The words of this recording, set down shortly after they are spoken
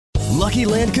Lucky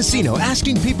Land Casino,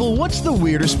 asking people, what's the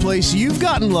weirdest place you've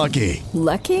gotten lucky?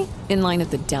 Lucky? In line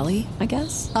at the deli, I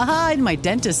guess? Aha, in my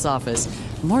dentist's office.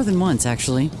 More than once,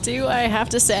 actually. Do I have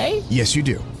to say? Yes, you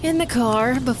do. In the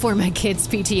car before my kids'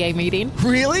 PTA meeting.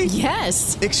 Really?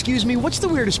 Yes. Excuse me, what's the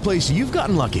weirdest place you've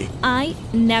gotten lucky? I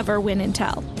never win and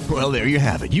tell. Well, there you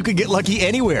have it. You can get lucky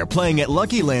anywhere, playing at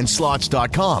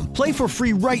LuckyLandSlots.com. Play for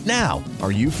free right now.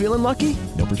 Are you feeling lucky?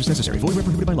 No purchase necessary. Void where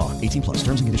prohibited by law. 18 plus.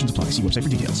 Terms and conditions apply. See website for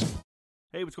details.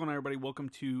 Hey, what's going on, everybody? Welcome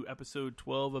to episode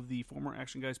 12 of the Former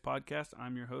Action Guys podcast.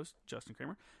 I'm your host, Justin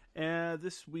Kramer. And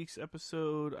this week's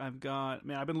episode, I've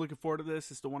been looking forward to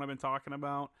this. It's the one I've been talking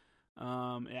about.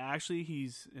 Actually,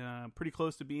 he's pretty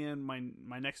close to being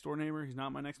my next door neighbor. He's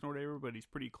not my next door neighbor, but he's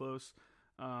pretty close.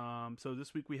 So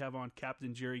this week we have on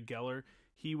Captain Jerry Geller.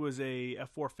 He was a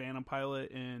F-4 Phantom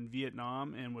pilot in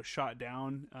Vietnam and was shot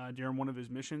down during one of his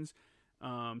missions.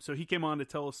 So he came on to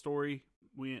tell a story.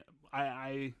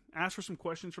 I asked for some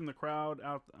questions from the crowd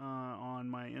out on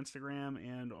my Instagram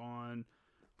and on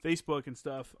Facebook and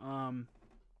stuff.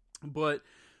 But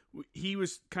he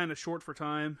was kind of short for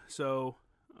time, so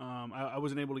I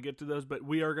wasn't able to get to those. But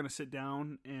we are going to sit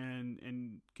down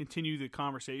and continue the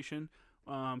conversation.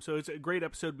 So it's a great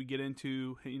episode. We get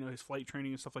into, his flight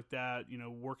training and stuff like that,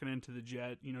 working into the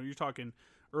jet. You're talking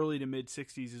early to mid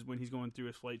 60s is when he's going through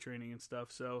his flight training and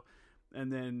stuff. So, and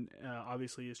then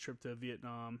obviously his trip to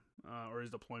Vietnam, or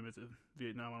his deployment to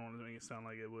Vietnam. I don't want to make it sound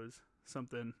like it was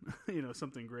something,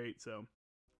 something great. So,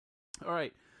 all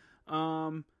right.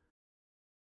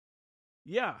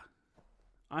 Yeah,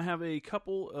 I have a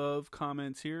couple of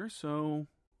comments here. So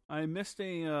I missed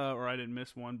or I didn't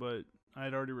miss one, but I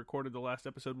had already recorded the last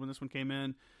episode when this one came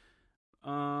in.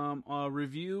 A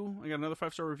review. I got another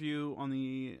 5-star review on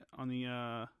the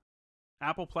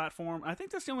Apple platform. I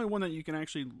think that's the only one that you can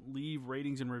actually leave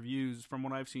ratings and reviews from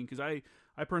what I've seen, because I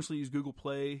personally use Google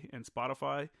Play and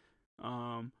Spotify.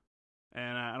 And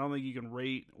I don't think you can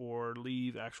rate or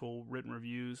leave actual written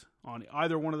reviews on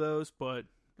either one of those, but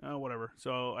whatever.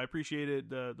 So I appreciate it.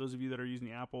 Those of you that are using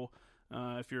the Apple,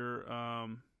 if you're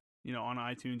on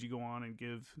iTunes, you go on and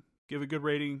give a good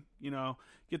rating,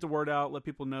 get the word out, let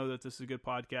people know that this is a good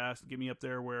podcast, get me up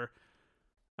there where,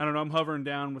 I don't know, I'm hovering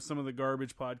down with some of the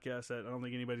garbage podcasts that I don't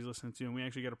think anybody's listening to, and we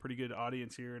actually got a pretty good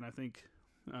audience here, and I think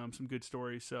some good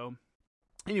stories. So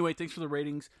anyway, thanks for the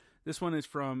ratings. This one is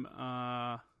from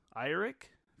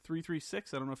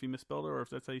Eirik336. I don't know if he misspelled it or if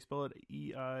that's how you spell it.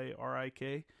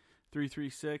 EIRIK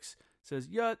 336 says,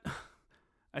 Yut.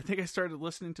 I think I started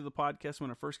listening to the podcast when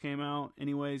it first came out.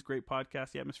 Anyways, great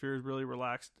podcast. The atmosphere is really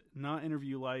relaxed, not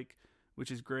interview-like,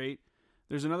 which is great.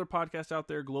 There's another podcast out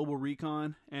there, Global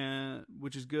Recon,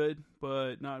 which is good,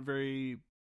 but not very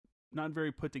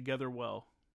put together well.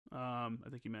 I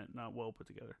think he meant not well put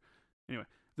together. Anyway,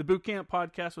 the Boot Camp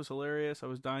podcast was hilarious. I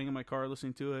was dying in my car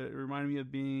listening to it. It reminded me of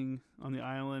being on the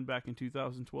island back in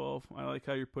 2012. I like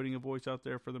how you're putting a voice out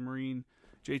there for the Marine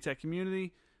JTech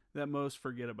community that most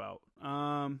forget about.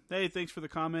 Hey, thanks for the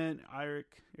comment,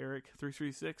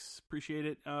 Eric336. Appreciate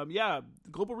it.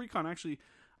 Global Recon, actually,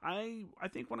 I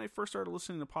think when I first started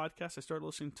listening to podcasts, I started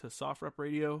listening to Soft Rep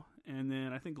Radio, and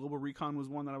then I think Global Recon was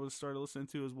one that I started listening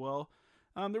to as well.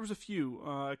 There was a few.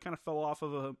 I kind of fell off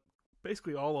of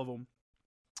basically all of them.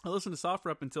 I listened to Soft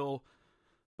Rep until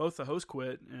both the hosts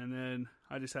quit, and then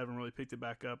I just haven't really picked it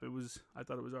back up. I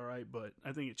thought it was all right, but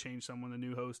I think it changed some when the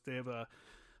new host, they have a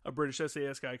British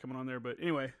SAS guy coming on there. But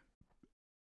anyway,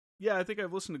 yeah, I think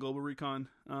I've listened to Global Recon.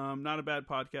 Not a bad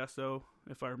podcast, though,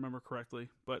 if I remember correctly.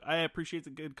 But I appreciate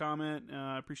the good comment.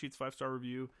 I appreciate the 5-star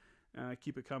review.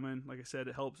 Keep it coming. Like I said,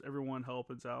 it helps everyone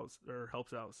helps out.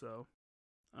 So,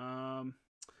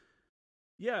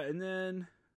 yeah, and then,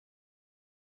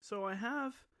 so I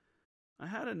had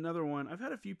another one. I've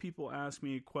had a few people ask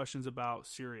me questions about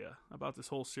Syria, about this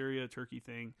whole Syria-Turkey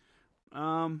thing.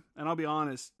 And I'll be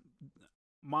honest,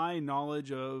 my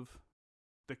knowledge of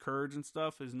the Kurds and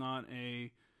stuff is not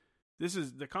the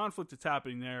conflict that's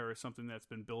happening there is something that's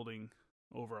been building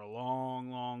over a long,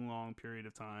 long, long period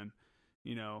of time,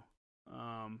 and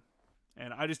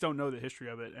I just don't know the history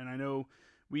of it. And I know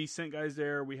we sent guys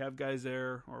there, we have guys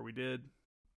there, or we did.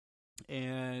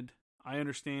 And I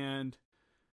understand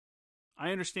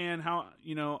how,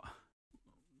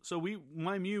 so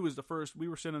my MEU was we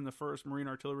were sending the first Marine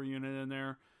Artillery unit in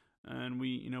there, and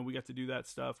we got to do that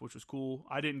stuff, which was cool.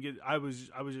 I was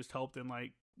just helped in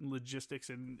like logistics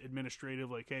and administrative,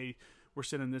 like, hey, we're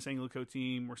sending this Anglico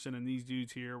team, we're sending these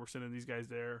dudes here, we're sending these guys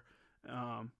there.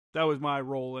 That was my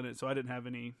role in it, so I didn't have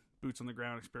any boots on the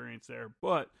ground experience there.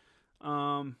 But,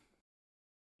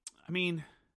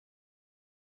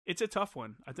 it's a tough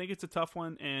one. I think it's a tough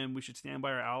one, and we should stand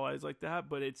by our allies like that.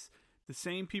 But the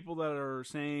same people that are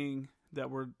saying that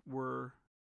we're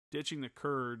ditching the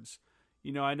Kurds,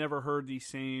 I never heard these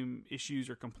same issues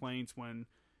or complaints when,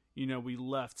 we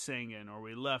left Sangin or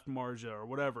we left Marja or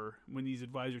whatever, when these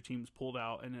advisor teams pulled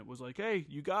out and it was like, hey,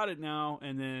 you got it now.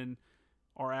 And then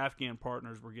our Afghan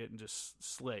partners were getting just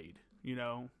slayed. We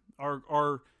have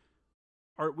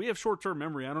short-term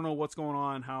memory. I don't know what's going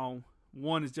on, how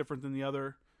one is different than the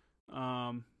other.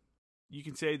 You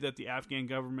can say that the Afghan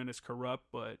government is corrupt,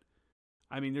 but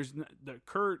I mean,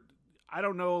 I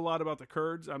don't know a lot about the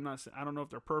Kurds. I don't know if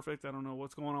they're perfect. I don't know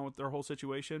what's going on with their whole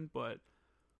situation, but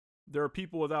there are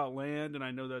people without land, and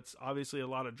I know that's obviously a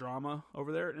lot of drama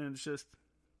over there, and it's just,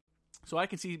 so I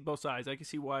can see both sides. I can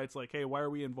see why it's like, hey, why are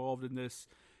we involved in this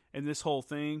whole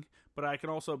thing? But I can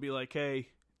also be like, hey,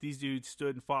 these dudes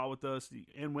stood and fought with us,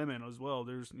 and women as well.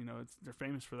 There's, they're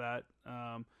famous for that.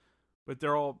 But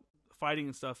they're all fighting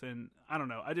and stuff, and I don't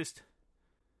know. I just,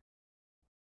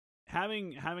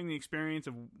 having the experience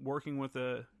of working with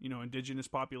a, indigenous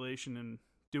population and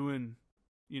doing,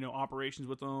 operations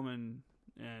with them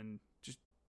and just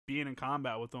being in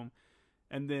combat with them,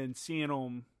 and then seeing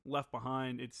them left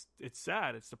behind, it's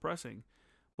sad, it's depressing.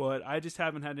 But I just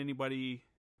haven't had anybody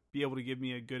be able to give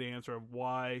me a good answer of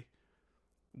why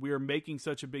we are making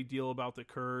such a big deal about the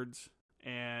Kurds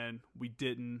and we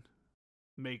didn't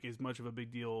make as much of a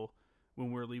big deal when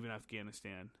we were leaving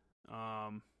Afghanistan. I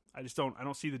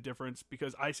don't see the difference,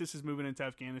 because ISIS is moving into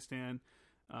Afghanistan.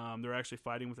 They're actually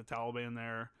fighting with the Taliban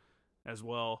there as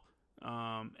well.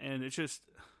 And it's just,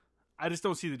 I just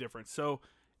don't see the difference. So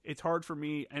it's hard for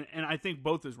me, and I think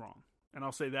both is wrong. And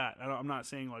I'll say that. I'm not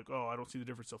saying like, oh, I don't see the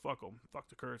difference, so fuck them. Fuck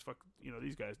the Kurds. Fuck,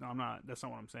 these guys. No, I'm not. That's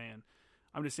not what I'm saying.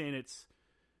 I'm just saying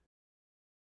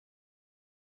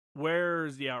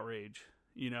where's the outrage,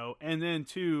 And then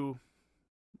two,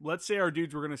 let's say our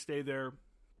dudes were going to stay there.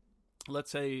 Let's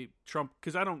say Trump,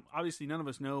 because obviously none of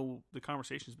us know the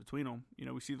conversations between them.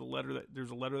 We see there's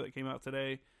a letter that came out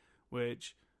today,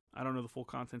 which I don't know the full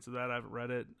contents of that. I haven't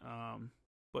read it.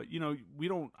 But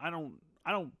I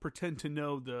don't pretend to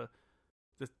know the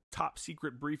top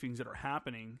secret briefings that are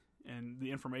happening and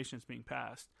the information that's being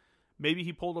passed. Maybe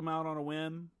he pulled them out on a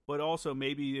whim, but also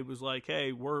maybe it was like,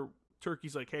 hey,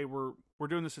 Turkey's like, hey, we're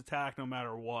doing this attack no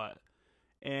matter what.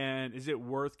 And is it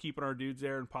worth keeping our dudes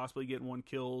there and possibly getting one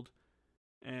killed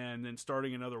and then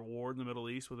starting another war in the Middle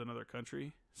East with another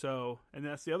country? So, and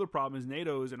that's the other problem, is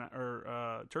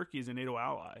Turkey is a NATO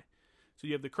ally. So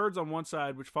you have the Kurds on one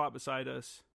side, which fought beside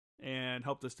us and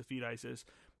helped us defeat ISIS.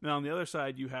 Now on the other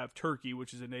side, you have Turkey,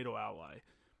 which is a NATO ally.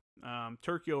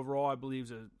 Turkey overall, I believe,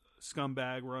 is a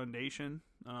scumbag-run nation.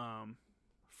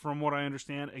 From what I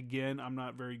understand, again, I'm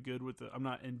not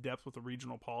in depth with the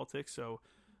regional politics, so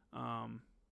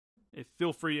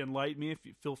feel free to enlighten me.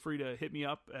 Feel free to hit me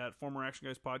up at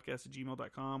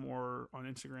formeractionguyspodcast@gmail.com or on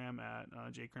Instagram at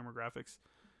jkramergraphics.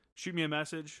 Shoot me a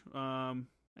message and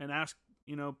ask,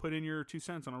 put in your 2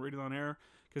 cents, and I'll read it on air,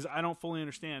 because I don't fully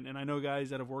understand. And I know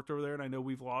guys that have worked over there, and I know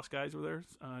we've lost guys over there.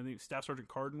 I think Staff Sergeant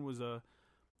Carden was a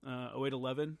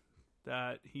 0811,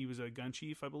 that he was a gun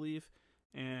chief, I believe,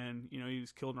 and he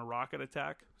was killed in a rocket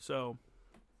attack. So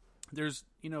there's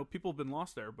people have been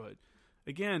lost there, but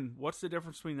again, what's the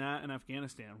difference between that and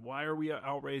Afghanistan? Why are we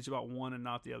outraged about one and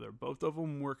not the other? Both of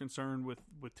them were concerned with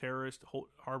terrorists,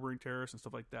 harboring terrorists and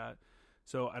stuff like that.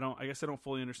 So I guess I don't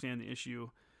fully understand the issue.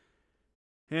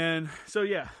 And so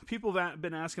yeah, people have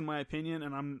been asking my opinion,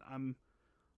 and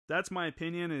that's my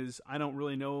opinion, is I don't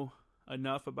really know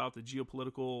enough about the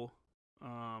geopolitical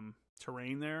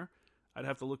terrain there. I'd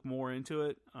have to look more into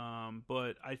it.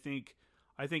 But I think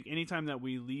anytime that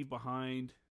we leave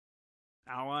behind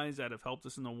allies that have helped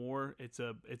us in the war, it's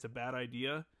a bad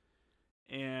idea.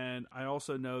 And I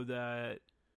also know that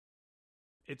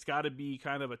it's got to be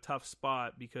kind of a tough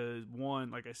spot, because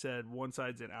like I said, one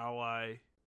side's an ally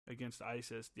against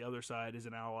ISIS, the other side is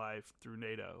an ally through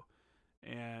NATO.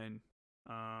 And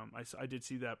I did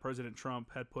see that President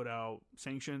Trump had put out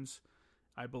sanctions.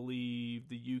 I believe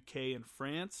the UK and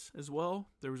France as well.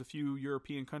 There was a few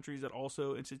European countries that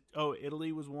also,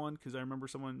 Italy was one, because I remember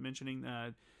someone mentioning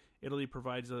that Italy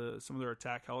provides some of their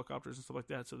attack helicopters and stuff like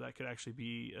that, so that could actually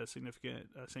be a significant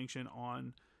sanction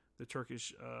on the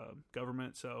Turkish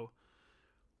government. So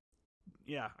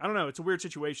yeah, I don't know. It's a weird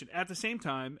situation. At the same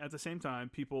time,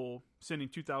 people sending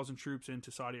 2,000 troops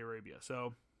into Saudi Arabia.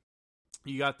 So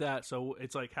you got that. So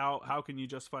it's like, how can you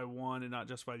justify one and not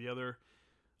justify the other?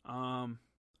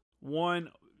 One,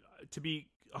 to be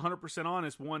 100%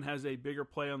 honest, one has a bigger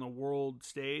play on the world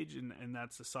stage, and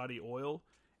that's the Saudi oil.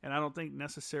 And I don't think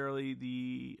necessarily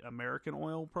the American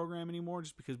oil program anymore,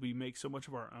 just because we make so much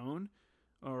of our own,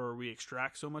 or we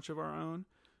extract so much of our own,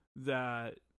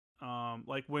 that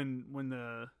Like when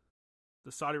the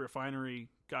Saudi refinery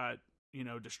got,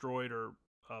 destroyed or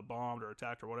bombed or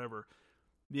attacked or whatever,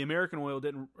 the American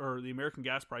the American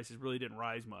gas prices really didn't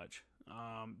rise much.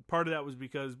 Part of that was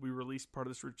because we released part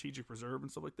of the strategic reserve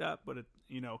and stuff like that. But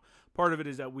part of it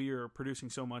is that we are producing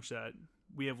so much that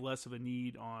we have less of a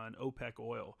need on OPEC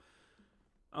oil.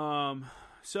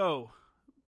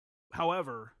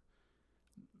 However,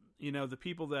 the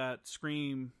people that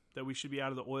scream that we should be out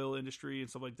of the oil industry and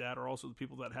stuff like that are also the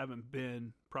people that haven't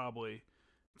been probably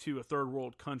to a third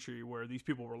world country where these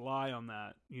people rely on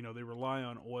that. They rely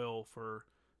on oil for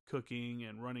cooking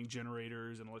and running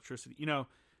generators and electricity.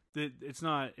 It's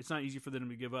not easy for them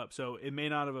to give up. So it may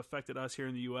not have affected us here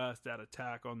in the U.S., that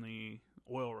attack on the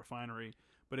oil refinery,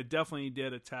 but it definitely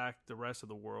did attack the rest of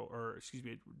the world,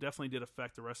 it definitely did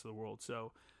affect the rest of the world.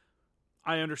 So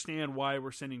I understand why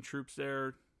we're sending troops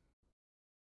there,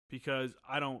 because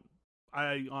I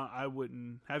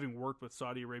wouldn't, having worked with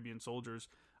Saudi Arabian soldiers,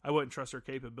 I wouldn't trust their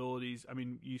capabilities. I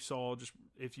mean, you saw, just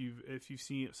if you've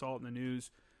saw it in the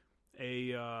news,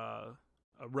 a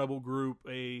rebel group,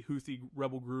 a Houthi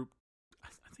rebel group, I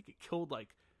think it killed,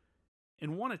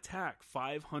 in one attack,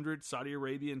 500 Saudi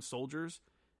Arabian soldiers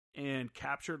and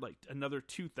captured another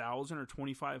 2,000 or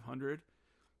 2,500.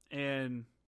 And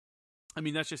I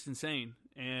mean, that's just insane.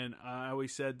 And I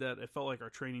always said that it felt like our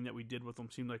training that we did with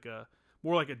them seemed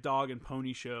more like a dog and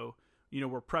pony show.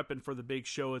 We're prepping for the big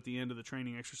show at the end of the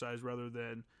training exercise rather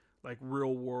than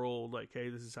real world, hey,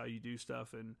 this is how you do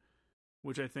stuff. And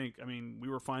which I think, we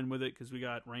were fine with it because we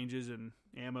got ranges and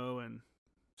ammo and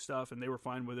stuff, and they were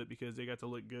fine with it because they got to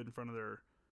look good in front of their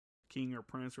king or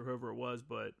prince or whoever it was.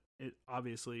 But it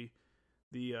obviously,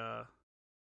 the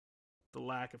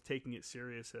lack of taking it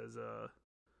serious has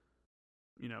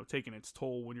taken its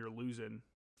toll when you're losing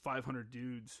 500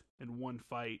 dudes in one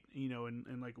fight, in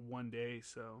one day.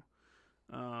 So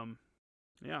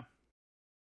yeah.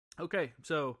 Okay,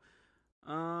 so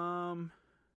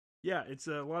yeah, it's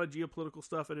a lot of geopolitical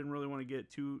stuff. I didn't really want to get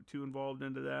too involved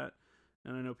into that,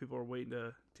 and I know people are waiting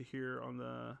to hear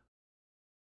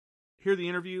the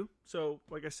interview. So,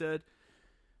 like I said,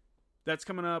 that's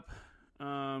coming up.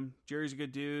 Jerry's a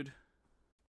good dude,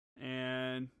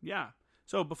 and yeah.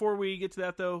 So before we get to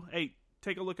that, though, hey,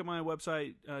 take a look at my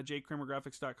website,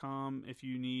 jkramergraphics.com, if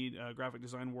you need graphic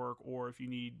design work, or if you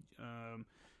need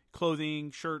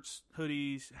clothing, shirts,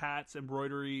 hoodies, hats,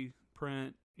 embroidery,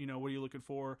 print. What are you looking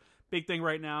for? Big thing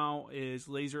right now is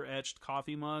laser etched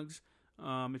coffee mugs.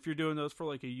 If you're doing those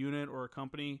for a unit or a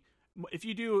company, if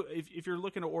you're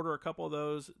looking to order a couple of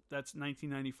those, that's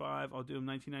 $19.95. I'll do them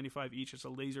 $19.95 each. It's a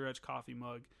laser etched coffee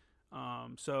mug.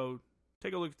 So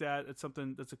take a look at that. It's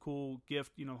something that's a cool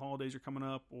gift. Holidays are coming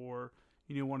up, or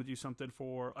want to do something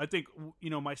for. I think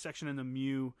my section in the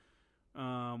Mew,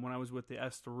 when I was with the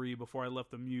S3 before I left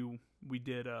the Mew, we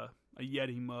did a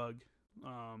Yeti mug.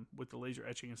 With the laser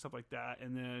etching and stuff like that.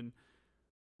 And then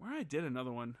where I did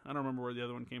another one, I don't remember where the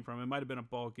other one came from. It might have been a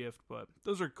ball gift, but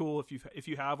those are cool if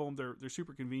you have them. They're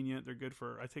super convenient. They're good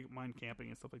for, I take mine camping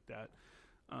and stuff like that.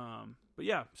 But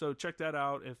yeah, so check that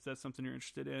out if that's something you're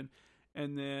interested in.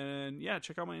 And then yeah,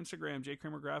 check out my Instagram,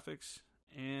 jkramergraphics,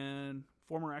 and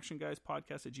former action guys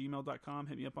podcast at gmail.com.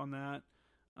 Hit me up on that.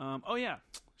 Oh yeah,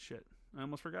 shit, I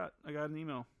almost forgot. I got an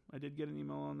email. I did get an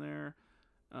email on there.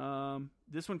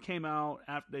 This one came out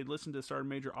after they listened to Sergeant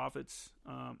Major Offit's,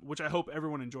 which I hope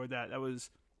everyone enjoyed that. That was,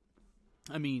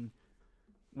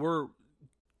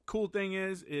 cool thing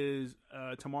is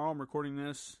tomorrow I'm recording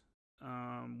this,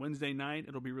 Wednesday night.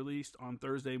 It'll be released on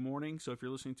Thursday morning. So if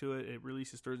you're listening to it, it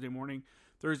releases Thursday morning.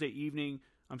 Thursday evening,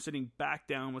 I'm sitting back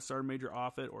down with Sergeant Major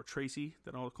Offit, or Tracy,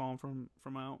 that I'll call him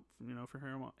from out, for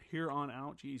here on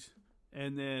out. Jeez.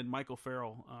 And then Michael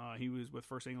Farrell, he was with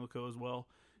 1st Anglico as well.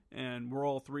 And we're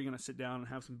all three going to sit down and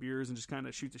have some beers and just kind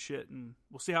of shoot the shit, and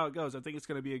we'll see how it goes. I think it's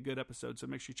going to be a good episode, so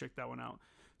make sure you check that one out.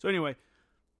 So anyway,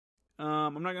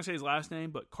 I'm not going to say his last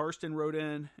name, but Karsten wrote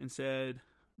in and said,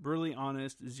 brutally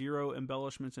honest, 0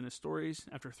 embellishments in his stories.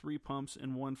 After 3 pumps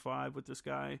and 1.5 with this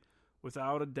guy,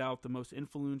 without a doubt the most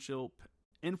influential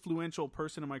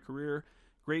person in my career.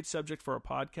 Great subject for a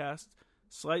podcast.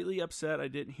 Slightly upset I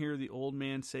didn't hear the old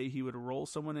man say he would roll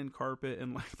someone in carpet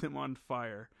and light them on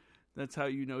fire. That's how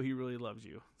you know he really loves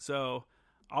you. So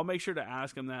I'll make sure to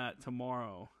ask him that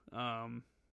tomorrow.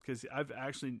 Because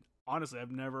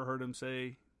I've never heard him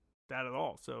say that at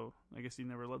all. So I guess he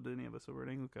never loved any of us over at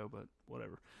Anglico, but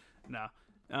whatever. No.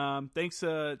 Thanks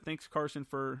Carson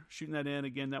for shooting that in.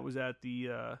 Again, that was at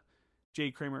the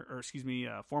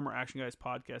former Action Guys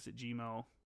podcast at Gmail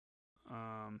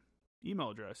email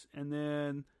address. And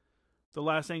then the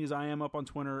last thing is I am up on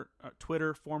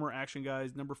Twitter, former Action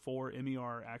Guys, 4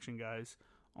 MER Action Guys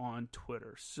on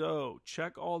Twitter. So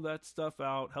check all that stuff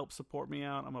out. Help support me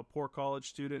out. I'm a poor college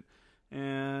student,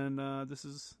 and this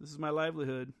is my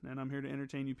livelihood, and I'm here to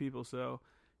entertain you people. So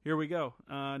here we go.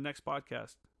 Next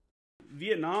podcast.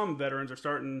 Vietnam veterans are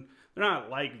starting. They're not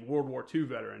like World War II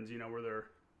veterans, where they're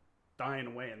dying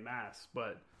away in mass,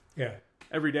 but yeah,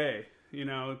 every day, you're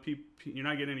not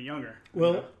getting any younger.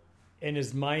 Well, and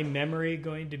is my memory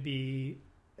going to be?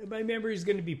 My memory is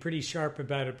going to be pretty sharp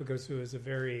about it because it was a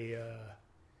very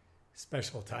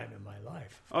special time in my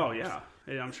life. Oh yeah,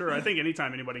 I'm sure. I think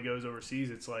anytime anybody goes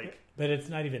overseas, it's like. But it's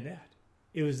not even that.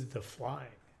 It was the flying.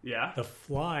 Yeah. The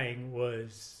flying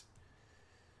was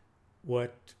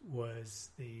what was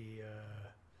the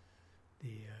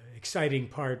exciting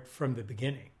part from the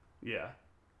beginning. Yeah.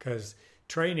 Because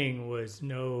training was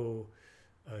no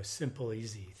simple,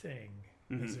 easy thing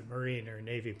as a Marine or a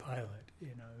Navy pilot.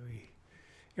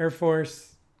 Air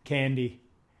Force, candy,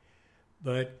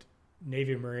 but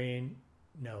Navy Marine,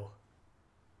 no.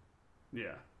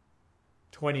 Yeah.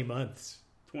 20 months.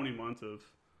 20 months of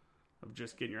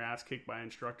just getting your ass kicked by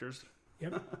instructors.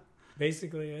 Yep.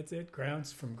 Basically, that's it.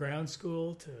 From ground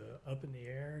school to up in the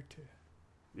air to.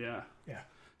 Yeah. Yeah.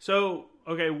 So,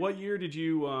 okay, where are you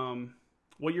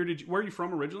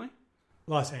from originally?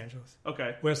 Los Angeles.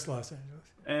 Okay. West Los Angeles.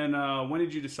 And when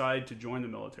did you decide to join the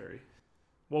military?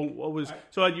 Well,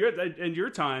 at your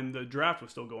time, the draft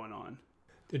was still going on.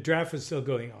 The draft was still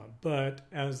going on, but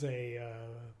as a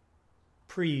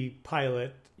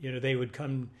pre-pilot,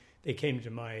 they came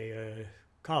to my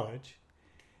college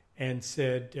and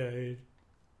said,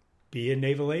 be a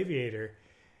naval aviator.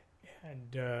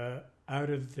 And out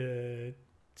of the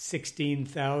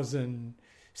 16,000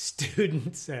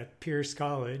 students at Pierce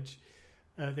College,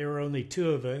 there were only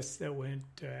 2 of us that went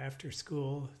after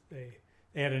school. They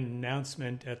had an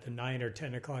announcement at the 9 or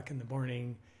 10 o'clock in the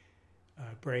morning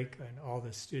break, and all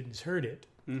the students heard it.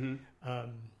 Mm-hmm.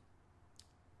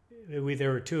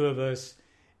 There were 2 of us,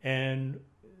 and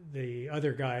the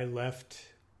other guy left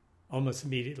almost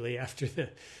immediately after the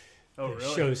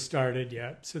really? show started.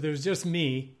 Yeah, so there was just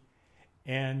me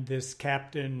and this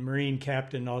Marine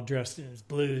captain, all dressed in his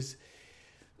blues,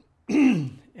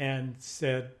 and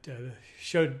said,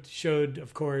 showed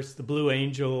of course the Blue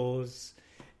Angels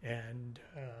and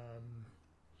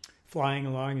flying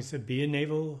along. He said, be a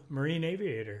Marine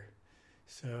aviator.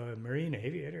 So a Marine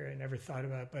aviator, I never thought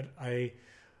about, but I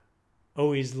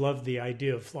always loved the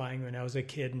idea of flying when I was a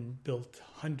kid and built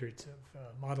hundreds of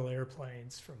model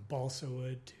airplanes from balsa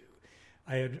wood to,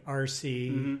 I had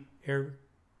RC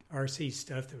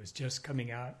stuff that was just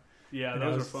coming out. Yeah,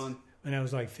 those are fun. When I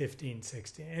was like 15,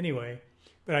 16. Anyway,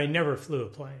 but I never flew a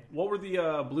plane. What were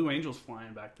the Blue Angels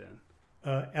flying back then?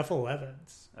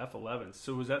 F-11s. F-11s.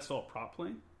 So was that still a prop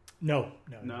plane? No.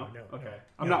 Okay.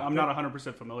 I'm not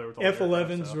 100% familiar with all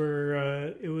F-11s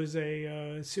were. It was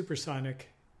a supersonic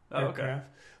aircraft,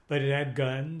 but it had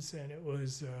guns, and it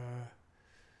was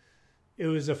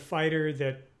a fighter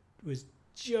that was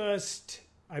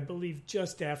I believe,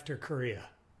 just after Korea.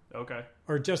 Okay.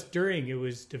 Or just during. It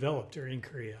was developed during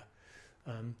Korea.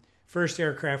 First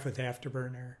aircraft with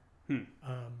afterburner.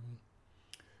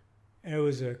 It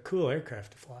was a cool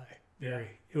aircraft to fly.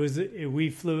 Very. Yeah. We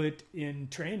flew it in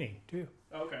training too.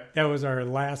 Okay. That was our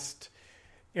last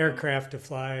aircraft to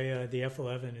fly, the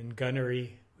F-11 in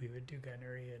gunnery. We would do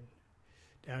gunnery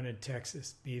down in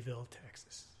Texas, Beeville,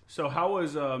 Texas. So how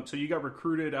was so you got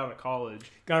recruited out of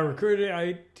college? Got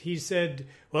recruited. He said,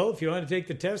 well, if you want to take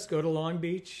the test, go to Long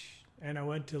Beach. And I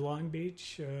went to Long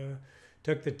Beach,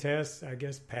 took the test, I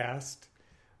guess passed.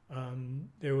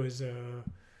 It was an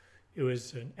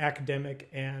academic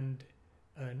and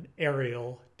an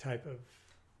aerial type of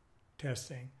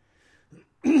testing.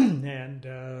 And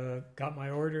got my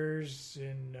orders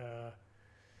in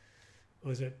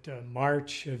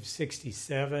March of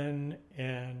 1967,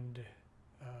 and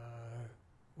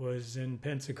was in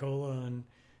Pensacola on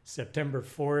September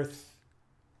 4th,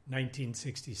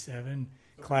 1967,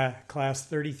 class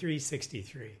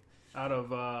 3363. Out of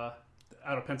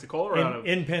Pensacola, or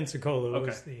in Pensacola okay.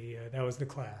 was that was the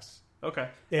class. Okay.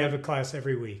 They have a class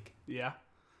every week. Yeah.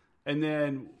 And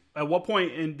then at what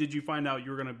point did you find out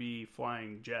you were going to be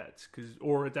flying jets?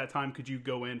 Or at that time, could you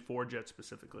go in for jets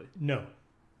specifically? No,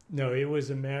 it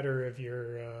was a matter of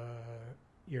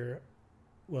it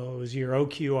was your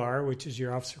OQR, which is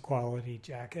your officer quality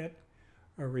jacket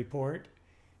or report,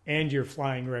 and your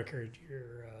flying record,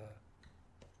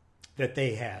 that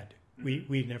they had.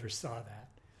 We never saw that.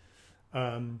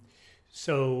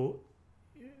 So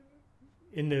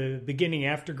in the beginning,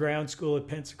 after ground school at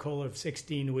Pensacola of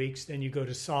 16 weeks, then you go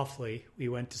to Softly. We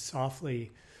went to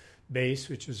Softly Base,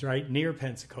 which was right near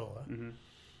Pensacola.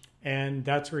 And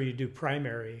that's where you do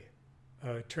primary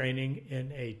training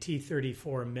in a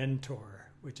T-34 Mentor,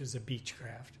 which is a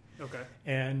Beechcraft. Okay.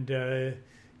 And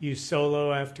you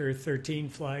solo after 13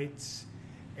 flights,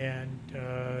 and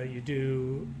you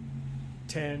do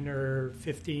 10 or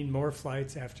 15 more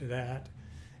flights after that.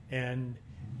 And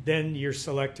then you're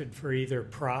selected for either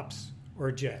props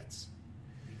or jets.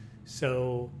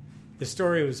 So the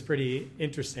story was pretty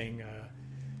interesting.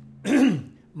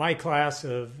 My class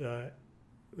of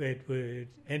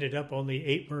ended up only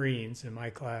 8 Marines in my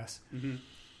class,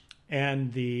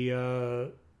 and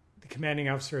the commanding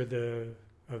officer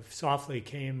of Softly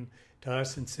came to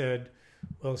us and said,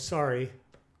 "Well, sorry,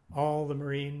 all the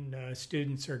Marine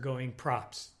students are going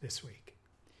props this week."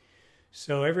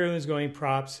 So everyone's going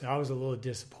props, and I was a little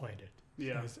disappointed.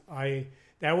 Yeah,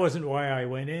 that wasn't why I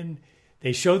went in.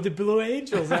 They showed the Blue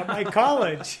Angels at my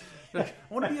college. I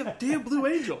want to be a damn Blue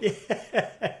Angel.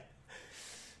 Yeah.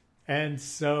 And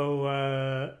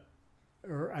so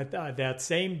that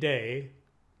same day,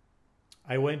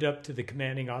 I went up to the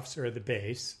commanding officer of the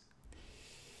base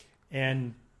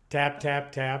and tap,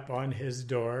 tap, tap on his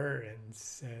door and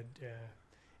said,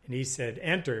 and he said,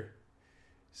 "Enter."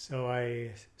 So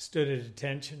I stood at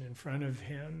attention in front of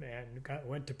him and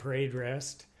went to parade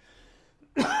rest.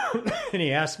 And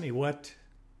he asked me, what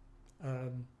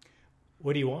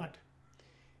do you want?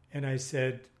 And I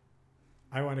said,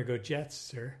 "I want to go jets,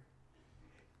 sir.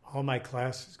 All my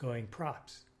class is going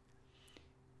props."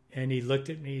 And he looked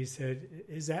at me, he said,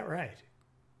 "Is that right?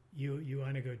 You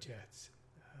want to go jets?"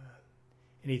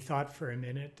 And he thought for a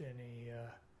minute, and he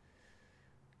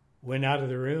went out of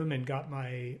the room and got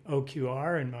my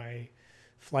OQR and my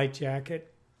flight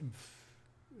jacket,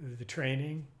 the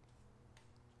training,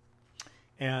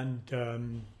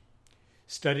 and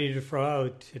studied it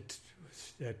for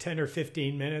 10 or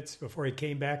 15 minutes before he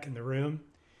came back in the room.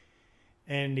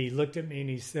 And he looked at me and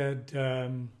he said,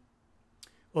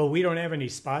 "Well, we don't have any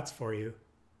spots for you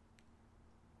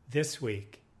this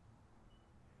week,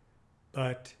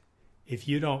 but if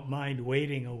you don't mind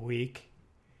waiting a week,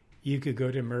 you could go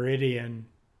to Meridian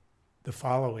the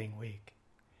following week."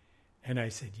 And I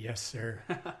said, "Yes, sir."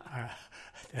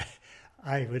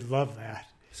 I would love that.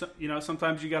 So,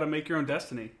 sometimes you got to make your own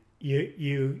destiny.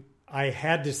 I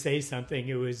had to say something.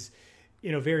 It was,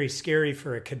 very scary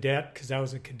for a cadet, because I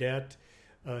was a cadet.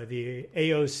 The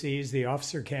AOCs, the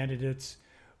officer candidates,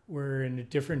 were in a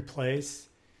different place,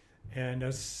 and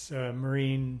us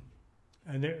Marine,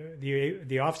 and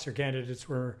the officer candidates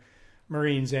were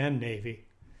Marines and Navy.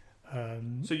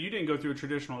 So you didn't go through a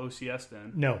traditional OCS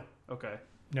then? No. Okay.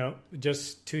 No,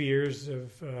 just 2 years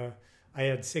of. I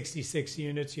had 66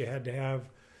 units. You had to have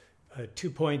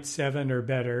 2.7 or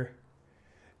better,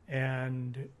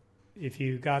 and if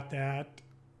you got that.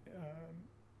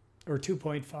 Or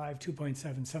 2.5,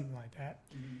 2.7, something like that.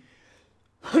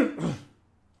 Mm-hmm.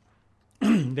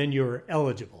 Then you're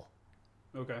eligible.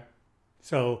 Okay.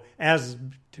 So as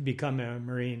to become a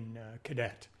Marine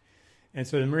cadet. And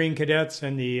so the Marine cadets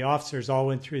and the officers all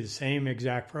went through the same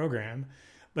exact program.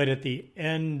 But at the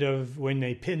end of when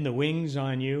they pin the wings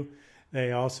on you,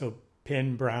 they also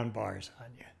pin brown bars on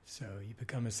you. So you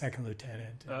become a second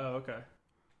lieutenant. Oh, okay.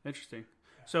 Interesting.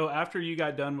 So after you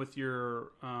got done with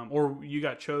your, or you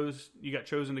got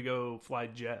chosen to go fly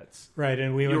jets, right?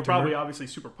 And you were probably obviously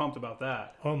super pumped about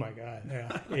that. Oh my God!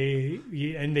 Yeah,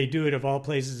 and they do it of all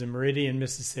places in Meridian,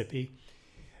 Mississippi,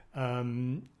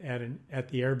 at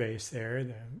the air base there,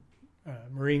 the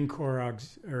Marine Corps,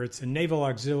 or it's a Naval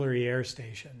Auxiliary Air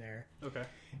Station there. Okay.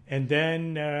 And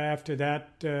then after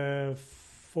that, I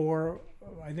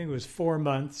think it was 4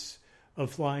 months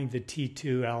of flying the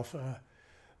T2 Alpha.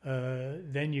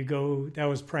 Then you go, that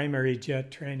was primary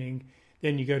jet training.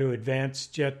 Then you go to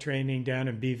advanced jet training down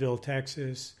in Beeville,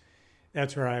 Texas.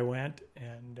 That's where I went.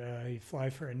 And you fly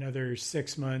for another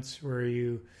 6 months where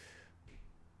you,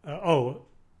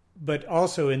 but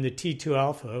also in the T2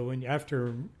 Alpha,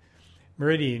 after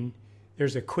Meridian,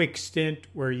 there's a quick stint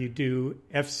where you do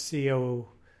FCOLs?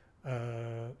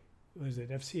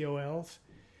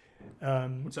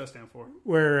 What's that stand for?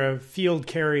 Where a field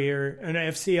carrier,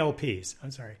 FCLPs,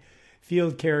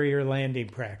 field carrier landing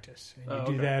practice. And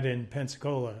you do that in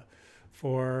Pensacola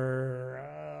for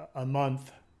a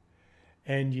month.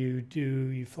 And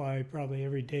you fly probably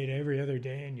every day to every other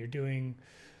day, and you're doing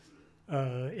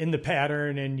in the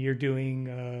pattern, and you're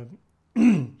doing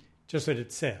just what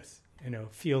it says,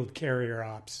 field carrier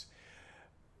ops.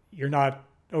 You're not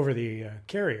over the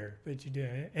carrier, but you do.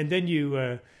 And then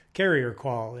you carrier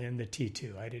qual in the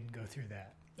T2. I didn't go through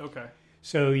that. Okay.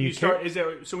 So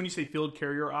so when you say field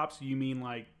carrier ops, you mean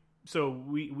like, so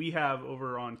we have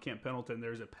over on Camp Pendleton,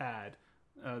 there's a pad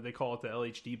they call it the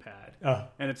LHD pad, Oh.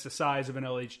 and it's the size of an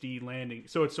LHD landing.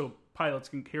 So it's so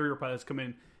carrier pilots come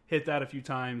in, hit that a few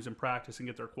times and practice and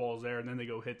get their quals there, and then they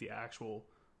go hit the actual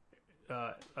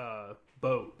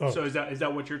boat. So is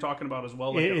that what you're talking about as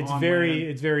well? Like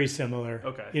It's very similar.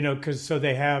 Okay. Because so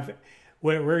they have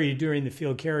where you're doing the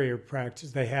field carrier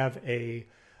practice, they have a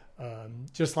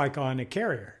just like on a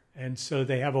carrier, and so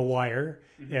they have a wire.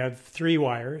 They have 3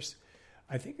 wires.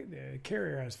 I think the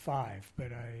carrier has 5,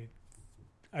 but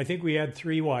I think we had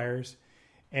 3 wires,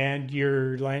 and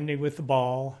you're landing with the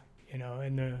ball,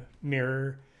 in the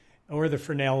mirror or the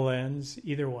Fresnel lens.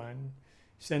 Either one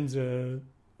sends a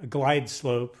glide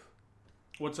slope.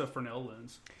 What's a Fresnel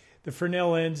lens? The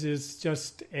Fresnel lens is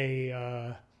just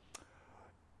it's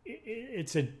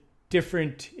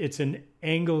an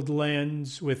angled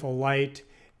lens with a light,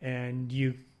 and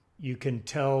you can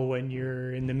tell when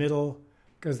you're in the middle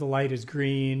because the light is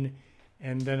green,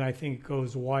 and then I think it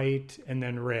goes white and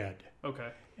then red. Okay.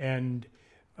 And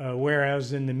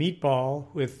whereas in the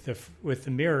meatball with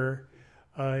the mirror,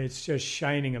 it's just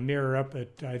shining a mirror up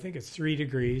at, I think it's 3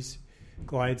 degrees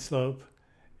glide slope,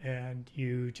 and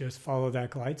you just follow that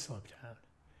glide slope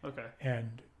down. Okay.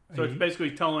 And so it's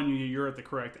basically telling you you're at the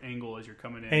correct angle as you're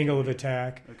coming in. Angle of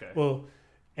attack. Okay. Well,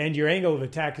 and your angle of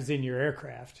attack is in your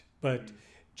aircraft, but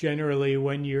generally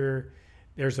when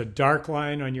there's a dark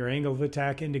line on your angle of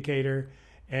attack indicator,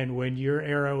 and when your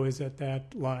arrow is at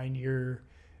that line, you're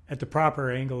at the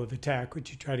proper angle of attack,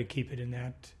 which you try to keep it in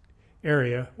that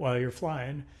area while you're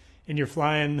flying. And you're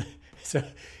flying, so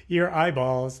your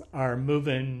eyeballs are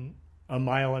moving a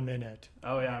mile a minute.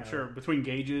 Oh yeah, I'm sure between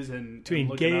gauges and Between and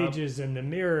looking up. gauges and the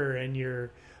mirror and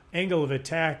your angle of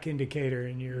attack indicator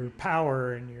and your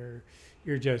power, and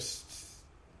you're just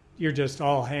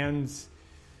all hands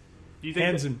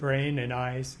and brain and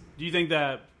eyes. Do you think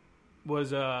that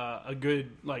was a good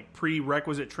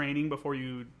prerequisite training before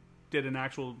you did an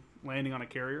actual landing on a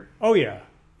carrier? Oh yeah.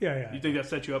 You think that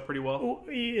set you up pretty well?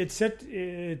 It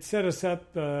set us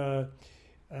up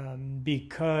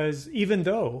because even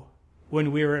though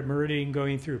when we were at Meridian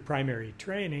going through primary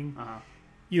training,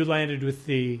 you landed with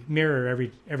the mirror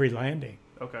every landing.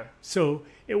 Okay. So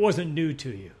it wasn't new to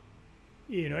you.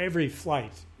 Every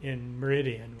flight in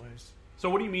Meridian was. So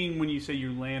what do you mean when you say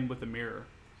you land with a mirror?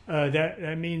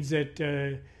 That means that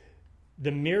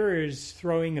the mirror is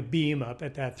throwing a beam up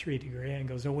at that 3-degree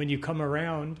angle. So when you come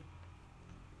around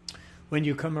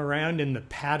in the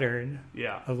pattern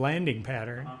of landing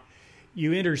pattern,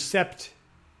 you intercept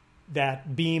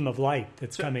that beam of light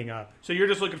that's coming up. So you're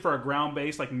just looking for a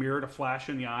ground-based mirror to flash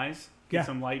in the eyes? Get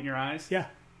some light in your eyes? Yeah.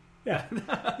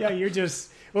 You're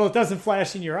just, it doesn't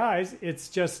flash in your eyes. It's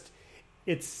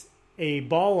a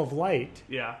ball of light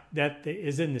that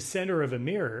is in the center of a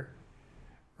mirror,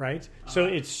 right? So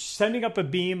it's sending up a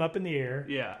beam up in the air.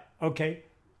 Yeah. Okay.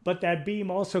 But that beam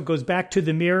also goes back to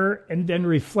the mirror and then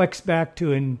reflects back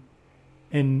to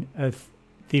the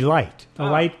light. The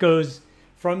light goes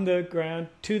from the ground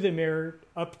to the mirror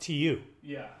up to you.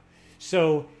 Yeah.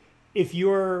 So if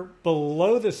you're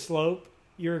below the slope,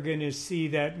 you're going to see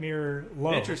that mirror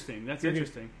low. Interesting. That's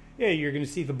interesting. You're going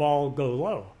to see the ball go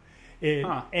low.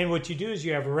 And what you do is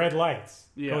you have red lights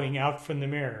going out from the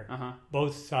mirror,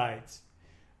 both sides.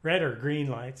 Red or green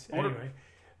lights, anyway.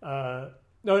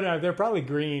 No, they're probably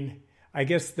green. I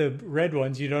guess the red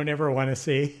ones you don't ever want to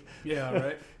see. Yeah,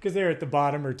 right. Because they're at the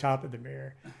bottom or top of the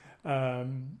mirror.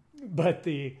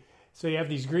 So you have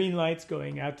these green lights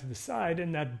going out to the side,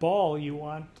 and that ball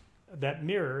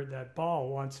that ball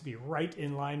wants to be right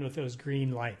in line with those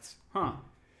green lights.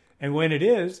 And when it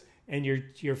is, and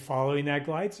you're following that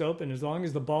glide slope, and as long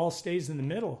as the ball stays in the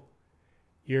middle,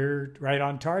 you're right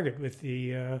on target with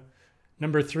the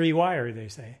number 3 wire, they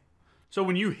say. So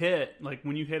when you hit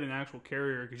an actual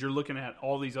carrier, because you're looking at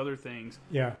all these other things,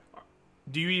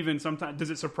 do you even sometimes, does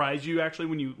it surprise you actually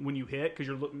when you hit, because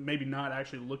you're maybe not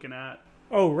actually looking at?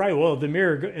 Oh, right. Well, the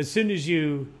mirror, as soon as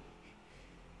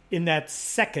in that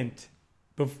second,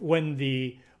 when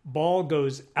the ball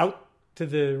goes out to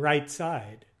the right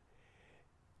side,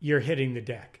 you're hitting the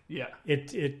deck. Yeah.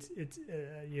 It's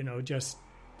just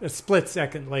a split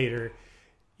second later,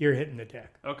 you're hitting the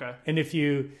deck. Okay. And if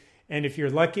you're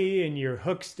lucky and your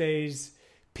hook stays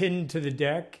pinned to the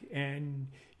deck and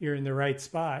you're in the right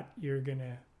spot, you're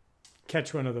gonna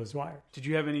catch one of those wires. Did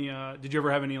you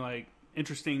ever have any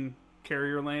interesting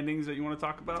carrier landings that you want to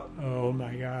talk about? Oh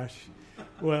my gosh.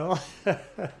 Well,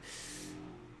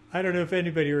 I don't know if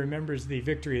anybody remembers the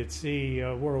Victory at Sea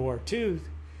World War II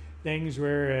things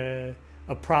where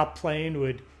a prop plane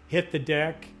would hit the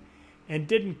deck and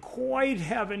didn't quite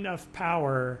have enough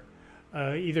power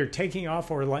either taking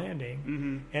off or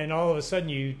landing. And all of a sudden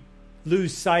you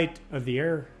lose sight of the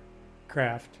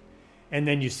aircraft, and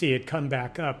then you see it come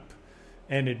back up,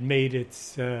 and it made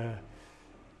its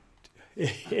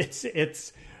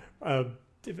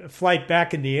flight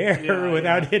back in the air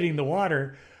without hitting the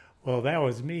water. Well, that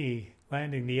was me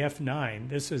landing the F-9.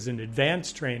 This is an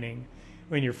advanced training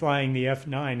when you're flying the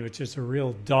F-9, which is a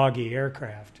real doggy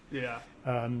aircraft. Yeah.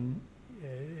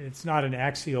 It's not an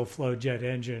axial flow jet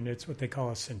engine. It's what they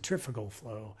call a centrifugal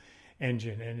flow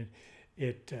engine, and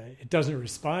it doesn't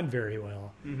respond very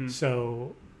well. Mm-hmm.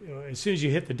 So as soon as you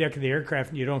hit the deck of the aircraft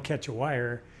and you don't catch a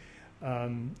wire,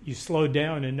 you slow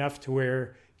down enough to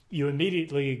where you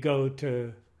immediately go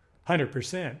to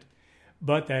 100%.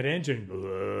 But that engine,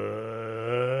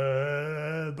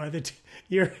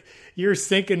 you're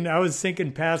sinking. I was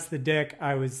sinking past the deck.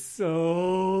 I was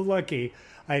so lucky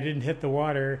I didn't hit the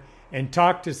water. And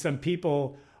talked to some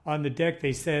people on the deck.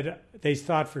 They said they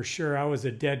thought for sure I was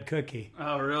a dead cookie.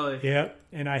 Oh, really? Yeah.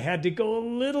 And I had to go a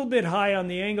little bit high on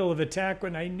the angle of attack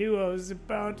when I knew I was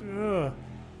about.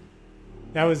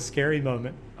 That was a scary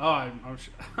moment. Oh, I'm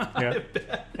sure. Yeah.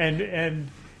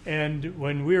 And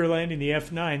when we were landing the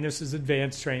F-9, this is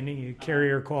advanced training. You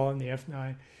carrier call on the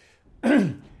F-9.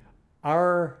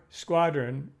 Our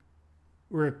squadron,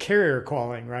 we're carrier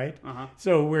calling, right? Uh-huh.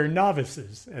 So we're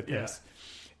novices at this.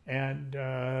 And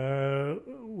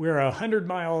we're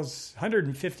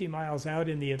 150 miles out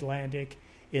in the Atlantic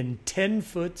in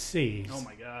 10-foot seas. Oh,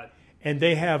 my God. And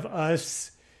they have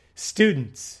us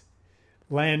students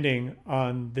landing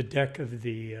on the deck of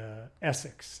the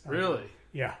Essex. Really?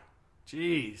 Yeah.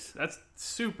 Jeez, that's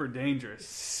super dangerous.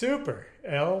 Super.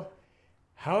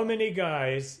 How many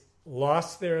guys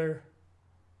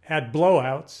had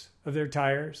blowouts of their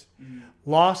tires,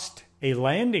 lost a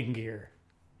landing gear,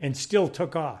 and still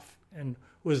took off and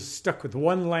was stuck with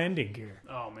one landing gear.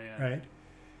 Oh, man. Right?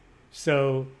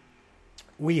 So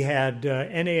we had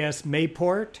NAS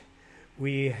Mayport.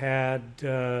 We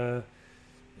had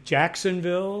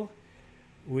Jacksonville.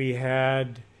 We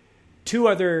had 2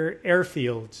 other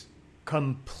airfields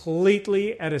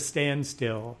completely at a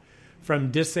standstill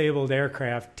from disabled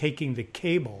aircraft taking the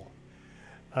cable.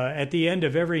 At the end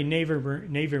of every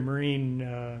Navy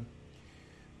Marine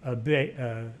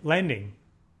landing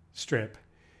strip,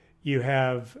 you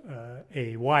have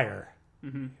a wire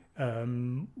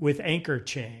with anchor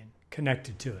chain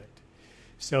connected to it.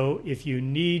 So if you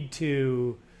need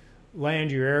to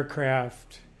land your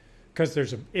aircraft because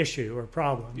there's an issue or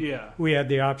problem, we had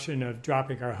the option of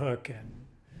dropping our hook and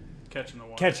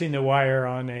catching the wire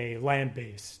on a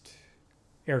land-based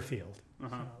airfield.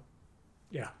 Uh-huh.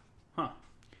 Yeah. Huh.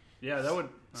 Yeah, that would...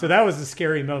 So that was a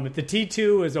scary moment. The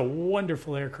T-2 is a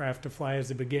wonderful aircraft to fly as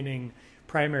a beginning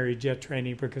primary jet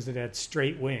training because it had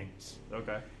straight wings.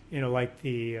 Okay. You know, like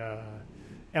the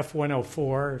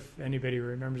F-104, if anybody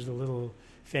remembers the little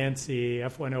fancy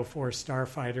F-104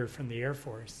 Starfighter from the Air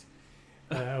Force.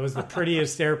 It was the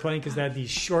prettiest airplane because it had these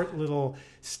short little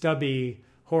stubby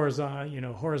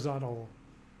horizontal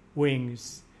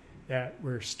wings that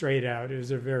were straight out. It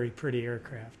was a very pretty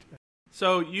aircraft.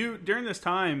 So you, during this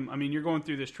time, I mean, you're going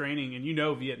through this training and you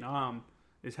know Vietnam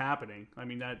is happening. I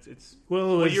mean,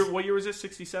 what year was this,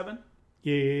 67?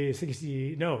 Yeah,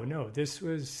 60. No, this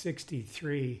was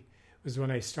 63 was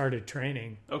when I started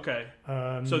training. Okay.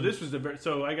 So this was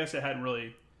so I guess it hadn't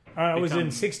really... I was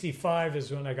in 65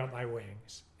 is when I got my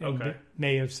wings. Okay.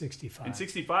 May of 65. In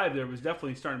 65, there was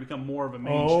definitely starting to become more of a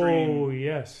mainstream. Oh,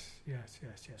 yes.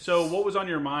 So what was on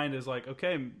your mind is like,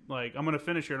 okay, like I'm going to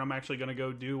finish here and I'm actually going to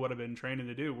go do what I've been training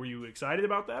to do. Were you excited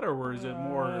about that or was it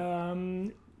more...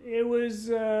 It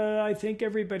was, I think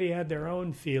everybody had their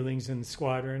own feelings in the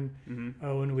squadron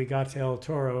when we got to El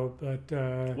Toro.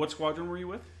 But what squadron were you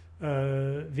with?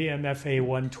 VMFA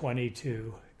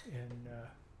 122 in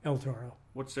El Toro.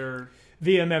 What's their...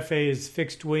 VMFA is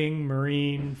Fixed Wing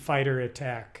Marine Fighter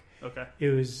Attack. Okay. It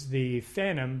was the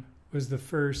Phantom was the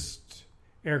first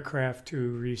aircraft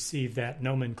to receive that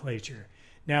nomenclature.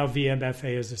 Now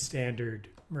VMFA is a standard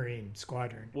Marine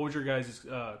squadron. What was your guys'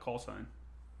 call sign?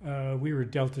 We were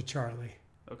Delta Charlie.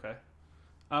 Okay.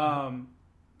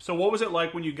 So what was it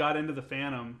like when you got into the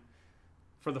Phantom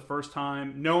for the first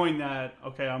time, knowing that,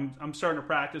 okay, I'm starting to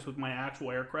practice with my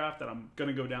actual aircraft that I'm going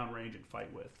to go down range and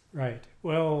fight with? Right.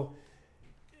 Well,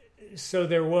 so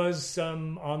there was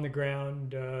some on the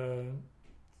ground,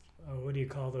 what do you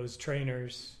call those,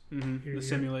 trainers? Mm-hmm. The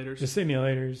simulators. The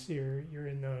simulators. You're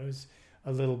in those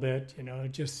a little bit,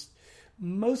 just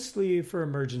mostly for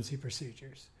emergency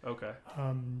procedures. Okay.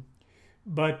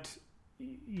 But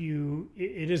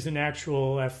it is an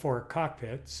actual F4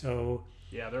 cockpit, so...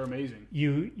 Yeah, they're amazing.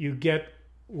 You get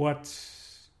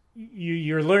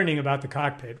you're learning about the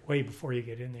cockpit way before you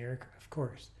get in the aircraft, of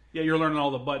course. Yeah, you're learning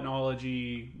all the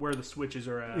buttonology, where the switches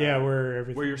are at. Yeah, where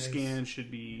everything where your is. scan should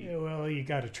be. Yeah, well, you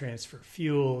got to transfer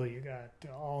fuel. You got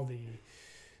all the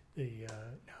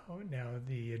now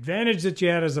the advantage that you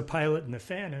had as a pilot in the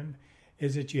Phantom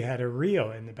is that you had a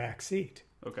Rio in the back seat.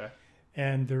 Okay.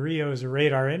 And the Rio is a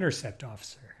radar intercept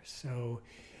officer. So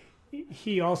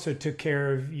he also took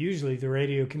care of usually the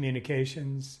radio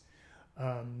communications.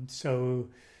 So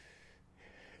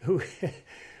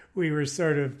we were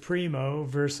sort of primo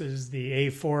versus the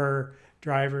A4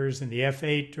 drivers and the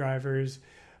F8 drivers.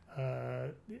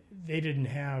 They didn't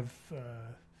have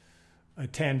a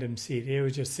tandem seat. It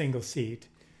was just single seat.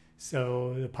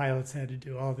 So the pilots had to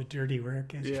do all the dirty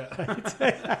work. Yeah.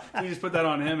 So you just put that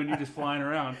on him and you're just flying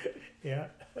around. Yeah.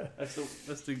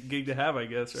 That's the gig to have, I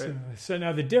guess, right? So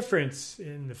now the difference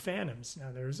in the Phantoms,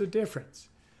 now there's a difference.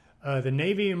 The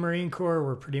Navy and Marine Corps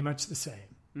were pretty much the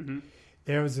same. Mm-hmm.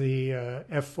 There was the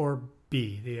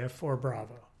F-4B, the F-4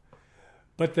 Bravo.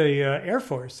 But the Air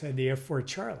Force had the F-4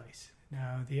 Charlies.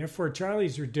 Now, the F-4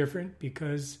 Charlies were different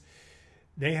because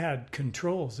they had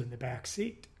controls in the back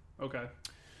seat. Okay.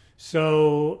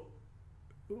 So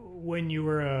when you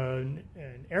were an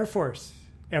Air Force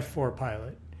F-4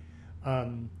 pilot,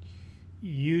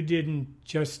 you didn't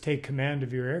just take command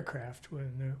of your aircraft.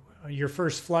 When your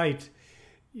first flight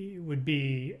would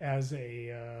be as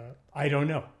a, I don't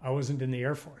know, I wasn't in the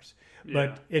Air Force,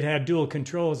 but it had dual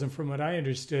controls. And from what I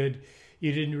understood,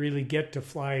 you didn't really get to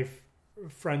fly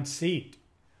front seat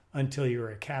until you were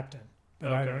a captain.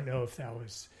 But I don't know if that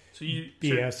was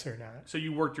BS or not. So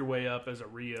you worked your way up as a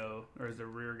Rio or as a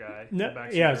rear guy? No,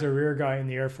 yeah, as a rear guy in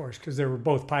the Air Force because they were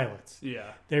both pilots.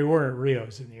 Yeah. They weren't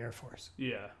Rios in the Air Force.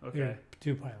 Yeah, okay. They were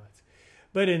two pilots.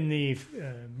 But in the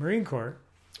Marine Corps,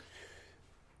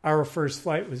 our first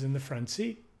flight was in the front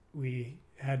seat. We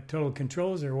had total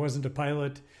controls. There wasn't a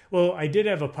pilot. Well, I did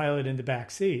have a pilot in the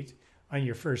back seat on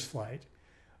your first flight.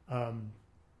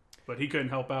 But he couldn't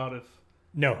help out if...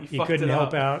 No, he couldn't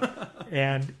help out.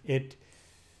 And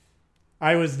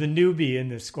I was the newbie in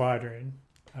the squadron.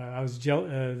 I was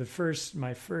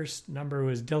my first number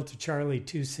was Delta Charlie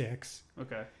 26.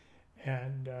 Okay.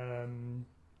 And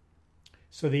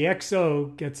so the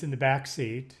XO gets in the back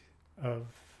seat of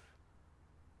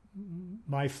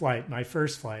my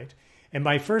first flight. And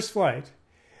my first flight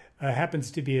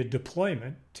happens to be a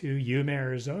deployment to Yuma,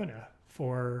 Arizona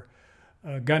for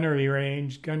gunnery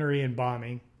range, gunnery and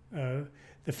bombing.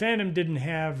 The Phantom didn't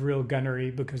have real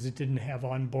gunnery because it didn't have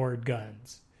onboard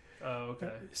guns. Oh,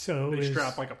 okay. So they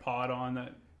strap like a pod on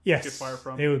that you could fire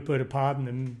from? They would put a pod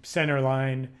in the center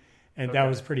line, and that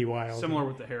was pretty wild. Similar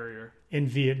with the Harrier. In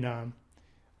Vietnam,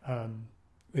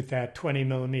 with that 20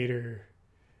 millimeter.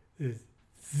 Yeah.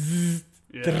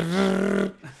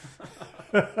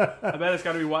 I bet it's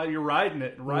got to be while you're riding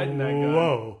that gun.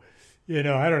 Whoa. I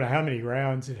don't know how many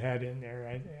rounds it had in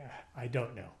there. I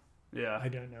don't know. Yeah. I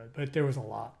don't know. But there was a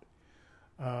lot.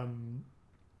 And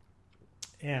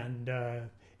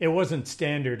it wasn't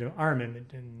standard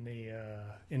armament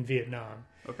in Vietnam.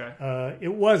 Okay.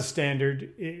 It was standard.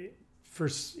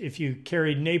 If you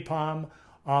carried napalm,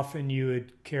 often you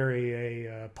would carry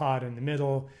a pod in the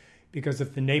middle, because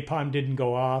if the napalm didn't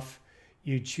go off,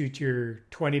 you'd shoot your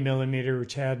 20 millimeter,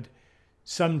 which had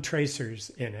some tracers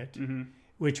in it,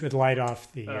 which would light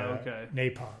off the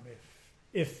napalm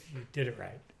if you did it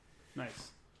right.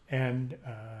 Nice. And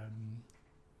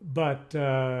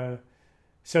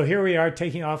so here we are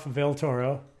taking off of El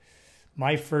Toro,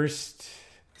 my first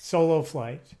solo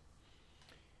flight.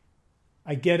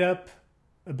 I get up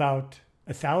about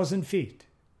 1,000 feet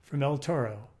from El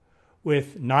Toro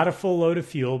with not a full load of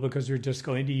fuel because we're just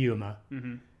going to Yuma.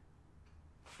 Mm-hmm.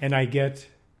 And I get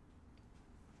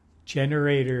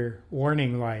generator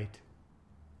warning light.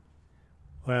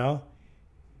 Well,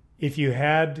 if you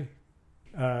had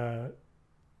the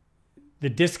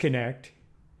disconnect,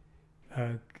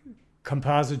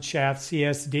 composite shaft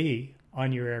CSD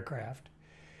on your aircraft,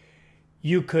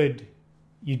 you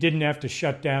didn't have to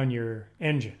shut down your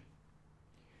engine.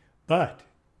 But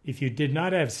if you did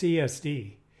not have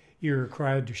CSD, you're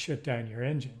required to shut down your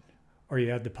engine, or you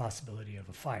had the possibility of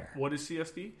a fire. What is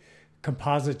CSD?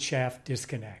 Composite shaft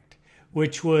disconnect,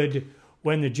 which would,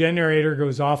 when the generator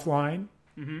goes offline,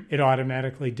 it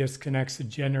automatically disconnects the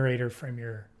generator from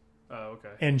your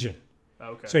engine.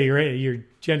 Okay. So your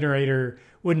generator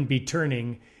wouldn't be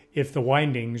turning if the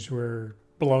windings were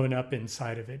blown up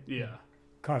inside of it. Yeah.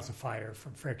 Cause a fire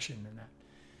from friction and that.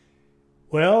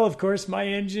 Well, of course, my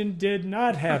engine did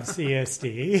not have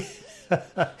CSD.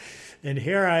 And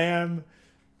here I am,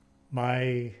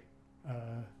 my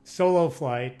solo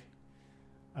flight.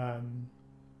 And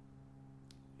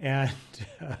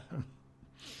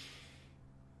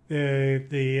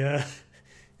the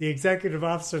executive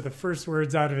officer, the first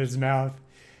words out of his mouth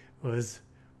was,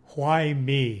 "Why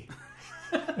me?"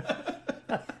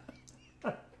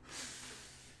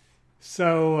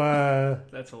 So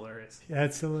that's hilarious.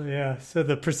 So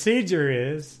the procedure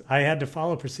is I had to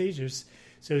follow procedures.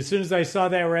 So as soon as I saw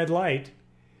that red light,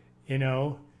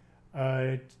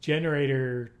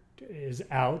 generator is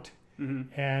out,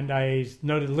 and I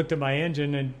looked at my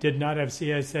engine and did not have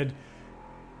C. I said,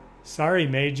 "Sorry,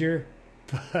 Major,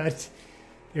 but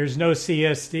there's no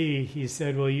CSD." He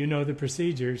said, "Well, you know the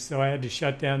procedure." So I had to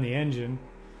shut down the engine.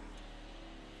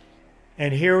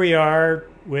 And here we are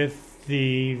with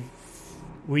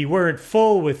we weren't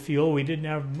full with fuel. I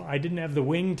didn't have the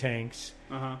wing tanks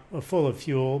full of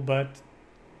fuel, but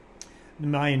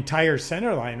my entire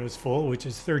center line was full, which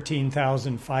is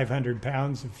 13,500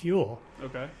 pounds of fuel.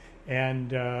 Okay.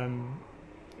 And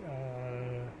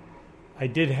I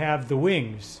did have the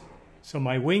wings. So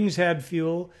my wings had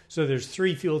fuel. So there's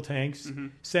 3 fuel tanks,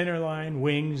 center line,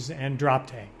 wings, and drop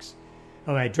tanks.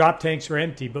 Well, my drop tanks were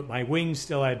empty, but my wings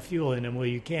still had fuel in them. Well,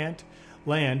 you can't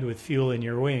land with fuel in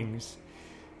your wings.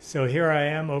 So here I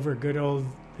am over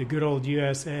the good old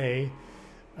USA,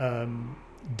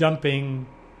 dumping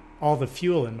all the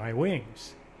fuel in my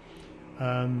wings,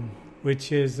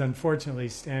 which is unfortunately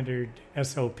standard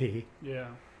SOP. Yeah.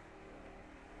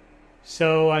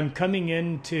 So I'm coming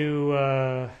into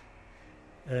a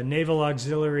Naval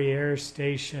Auxiliary Air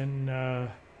Station.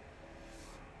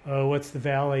 What's the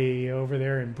valley over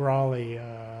there in Brawley?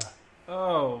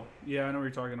 Oh, yeah, I know what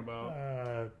you're talking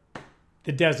about.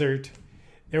 The desert.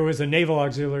 There was a Naval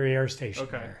Auxiliary Air Station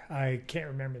there. I can't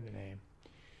remember the name.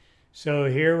 So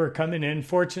here we're coming in.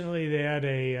 Fortunately, they had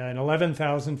an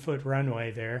 11,000-foot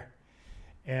runway there,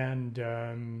 and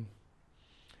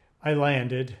I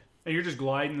landed. And you're just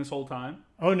gliding this whole time?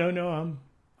 Oh no,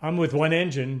 I'm with one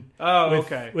engine. Oh,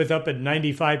 okay. With up at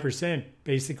 95%,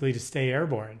 basically to stay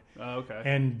airborne. Oh, okay.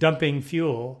 And dumping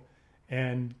fuel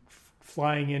and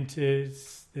flying into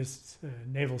this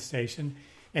naval station.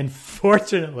 And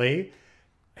fortunately,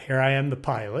 here I am, the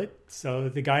pilot. So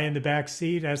the guy in the back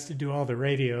seat has to do all the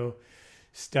radio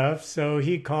stuff. So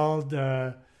he called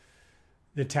the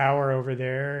tower over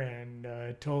there and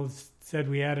said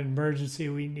we had an emergency.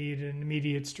 We need an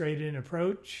immediate straight-in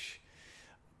approach.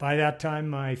 By that time,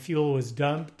 my fuel was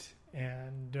dumped,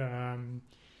 and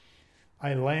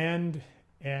I land.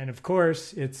 And of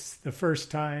course, it's the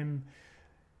first time.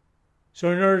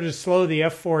 So in order to slow the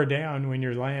F-4 down when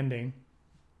you're landing,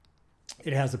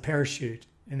 it has a parachute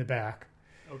in the back.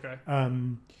 Okay.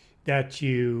 That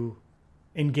you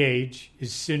engage.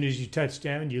 As soon as you touch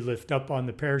down, you lift up on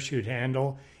the parachute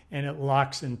handle and it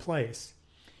locks in place.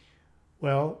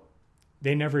 Well,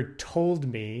 they never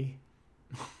told me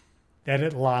that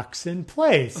it locks in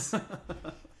place.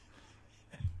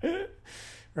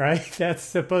 Right? That's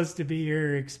supposed to be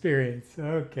your experience.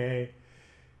 Okay.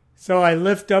 So I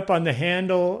lift up on the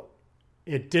handle.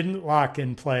 It didn't lock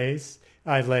in place.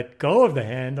 I let go of the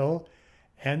handle,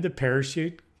 and the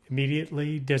parachute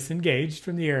immediately disengaged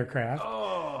from the aircraft.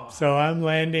 Oh. So I'm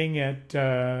landing at,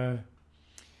 the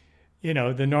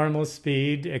normal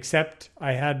speed, except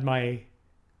I had my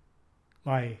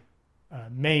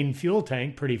main fuel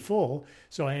tank pretty full.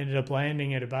 So I ended up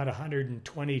landing at about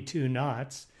 122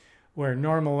 knots, where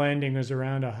normal landing was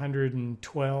around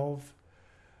 112.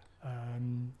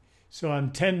 So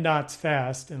I'm 10 knots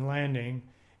fast in landing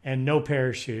and no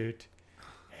parachute.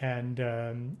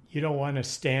 And you don't want to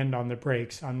stand on the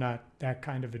brakes. I'm not that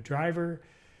kind of a driver,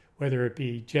 whether it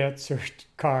be jets or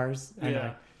cars. Yeah.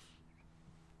 And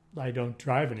I don't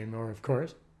drive anymore, of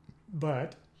course.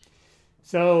 But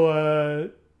so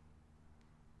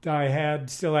I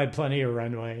still had plenty of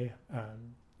runway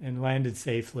and landed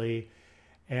safely.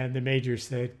 And the major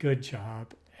said, "Good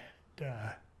job."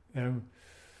 And,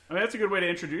 I mean, that's a good way to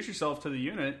introduce yourself to the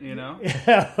unit,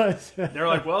 Yeah, They're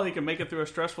like, well, he can make it through a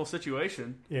stressful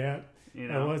situation. Yeah.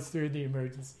 I was through the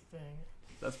emergency thing.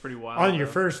 That's pretty wild. On your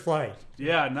first flight.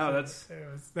 Yeah, no, that was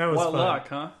what fun. luck,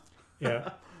 huh?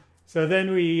 Yeah. So then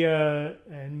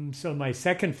and so my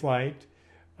second flight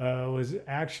was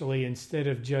actually, instead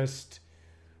of just,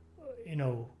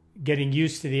 getting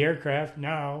used to the aircraft,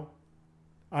 now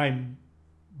I'm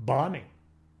bombing,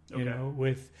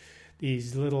 with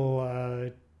these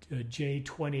little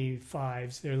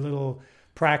J-25s. They're little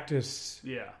practice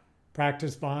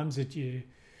bombs that you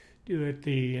do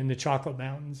in the Chocolate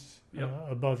Mountains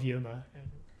above Yuma. I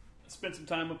spent some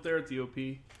time up there at the OP.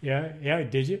 Yeah,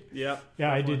 did you? Yeah.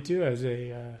 Yeah, I did too, as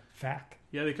a FAC.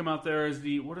 Yeah, they come out there as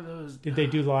what are those? Did they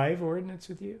do live ordnance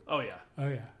with you? Oh yeah. Oh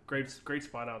yeah. Great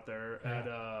spot out there.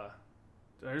 Yeah.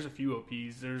 There's a few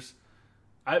OPs. There's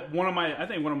I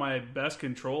think one of my best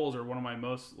controls, or one of my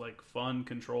most like fun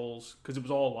controls, because it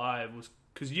was all live, was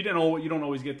because you don't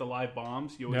always get the live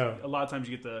bombs. You always, a lot of times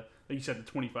you get the, like you said,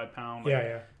 the 25-pound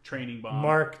training bomb.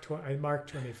 Mark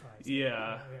 25.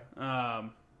 Yeah. I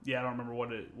don't remember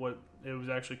what it was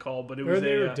actually called, but it or was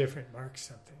they were different marks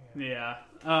something. Yeah.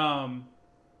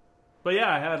 But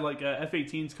yeah, I had like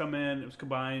F-18s come in. It was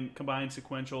combined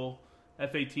sequential.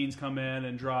 F-18s come in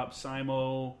and drop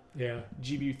Simo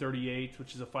GBU-38,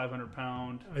 which is a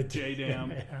 500-pound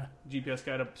JDAM GPS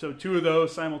guide up. So 2 of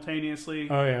those simultaneously.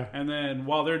 Oh, yeah. And then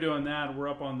while they're doing that, we're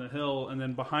up on the hill. And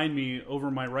then behind me,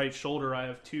 over my right shoulder, I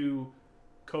have 2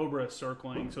 Cobras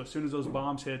circling. So as soon as those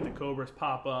bombs hit, the Cobras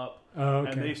pop up. Oh,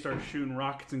 okay. And they start shooting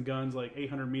rockets and guns like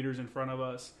 800 meters in front of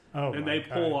us. Oh, and they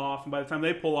pull off. And by the time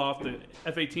they pull off, the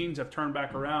F-18s have turned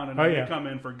back around and they come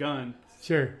in for gun.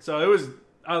 Sure. So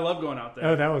I love going out there.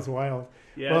 Oh, that was wild.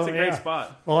 Yeah, it's a great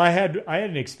spot. Well, I had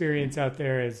an experience out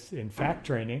there as in FAC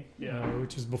training,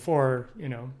 which is before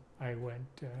I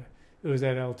went. It was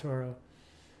at El Toro.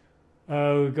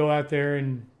 We go out there,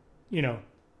 and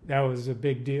that was a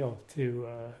big deal too,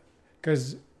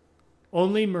 because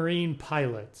only Marine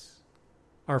pilots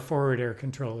are forward air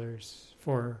controllers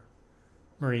for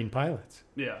Marine pilots.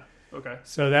 Yeah. Okay.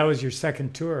 So that was your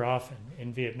second tour often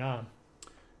in Vietnam.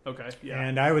 Okay, yeah.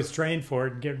 And I was trained for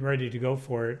it and getting ready to go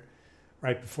for it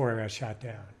right before I got shot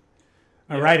down.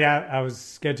 Right out, I was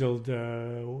scheduled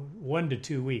 1 to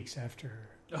 2 weeks after.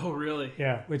 Oh, really?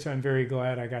 Yeah, which I'm very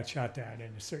glad I got shot down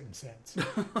in a certain sense.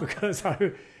 Because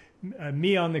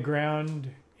me on the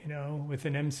ground, with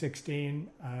an M16,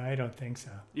 I don't think so.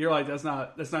 You're like, that's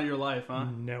not your life, huh?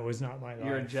 No, it was not my life.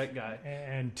 You're a jet guy.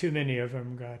 And too many of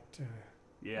them got...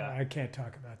 yeah. I can't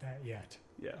talk about that yet.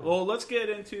 Yeah. Well, let's get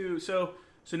into...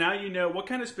 So now what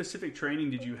kind of specific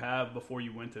training did you have before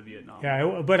you went to Vietnam?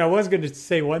 Yeah, but I was going to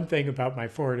say one thing about my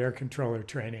forward air controller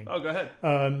training. Oh, go ahead.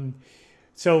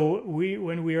 So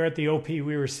when we were at the OP, we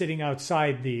were sitting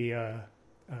outside the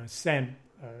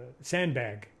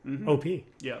sandbag OP.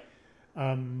 Yeah.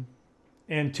 And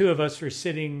 2 of us were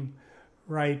sitting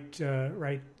right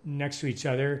next to each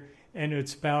other, and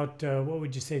it's about what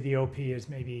would you say the OP is?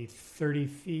 Maybe 30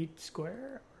 feet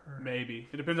square. Maybe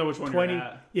it depends on which one 20. You're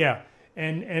at. Yeah.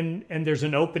 And there's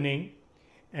an opening,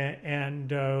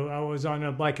 and I was on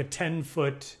a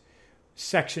 10-foot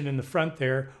section in the front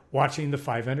there watching the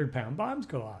 500-pound bombs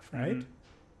go off, right? Mm-hmm.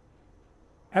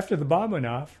 After the bomb went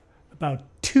off, about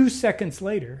 2 seconds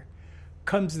later,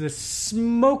 comes this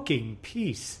smoking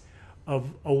piece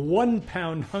of a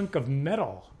 1-pound hunk of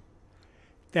metal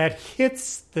that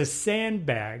hits the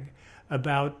sandbag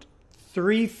about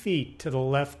 3 feet to the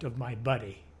left of my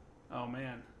buddy. Oh,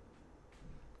 man.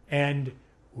 And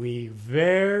we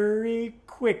very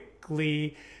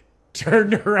quickly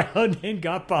turned around and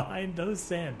got behind those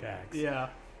sandbags. Yeah.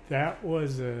 That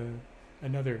was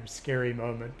another scary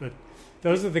moment. But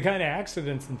those are the kind of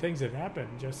accidents and things that happen.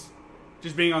 Just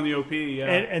being on the OP, yeah.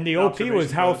 And the OP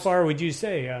was how far would you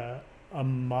say? A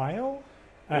mile?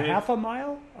 Half a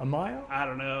mile? A mile? I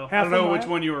don't know. Half I don't know a which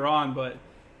mile? one you were on, but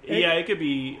it could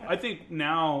be. I think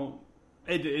now...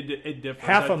 It differs.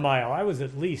 Half a mile. I was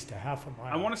at least a half a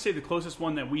mile. I want to say the closest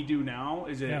one that we do now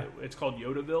is it's called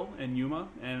Yodaville in Yuma,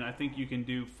 and I think you can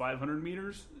do 500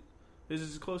 meters. This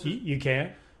is closest. You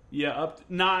can? Yeah,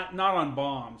 not on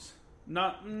bombs.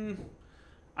 Not.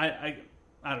 I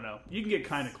don't know. You can get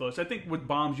kind of close. I think with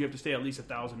bombs you have to stay at least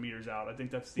 1,000 meters out. I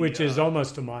think that's the which is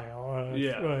almost a mile.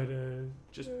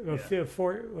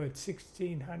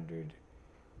 1,600.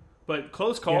 But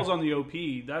close calls on the OP.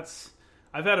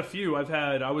 I've had a few.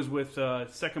 I was with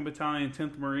 2nd Battalion,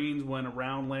 10th Marines when a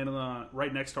round landed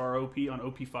right next to our OP on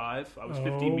OP5. I was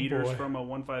 50 meters from a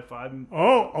 155.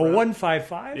 Oh, a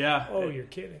 155? Yeah. Oh, you're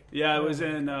kidding. Yeah, it was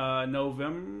in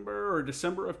November or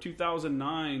December of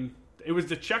 2009. It was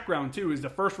the check round, too. It was the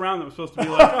first round that was supposed to be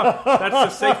like, oh, that's the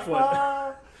safe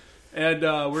foot. And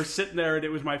we're sitting there, and it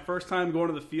was my first time going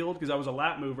to the field because I was a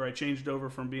lap mover. I changed over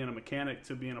from being a mechanic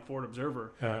to being a forward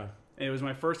observer. And it was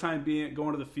my first time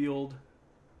going to the field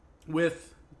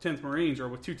with 10th Marines or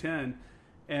with 210,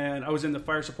 and I was in the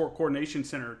Fire Support Coordination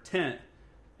Center tent,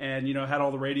 and had all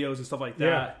the radios and stuff like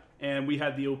that. Yeah. And we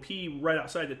had the OP right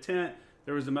outside the tent.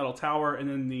 There was the metal tower, and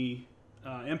then the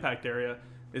impact area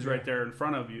is right there in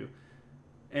front of you.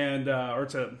 And or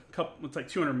it's like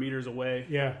 200 meters away.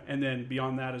 Yeah. And then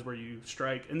beyond that is where you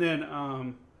strike. And then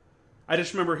I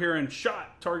just remember hearing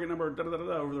shot target number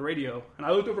over the radio, and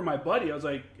I looked over at my buddy. I was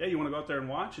like, "Hey, you want to go out there and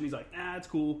watch?" And he's like, "Nah, it's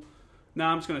cool. No,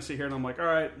 I'm just going to sit here." And I'm like, all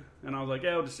right. And I was like,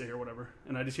 yeah, I'll just sit here, whatever.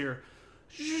 And I just hear,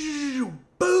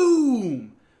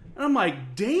 boom. And And I'm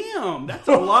like, damn, that's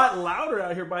a lot louder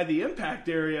out here by the impact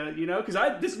area, you know, because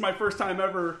this is my first time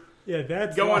ever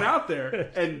that's going out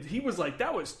there. And he was like,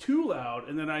 that was too loud.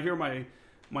 And then I hear my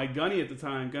gunny at the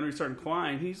time, gunnery sergeant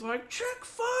Klein, he's like, check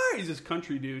fire. He's this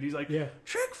country dude. He's like,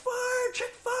 check fire, check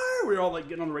fire. We were all like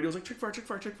getting on the radio. It was like, check fire, check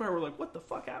fire, check fire. We're like, what the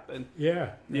fuck happened?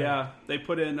 Yeah. They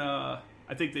put in,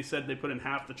 I think they said they put in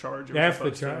half the charge. Half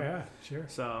the charge, yeah, sure.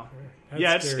 So,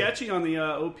 sure. It's sketchy on the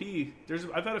OP.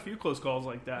 I've had a few close calls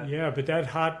like that. Yeah, but that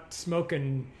hot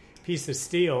smoking piece of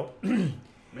steel,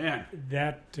 man,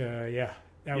 that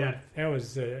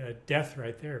was a death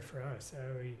right there for us.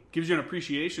 Gives you an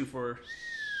appreciation for,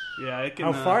 it can,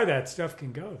 how far that stuff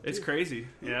can go. It's crazy.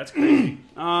 Yeah, it's crazy.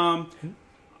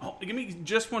 Give me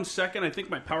just 1 second. I think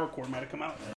my power cord might have come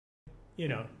out. You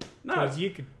know, no, you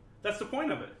could. That's the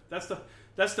point of it.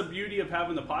 That's the beauty of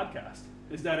having the podcast,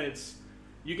 is that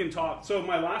you can talk. So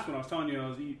my last one, I was telling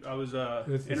you, I was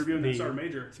interviewing the Sergeant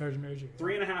Major. Sergeant Major.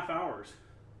 3.5 hours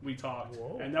we talked.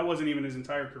 Whoa. And that wasn't even his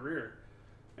entire career.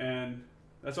 And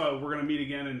that's why we're going to meet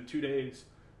again in 2 days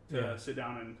to sit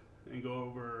down and go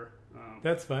over.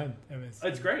 That's fine. I mean,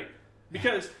 it's great.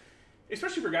 Because,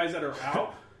 especially for guys that are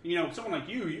out, you know, someone like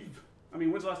you,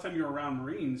 when's the last time you were around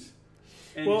Marines?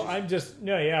 And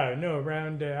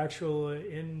around actual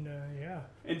and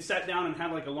sat down and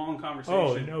had like a long conversation.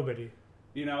 Oh, nobody.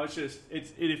 You know, it's just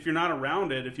if you're not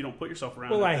around it, if you don't put yourself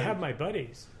around it. Well, I have my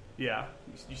buddies. Yeah,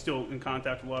 you still in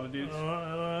contact with a lot of dudes.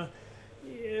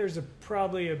 There's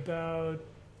probably about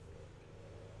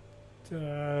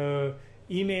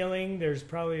emailing. There's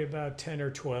probably about 10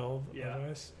 or 12 of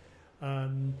us,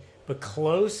 but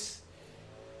close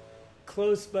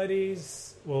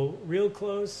buddies. Well, real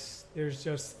close. There's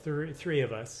just three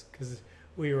of us because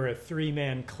we were a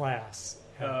 3-man class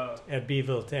at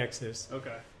Beeville, Texas.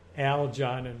 Okay. Al,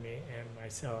 John, and me, and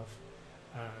myself,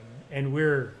 and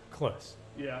we're close.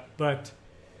 Yeah. But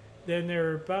then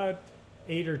there are about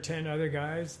 8 or 10 other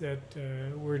guys that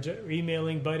were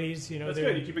emailing buddies. You know, that's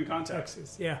good. You keep in contact.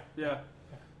 Texas. Yeah.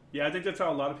 Yeah, I think that's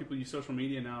how a lot of people use social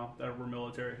media now that were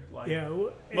military. Like,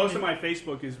 well, most of my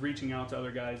Facebook is reaching out to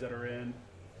other guys that are in.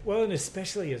 Well, and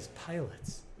especially as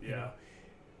pilots. Yeah.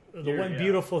 You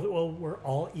know, we're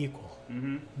all equal.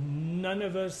 Mm-hmm. None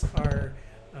of us are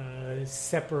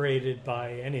separated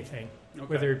by anything,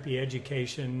 whether it be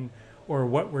education or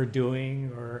what we're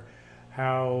doing or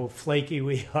how flaky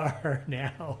we are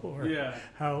now or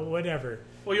how whatever.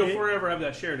 Well, you'll forever have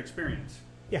that shared experience.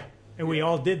 Yeah. And we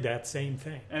all did that same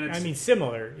thing. And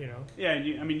similar, you know. Yeah,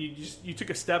 and you took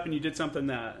a step and you did something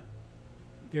that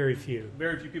very few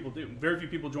people do. Very few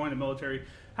people join the military.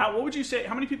 What would you say?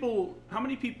 How many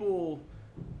people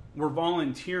were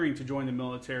volunteering to join the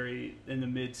military in the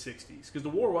mid '60s? Because the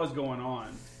war was going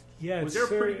on. Yeah, was there a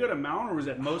pretty good amount, or was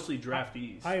it mostly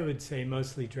draftees? I would say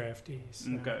mostly draftees.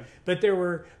 Okay, but there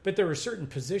were certain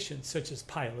positions such as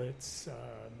pilots.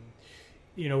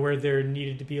 You know, where there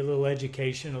needed to be a little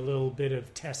education, a little bit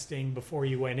of testing before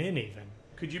you went in. Even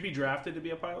could you be drafted to be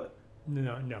a pilot?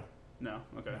 No. Okay. No.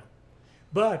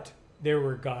 But there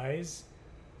were guys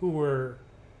who were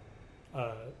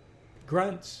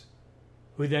grunts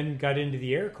who then got into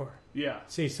the Air Corps. Yeah.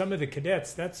 See, some of the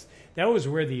cadets, that was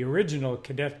where the original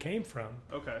cadet came from.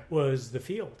 Okay. Was the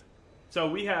field. So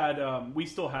we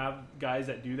still have guys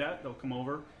that do that. They'll come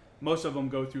over. Most of them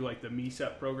go through like the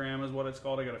MECEP program is what it's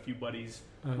called. I got a few buddies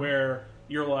where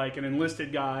you're like an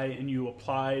enlisted guy and you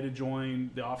apply to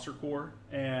join the officer corps.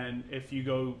 And if you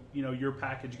go, you know, your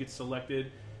package gets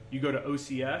selected, you go to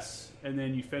OCS and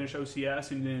then you finish OCS.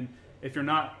 And then if you're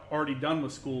not already done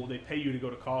with school, they pay you to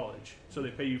go to college. So they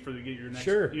pay you to get your next,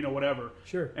 you know, whatever.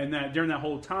 Sure. And that during that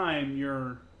whole time,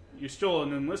 you're still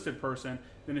an enlisted person.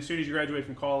 Then as soon as you graduate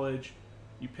from college,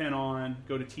 you pin on,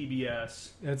 go to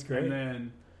TBS. That's great. And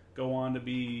then go on to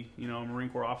be, you know, a Marine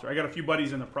Corps officer. I got a few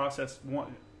buddies in the process.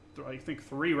 I think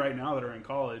 3 right now that are in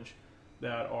college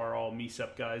that are all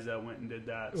MECEP guys that went and did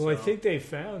that. Well, I think they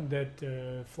found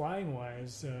that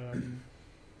flying-wise,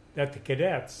 that the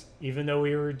cadets, even though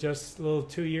we were just little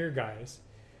 2-year guys,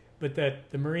 but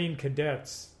that the Marine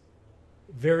cadets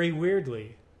very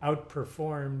weirdly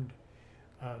outperformed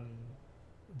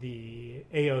the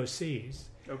AOCs,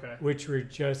 which were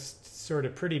just sort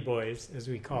of pretty boys, as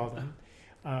we call them.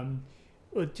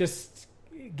 Well, just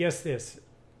guess this.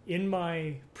 In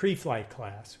my pre-flight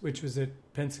class, which was at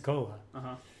Pensacola,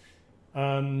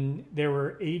 there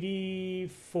were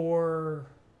 84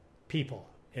 people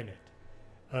in it.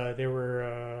 There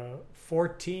were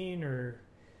 14 or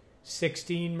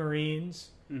 16 Marines,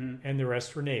 and the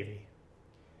rest were Navy.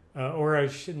 Or I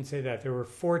shouldn't say that. There were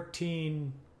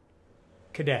 14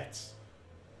 cadets,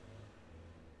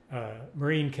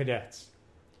 Marine cadets.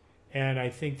 and I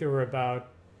think there were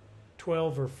about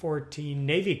 12 or 14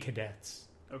 Navy cadets.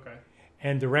 Okay.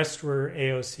 And the rest were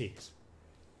AOCs.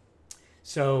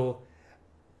 So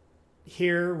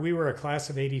here we were a class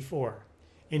of 84.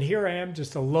 And here I am,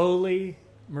 just a lowly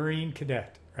Marine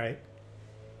cadet, right?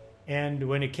 And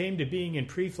when it came to being in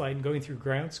pre-flight and going through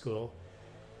ground school,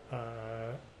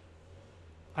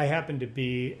 I happened to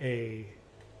be a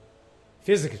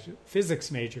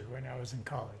physics major when I was in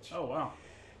college. Oh, wow.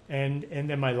 And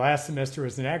then my last semester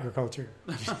was in agriculture,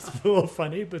 which is a little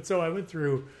funny. But so I went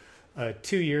through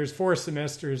 2 years, 4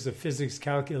 semesters of physics,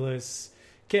 calculus,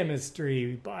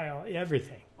 chemistry, bio,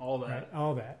 everything. All that. Right?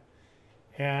 All that.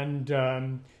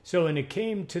 And so when it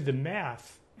came to the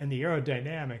math and the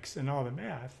aerodynamics and all the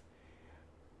math,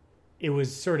 it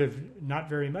was sort of not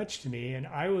very much to me. And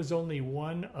I was only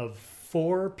one of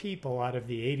 4 people out of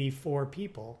the 84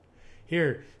 people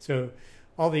here. So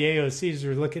all the AOCs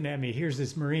are looking at me. Here's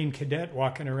this Marine cadet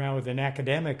walking around with an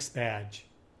academics badge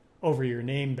over your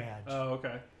name badge. Oh,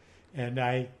 okay. And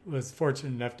I was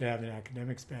fortunate enough to have an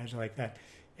academics badge like that.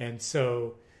 And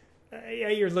so yeah,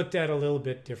 you're looked at a little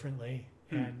bit differently.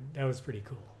 And that was pretty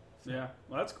cool. Yeah,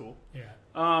 well, that's cool.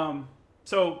 Yeah.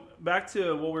 So back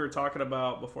to what we were talking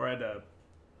about before I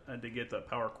had to get the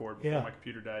power cord before Yeah. my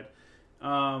computer died.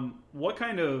 What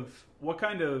kind of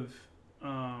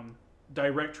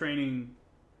direct training,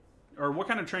 or what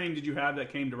kind of training did you have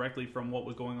that came directly from what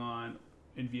was going on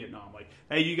in Vietnam? Like,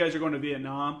 hey, you guys are going to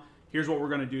Vietnam. Here's what we're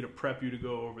going to do to prep you to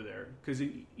go over there. Because,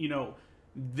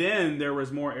 then there was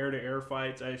more air-to-air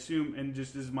fights. I assume, and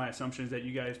just this is my assumption, is that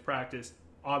you guys practiced,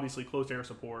 obviously, close air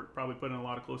support, probably put in a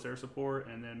lot of close air support,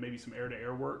 and then maybe some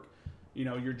air-to-air work.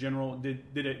 Your general,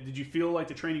 did you feel like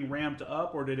the training ramped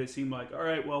up, or did it seem like, all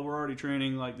right, well, we're already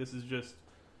training, like this is just,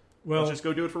 let's just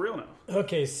go do it for real now?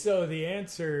 Okay, so the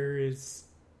answer is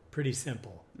pretty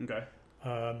simple. Okay.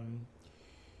 But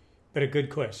a good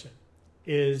question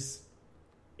is,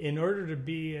 in order to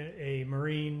be a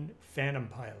Marine Phantom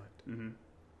pilot,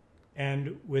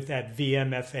 and with that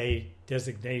VMFA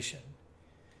designation,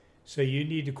 so you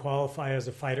need to qualify as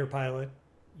a fighter pilot,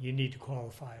 you need to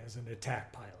qualify as an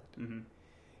attack pilot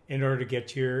in order to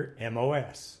get your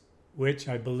MOS, which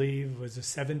I believe was a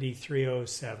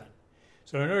 7307.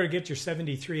 So in order to get your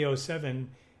 7307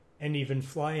 and even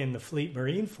fly in the Fleet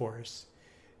Marine Force,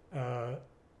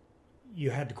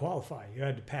 you had to qualify. You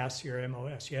had to pass your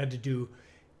MOS. You had to do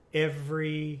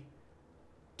every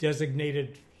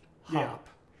designated hop.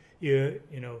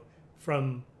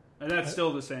 From... And that's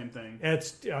still the same thing.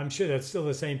 I'm sure that's still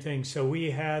the same thing. So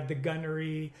we had the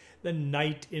gunnery, the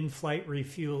night in-flight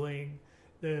refueling,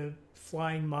 the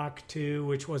flying Mach 2,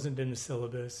 which wasn't in the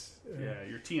syllabus. Yeah,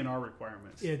 your TNR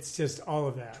requirements. It's just all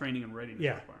of that. Training and readiness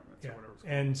requirements. Yeah. Or whatever it's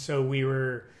called. And so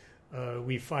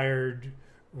we fired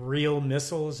real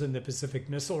missiles in the Pacific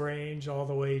Missile Range all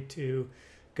the way to...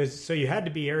 So you had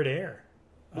to be air-to-air.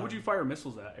 What would you fire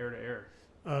missiles at, air-to-air?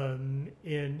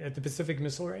 At the Pacific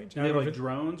Missile Range. Are they like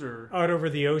drones or out over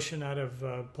the ocean, out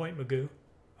of Point Mugu,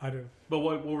 But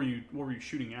what were you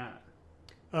shooting at?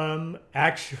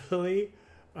 Actually,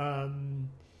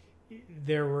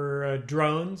 there were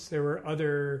drones. There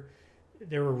were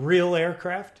real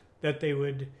aircraft that they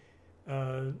would.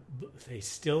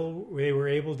 They were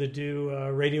able to do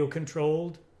radio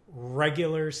controlled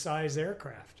regular size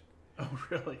aircraft. Oh,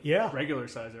 really? Yeah. Regular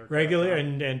size aircraft. Regular,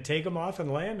 and take them off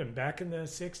and land them back in the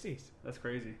 60s. That's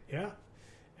crazy. Yeah.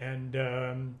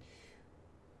 And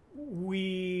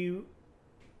we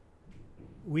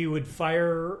would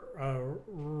fire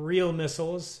real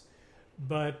missiles,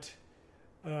 but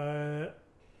I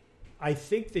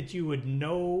think that you would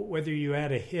know whether you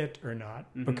had a hit or not,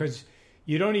 because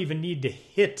you don't even need to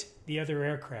hit the other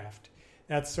aircraft.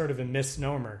 That's sort of a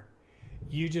misnomer.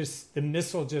 The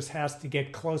missile just has to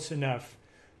get close enough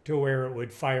to where it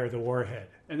would fire the warhead.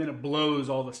 And then it blows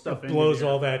all the stuff. It blows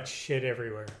all that shit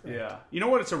everywhere. Right? Yeah. You know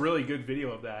what? It's a really good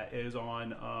video of that is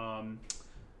on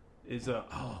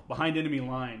Behind Enemy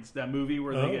Lines, that movie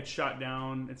where they get shot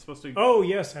down. It's supposed to. Oh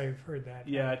yes, I've heard that.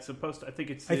 Yeah, it's supposed to. I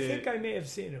think I may have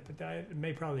seen it, but I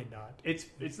may probably not.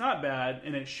 It's not bad,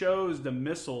 and it shows the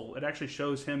missile. It actually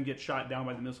shows him get shot down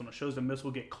by the missile, and it shows the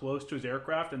missile get close to his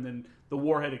aircraft, and then the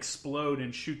warhead explode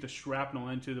and shoot the shrapnel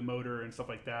into the motor and stuff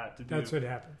like that. That's what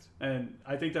happens. And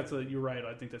I think you're right.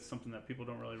 I think that's something that people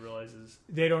don't really realize is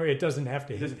it doesn't have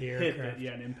to hit the aircraft.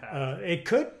 An impact. It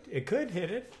could hit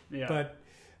it. Yeah. But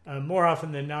more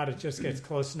often than not, it just gets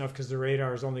close enough because the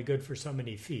radar is only good for so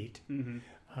many feet.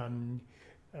 And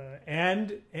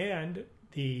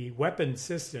the weapon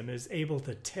system is able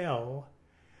to tell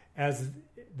as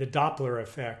the Doppler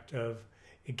effect of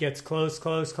it gets close,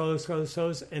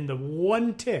 and the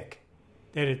one tick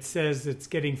that it says it's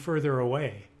getting further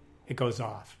away, it goes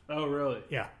off. Oh, really?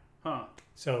 Yeah. Huh.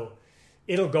 So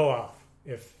it'll go off.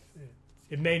 If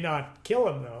it may not kill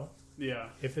him though. Yeah.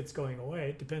 If it's going away,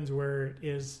 it depends where it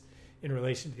is in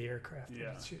relation to the aircraft. Yeah.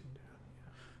 That it's shooting down.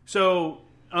 So,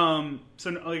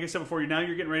 like I said before, now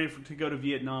you're getting ready to go to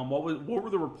Vietnam. What were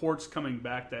the reports coming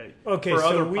back that for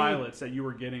other pilots that you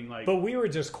were getting? Like, but we were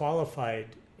just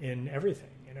qualified in everything.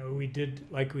 You know, we did,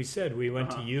 like we said, we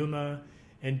went to Yuma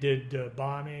and did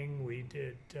bombing. We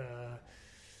did.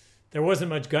 There wasn't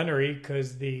much gunnery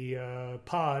because the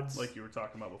pods, like you were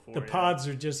talking about before, the pods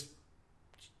are just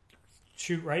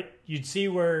shoot right. You'd see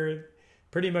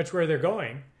pretty much where they're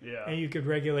going, and you could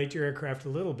regulate your aircraft a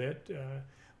little bit.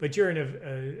 But you're in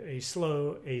a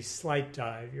slight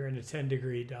dive. You're in a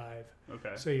 10-degree dive.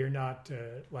 Okay. So you're not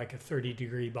like a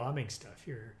 30-degree bombing stuff.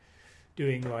 You're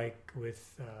doing like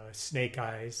with snake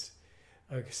eyes.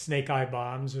 Snake eye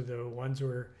bombs are the ones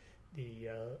where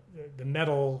the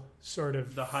metal sort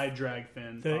of the high drag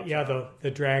fin.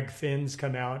 The drag fins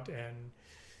come out and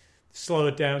slow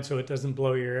it down so it doesn't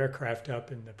blow your aircraft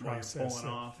up in the process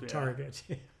of the target.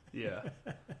 Yeah.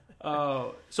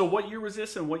 So what year was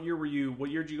this, and what year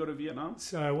did you go to Vietnam?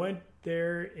 So I went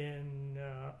there in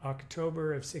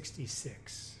October of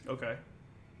 '66. Okay.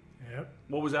 Yep.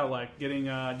 What was that like?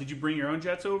 Did you bring your own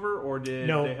jets over, or did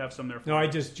they have some there for you? No, I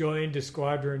just joined a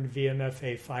squadron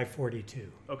VMFA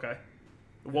 542. Okay.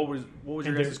 What was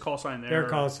your guys' call sign there? Their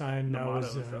call sign,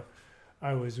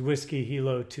 I was Whiskey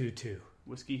Hilo 22.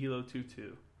 Whiskey Hilo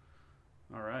 22.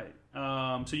 All right.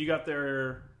 So you got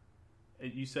there,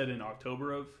 you said in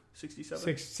October of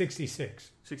 67?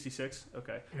 66. 66?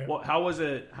 Okay. Yep. Well, how was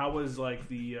it? How was like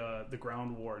the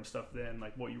ground war and stuff then?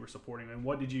 Like what you were supporting, and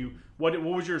what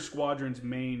was your squadron's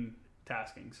main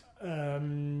taskings?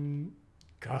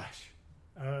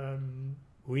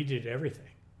 We did everything.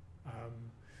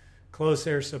 Close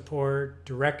air support,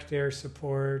 direct air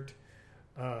support,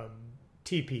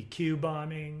 TPQ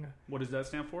bombing. What does that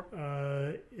stand for?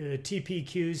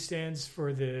 TPQ stands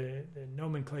for the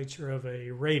nomenclature of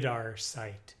a radar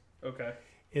site. Okay.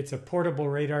 It's a portable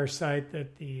radar site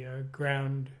that the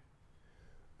ground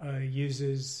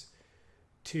uses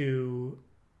to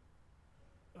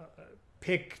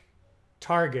pick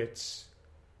targets,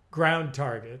 ground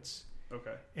targets.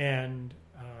 Okay. And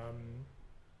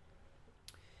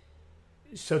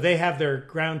so they have their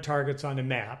ground targets on a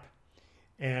map,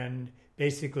 and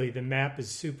basically the map is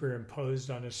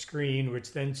superimposed on a screen,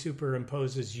 which then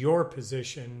superimposes your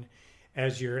position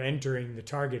as you're entering the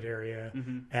target area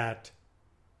at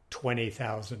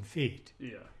 20,000 feet.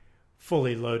 Yeah.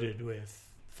 Fully loaded with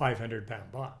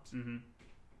 500-pound bombs,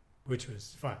 which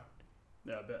was fun.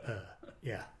 Yeah, I bet.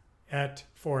 Yeah. At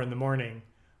 4 in the morning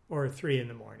or 3 in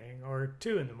the morning or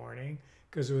 2 in the morning,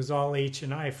 because it was all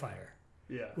H&I fire.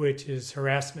 Yeah. Which is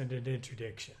harassment and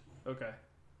interdiction. Okay.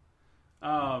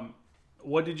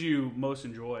 What did you most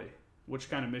enjoy? Which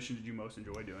kind of mission did you most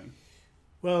enjoy doing?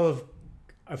 Well,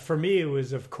 for me, it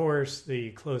was, of course,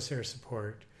 the close air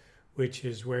support, which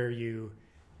is where you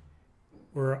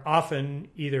were often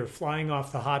either flying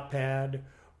off the hot pad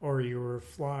or you were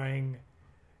flying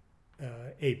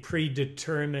a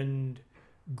predetermined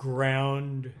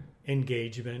ground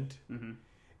engagement,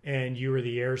 and you were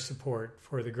the air support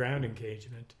for the ground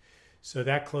engagement. So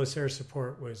that close air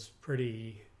support was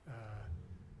pretty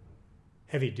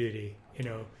heavy duty. You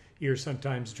know, you're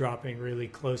sometimes dropping really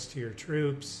close to your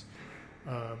troops.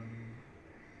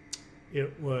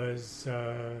 It was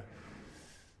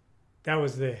that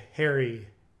was the hairy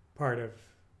part of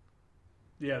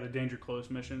the danger close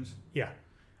missions. Yeah.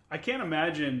 I can't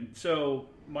imagine. So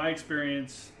my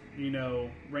experience,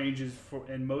 ranges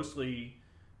in mostly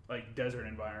like desert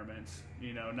environments.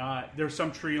 Not there's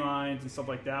some tree lines and stuff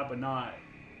like that, but not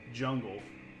jungle.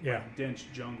 Yeah. Like dense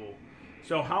jungle.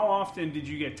 So how often did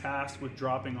you get tasked with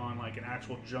dropping on like an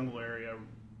actual jungle area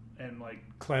and like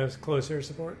close air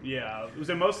support? Yeah. Was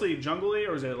it mostly jungly,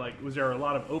 or was there a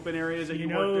lot of open areas that you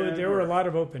worked in? There were a lot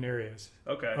of open areas.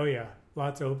 Okay. Oh yeah,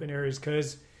 lots of open areas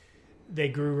because they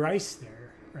grew rice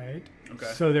there, right?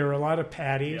 Okay. So there were a lot of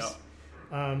paddies.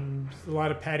 Yeah. A lot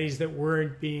of paddies that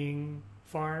weren't being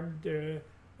farmed.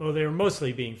 Well, they were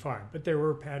mostly being farmed, but there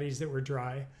were paddies that were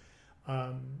dry.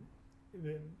 And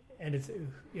it's,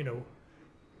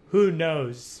 who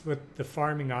knows what the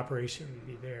farming operation would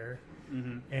be there.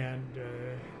 And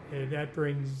that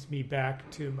brings me back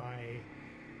to my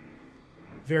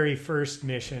very first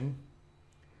mission.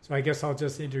 So I guess I'll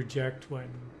just interject when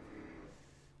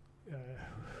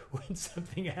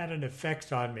something had an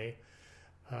effect on me.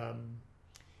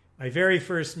 My very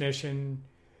first mission,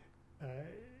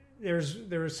 there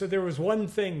was one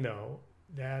thing though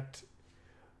that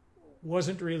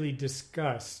wasn't really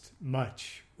discussed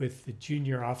much with the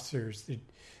junior officers, the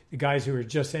guys who were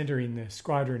just entering the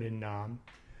squadron in Nam.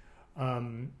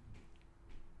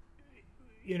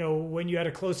 When you had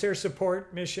a close air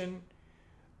support mission,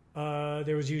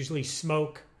 there was usually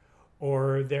smoke,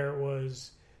 or there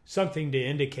was something to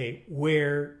indicate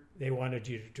where they wanted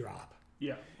you to drop.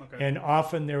 Yeah. Okay. And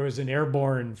often there was an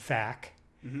airborne FAC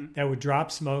that would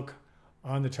drop smoke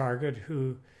on the target,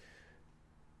 who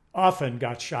often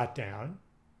got shot down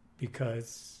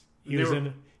because he was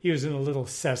in a little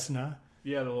Cessna.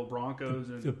 Yeah, the little Broncos.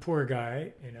 And... The poor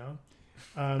guy,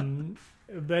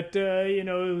 But,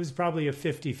 it was probably a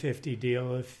 50-50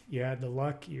 deal. If you had the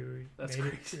luck, you made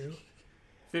it through.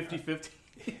 50-50?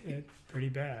 Pretty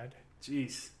bad.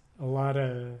 Jeez. A lot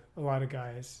of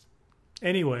guys.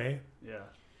 Anyway. Yeah.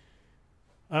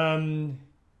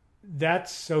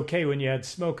 That's okay when you had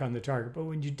smoke on the target. But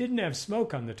when you didn't have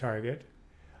smoke on the target,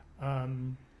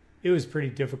 it was pretty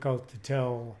difficult to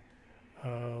tell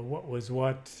what was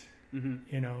what,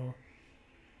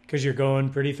 because you're going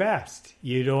pretty fast.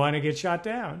 You don't want to get shot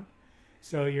down.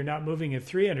 So you're not moving at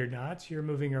 300 knots. You're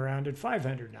moving around at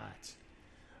 500 knots.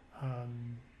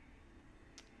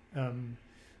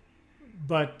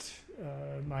 But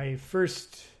my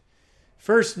first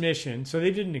mission, so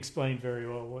they didn't explain very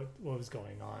well what was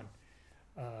going on.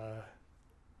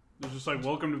 It was just like,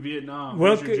 welcome to Vietnam.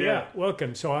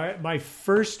 Welcome. So my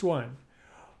first one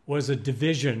was a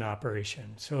division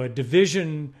operation. So a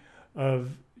division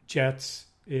of jets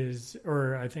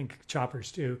or I think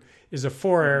choppers too, is a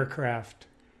 4 aircraft.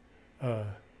 Yeah,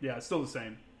 it's still the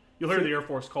same. You'll hear the Air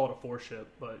Force call it a 4-ship,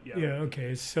 but yeah. Yeah,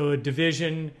 okay. So a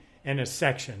division and a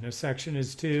section. A section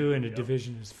is 2 and a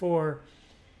division is 4.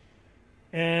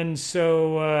 And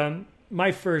so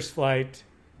my first flight,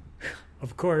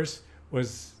 of course,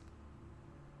 was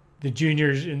the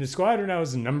juniors in the squadron. I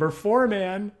was a number 4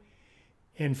 man,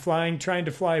 and trying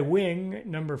to fly wing,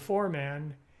 number 4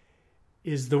 man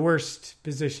is the worst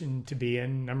position to be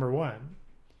in, number 1.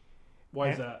 Why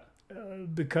is that?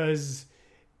 Because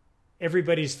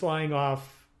everybody's flying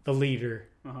off the leader.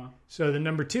 Uh-huh. So the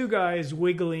number 2 guy is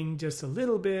wiggling just a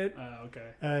little bit.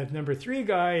 Okay. Number 3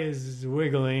 guy is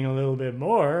wiggling a little bit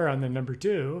more on the number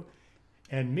 2.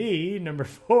 And me, number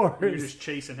 4, You're just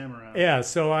chasing him around. Yeah,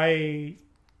 so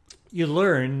you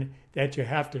learn that you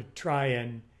have to try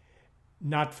and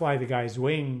not fly the guy's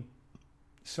wing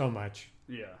so much.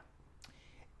 Yeah.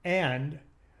 And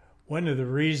one of the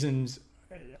reasons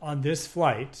on this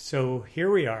flight, so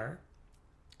here we are,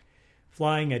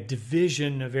 flying a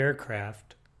division of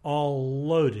aircraft all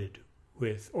loaded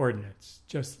with ordnance,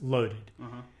 just loaded.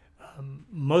 Uh-huh.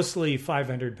 Mostly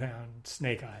 500-pound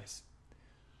snake eyes.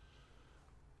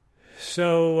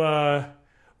 So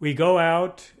we go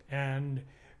out and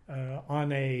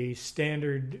on a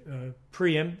standard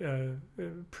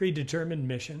predetermined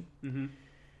mission,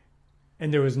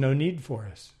 and there was no need for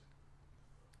us.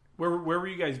 Where were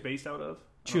you guys based out of?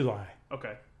 Chulai.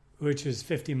 Okay. Which is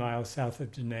 50 miles south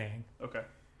of Da Nang. Okay.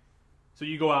 So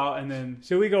you go out and then...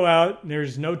 So we go out, and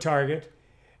there's no target.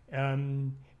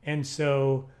 And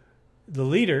so the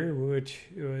leader, which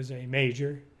was a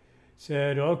major,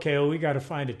 said, okay, well, we got to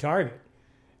find a target.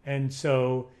 And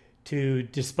so to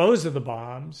dispose of the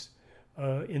bombs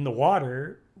in the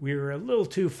water, we were a little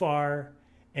too far,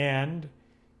 and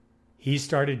he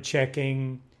started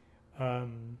checking the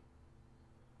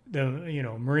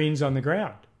Marines on the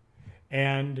ground.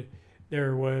 And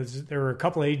there were a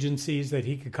couple agencies that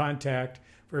he could contact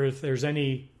for if there's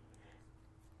any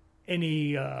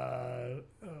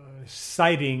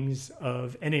sightings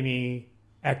of enemy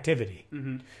activity.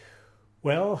 Mm-hmm.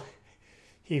 Well,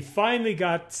 he finally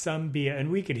got some BS,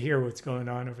 and we could hear what's going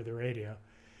on over the radio.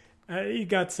 He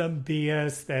got some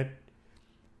BS that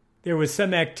there was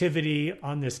some activity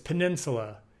on this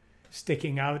peninsula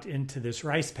sticking out into this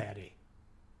rice paddy.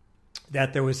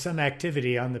 That there was some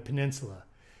activity on the peninsula.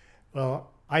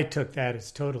 Well, I took that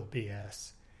as total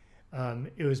BS.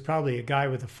 It was probably a guy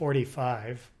with a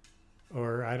 45,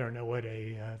 or I don't know what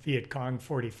a Viet Cong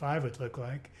 45 would look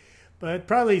like, but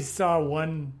probably saw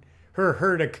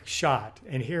heard a shot,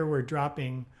 and here we're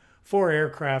dropping 4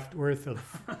 aircraft worth of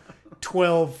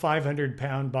 12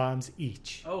 500-pound bombs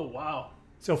each. Oh, wow.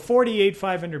 So 48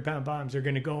 500-pound bombs are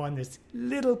going to go on this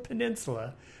little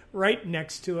peninsula right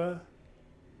next to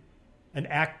an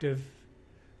active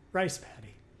rice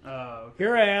paddy. Okay.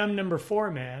 Here I am, number 4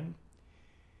 man,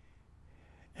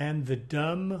 and the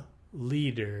dumb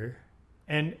leader.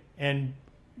 And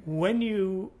when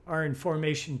you are in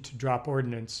formation to drop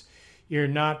ordnance, you're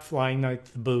not flying like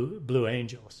the Blue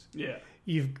Angels. Yeah.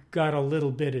 You've got a little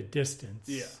bit of distance.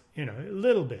 Yeah. A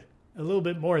little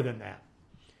bit more than that.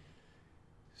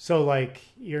 So like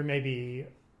you're maybe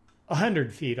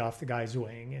 100 feet off the guy's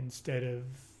wing instead of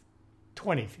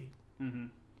 20 feet. Mm-hmm.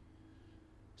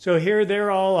 So here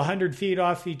they're all 100 feet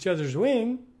off each other's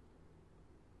wing,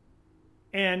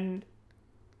 and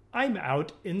I'm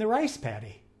out in the rice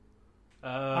paddy.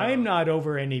 I'm not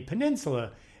over any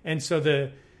peninsula. And so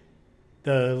the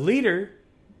leader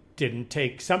didn't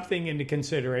take something into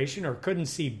consideration or couldn't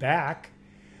see back,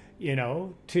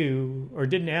 or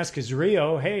didn't ask his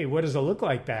Rio, hey, what does it look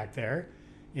like back there?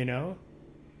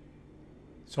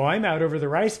 So I'm out over the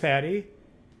rice paddy.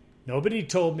 Nobody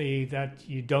told me that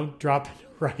you don't drop in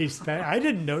a rice paddy. I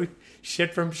didn't know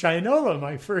shit from Shinola,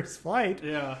 my first flight.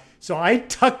 Yeah. So I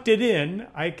tucked it in.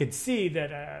 I could see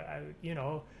that,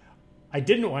 I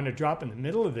didn't want to drop in the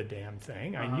middle of the damn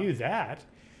thing. I knew that.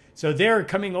 So they're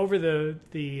coming over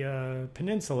the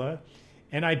peninsula,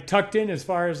 and I tucked in as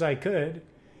far as I could,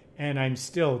 and I'm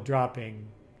still dropping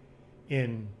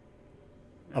in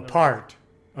a part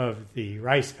of the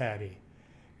rice paddy.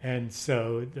 And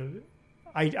so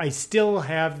I still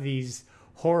have these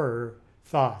horror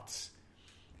thoughts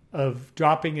of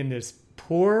dropping in this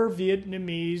poor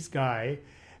Vietnamese guy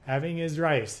having his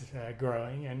rice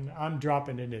growing, and I'm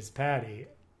dropping in his paddy.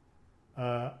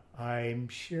 I'm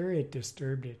sure it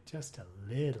disturbed it just a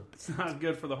little bit. It's not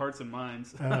good for the hearts and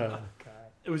minds. Oh, God.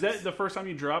 Was that the first time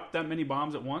you dropped that many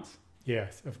bombs at once?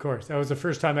 Yes, of course. That was the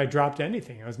first time I dropped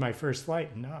anything. It was my first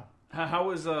flight in Nam. How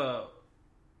was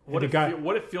what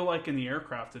it feel like in the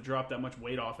aircraft to drop that much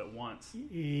weight off at once?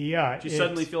 Yeah. Did you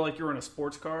suddenly feel like you were in a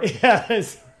sports car? Yeah,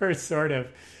 sort of.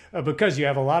 Because you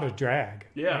have a lot of drag.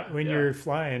 Yeah. When you're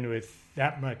flying with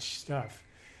that much stuff.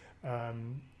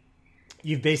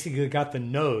 You've basically got the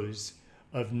nose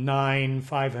of 9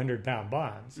 500-pound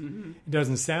bombs. Mm-hmm. It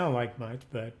doesn't sound like much,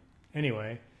 but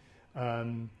anyway.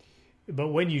 But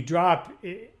when you drop,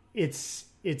 it's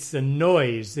the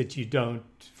noise that you don't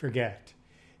forget.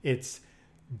 It's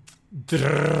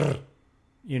because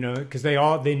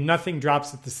nothing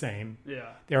drops at the same.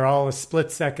 Yeah. They're all a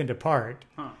split second apart,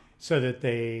 so that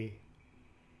they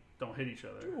don't hit each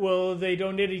other. Well, they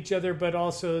don't hit each other, but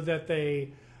also that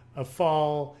they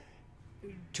fall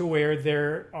to where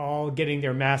they're all getting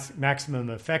their maximum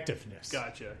effectivenowess.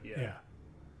 Gotcha. Yeah. Yeah.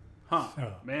 Huh.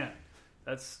 So, man,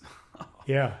 that's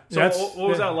yeah. So what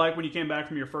was that like when you came back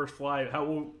from your first flight?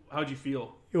 How'd you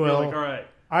feel? Well, you're like, all right.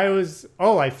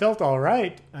 I felt all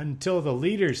right until the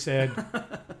leader said,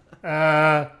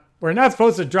 we're not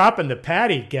supposed to drop in the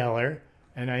paddy, Geller.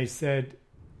 And I said,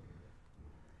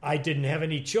 I didn't have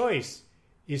any choice.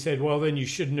 He said, well, then you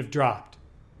shouldn't have dropped.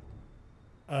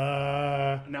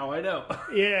 Now I know.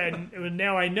 Yeah,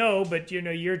 now I know, but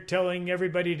you're telling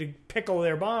everybody to pickle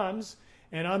their bombs,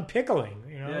 and I'm pickling.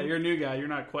 Yeah, you're a new guy. You're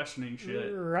not questioning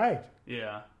shit. Right.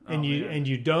 Yeah. And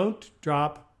you don't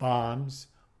drop bombs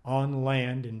on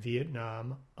land in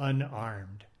Vietnam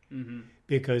unarmed,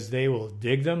 because they will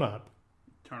dig them up,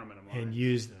 turn them into and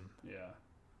use them. Yeah.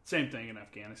 Same thing in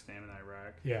Afghanistan and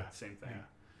Iraq. Yeah. Same thing.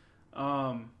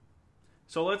 Yeah.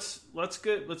 So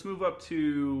let's move up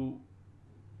to.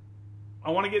 I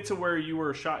want to get to where you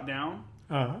were shot down.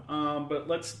 But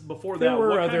before that,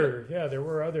 there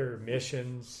were other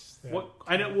missions.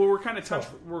 I know. Well, we're kind of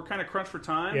crunched for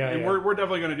time, and we're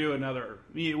definitely going to do another.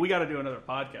 We got to do another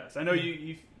podcast. I know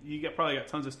you probably got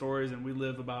tons of stories, and we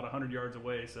live about 100 yards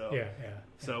away, so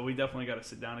So we definitely got to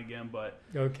sit down again. But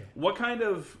okay, what kind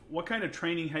of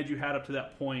training had you had up to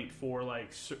that point for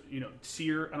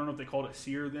SEER? I don't know if they called it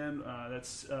SEER then.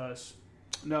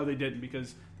 No, they didn't,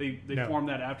 because they formed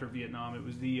that after Vietnam. It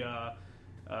was the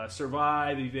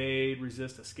survive, evade,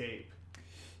 resist, escape.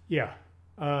 Yeah,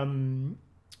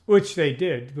 which they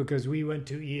did, because we went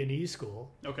to E&E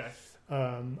school. Okay.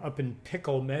 Up in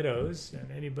Pickle Meadows,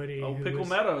 and anybody who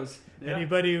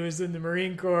was in the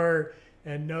Marine Corps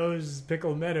and knows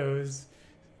Pickle Meadows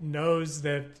knows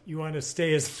that you want to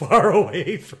stay as far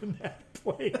away from that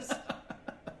place.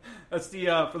 That's the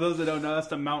for those that don't know, that's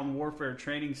the Mountain Warfare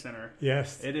Training Center.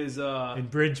 Yes, it is in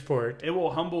Bridgeport. It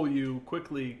will humble you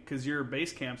quickly because your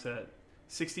base camp's at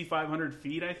 6,500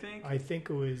 feet, I think. I think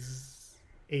it was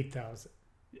 8,000.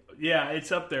 Yeah,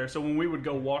 it's up there. So when we would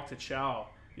go walk to Chow,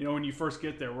 when you first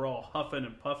get there, we're all huffing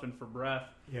and puffing for breath.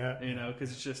 Yeah, because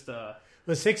it's just. Well,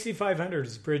 6,500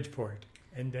 is Bridgeport,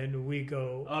 and then we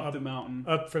go up the mountain,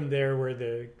 up from there where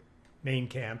the main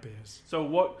camp is.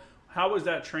 So how was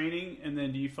that training? And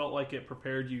then do you felt like it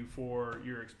prepared you for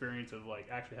your experience of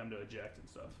actually having to eject and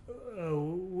stuff?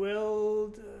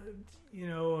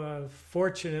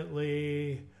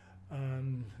 Fortunately,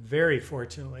 very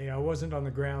fortunately, I wasn't on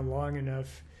the ground long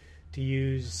enough to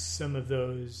use some of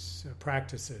those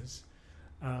practices.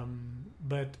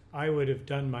 But I would have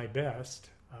done my best.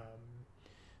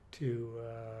 to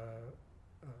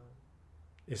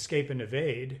escape and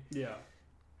evade. Yeah.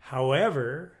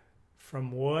 However,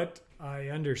 from what I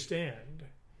understand,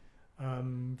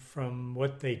 from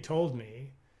what they told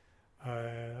me,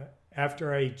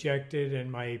 after I ejected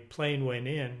and my plane went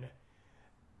in,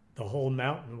 the whole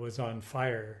mountain was on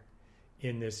fire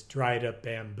in this dried up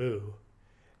bamboo.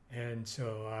 And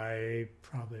so I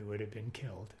probably would have been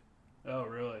killed. Oh,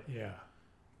 really? Yeah.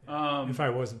 If I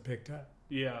wasn't picked up.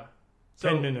 Yeah.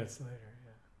 10 minutes later.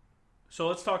 Yeah. So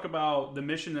let's talk about the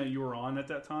mission that you were on at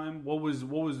that time. What was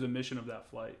the mission of that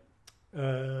flight?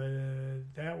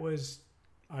 I was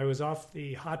off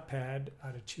the hot pad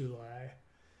out of Chulai.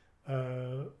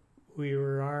 We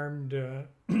were armed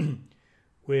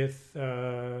with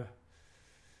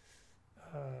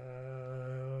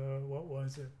what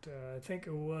was it? I think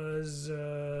it was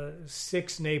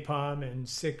 6 napalm and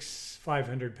 6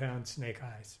 500-pound snake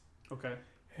eyes. Okay.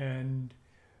 And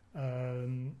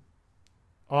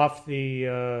off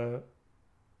the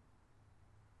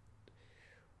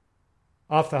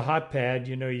hot pad,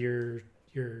 you're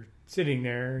sitting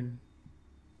there and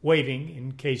waiting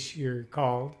in case you're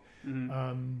called.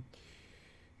 Mm-hmm.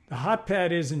 The hot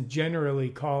pad isn't generally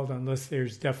called unless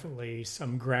there's definitely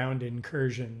some ground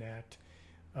incursion that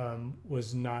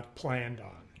was not planned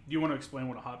on. Do you want to explain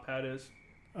what a hot pad is?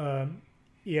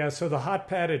 Yeah, so the hot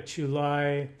pad at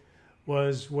Chulai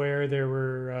was where there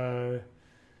were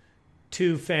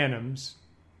 2 Phantoms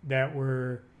that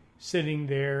were sitting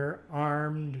there,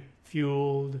 armed,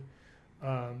 fueled,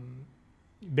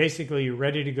 basically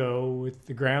ready to go with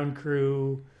the ground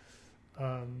crew,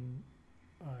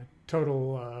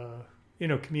 total,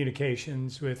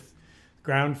 communications with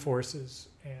ground forces.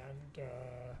 And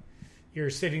you're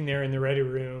sitting there in the ready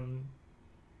room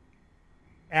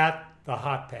at the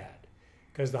hot pad,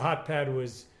 because the hot pad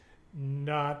was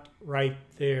not right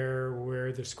there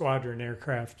where the squadron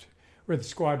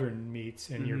meets,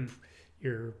 and mm-hmm.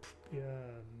 you're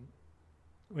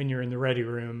when you're in the ready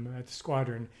room at the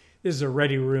squadron, this is a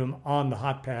ready room on the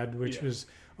hot pad, which was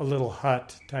a little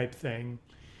hut type thing,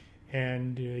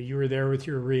 and you were there with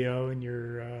your Rio and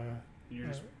your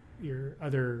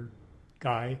other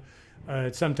guy.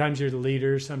 Sometimes you're the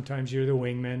leader, sometimes you're the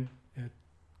wingman.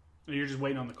 You're just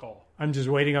waiting on the call. I'm just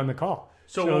waiting on the call.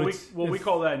 So we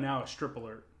call that now a strip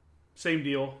alert. Same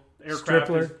deal.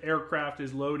 Aircraft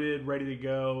is loaded, ready to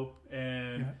go,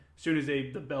 and as soon as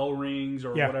the bell rings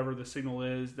or whatever the signal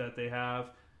is that they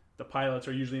have, the pilots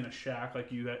are usually in a shack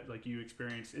like you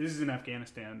experienced. This is in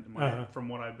Afghanistan, from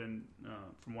what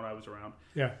I was around.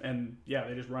 Yeah, and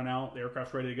they just run out. The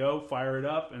aircraft's ready to go, fire it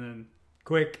up, and then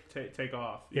quick take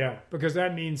off. Yeah, because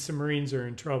that means some Marines are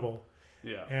in trouble.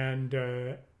 Yeah, and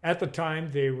at the time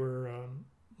they were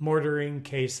mortaring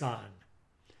Khe Sanh.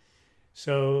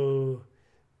 So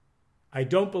I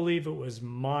don't believe it was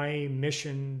my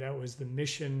mission. That was the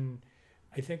mission,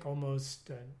 I think,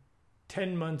 almost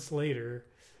 10 months later,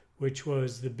 which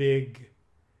was the big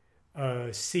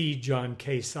siege on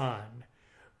Khe Sanh.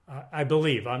 I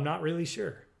believe. I'm not really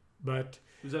sure. But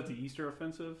was that the Easter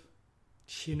offensive?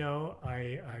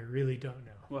 I really don't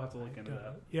know. We'll have to look into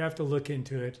that. You have to look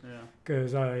into it,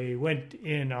 because I went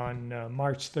in on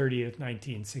March 30th,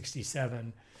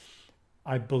 1967.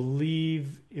 I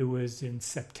believe it was in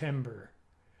September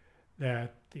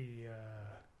that the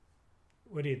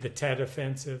Tet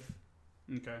Offensive.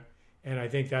 Okay. And I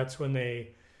think that's when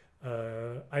they,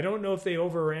 I don't know if they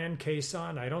overran Khe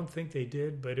Sanh. I don't think they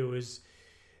did, but it was,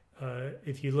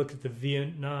 if you look at the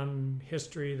Vietnam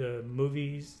history, the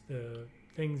movies, the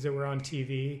things that were on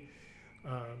TV,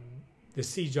 the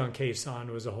siege on Khe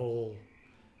Sanh was a whole.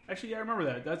 Actually, I remember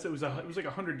that. It was like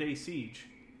a 100-day siege.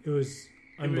 It was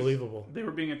unbelievable. They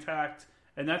were being attacked,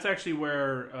 and that's actually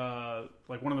where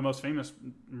like one of the most famous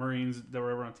Marines that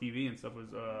were ever on TV and stuff was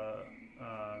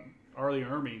Arlie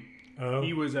Ermey. Oh.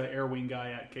 He was an air wing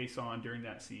guy at Khe Sanh during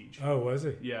that siege. Oh, was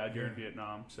he? Yeah, during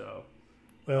Vietnam. So.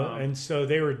 Well, and so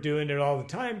they were doing it all the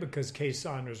time because Khe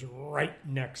Sanh was right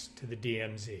next to the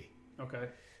DMZ. Okay.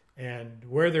 And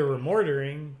where they were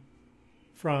mortaring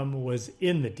from was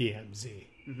in the DMZ.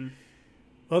 Mm-hmm.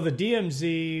 Well, the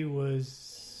DMZ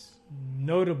was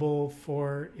notable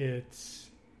for its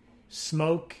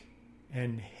smoke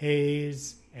and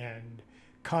haze and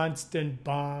constant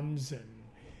bombs, and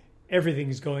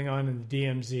everything's going on in the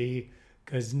DMZ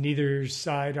because neither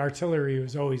side, artillery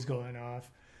was always going off.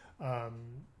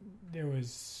 There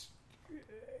was,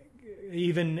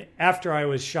 even after I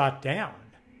was shot down,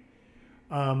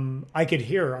 I could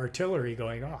hear artillery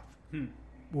going off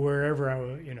wherever I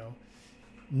was,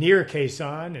 near Khe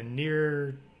Sanh and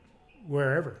near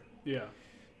wherever. Yeah.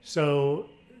 So,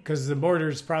 because the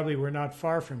mortars probably were not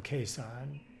far from Khe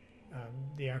Sanh,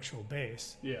 the actual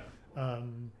base. Yeah.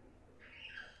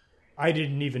 I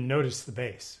didn't even notice the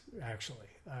base, actually.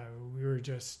 We were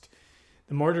just...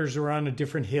 The mortars were on a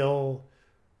different hill.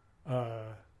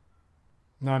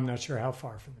 No, I'm not sure how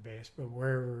far from the base, but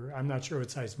where... I'm not sure what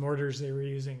size mortars they were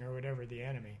using or whatever, the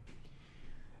enemy.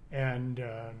 And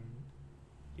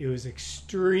it was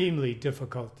extremely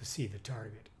difficult to see the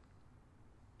target,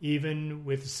 even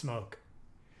with smoke,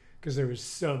 because there was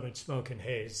so much smoke and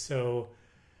haze. So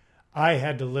I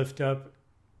had to lift up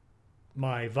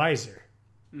my visor.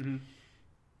 Mm-hmm.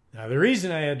 Now, the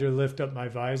reason I had to lift up my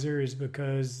visor is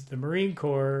because the Marine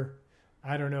Corps,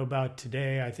 I don't know about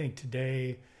today, I think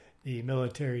today the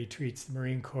military treats the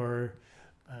Marine Corps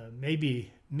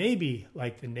maybe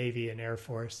like the Navy and Air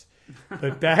Force.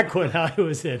 But back when I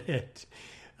was in it,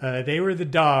 they were the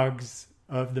dogs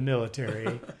of the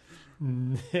military.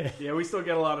 Yeah, we still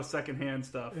get a lot of secondhand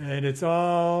stuff. And it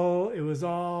was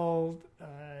all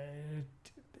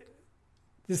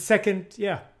the second,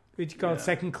 what you call it,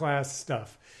 second class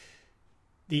stuff.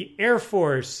 The Air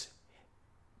Force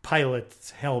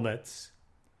pilots' helmets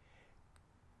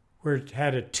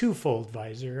had a twofold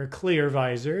visor, a clear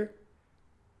visor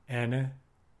and a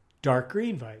dark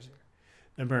green visor.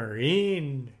 The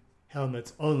Marine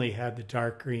helmets only had the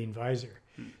dark green visor.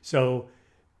 So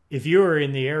if you were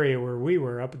in the area where we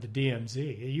were up at the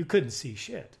DMZ, you couldn't see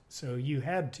shit. So you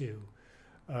had to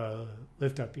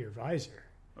lift up your visor.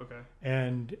 Okay.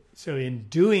 And so in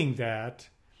doing that,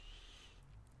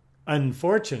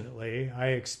 unfortunately, I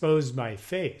exposed my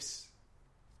face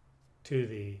to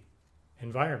the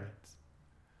environment.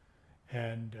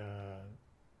 And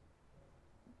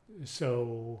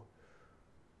so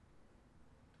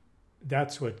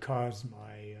that's what caused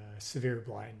my severe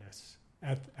blindness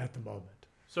at the moment.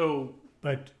 So,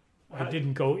 but I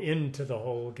didn't go into the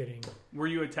whole getting... Were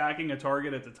you attacking a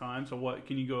target at the time? So what,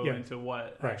 can you go into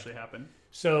what actually happened?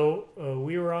 So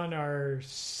we were on our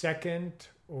second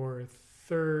or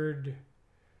third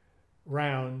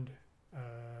round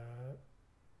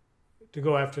to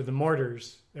go after the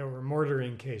mortars that were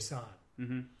mortaring Quezon.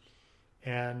 Mm-hmm.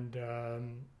 And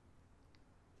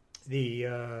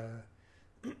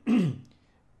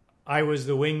I was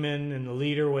the wingman, and the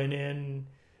leader went in,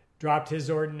 dropped his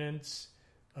ordnance,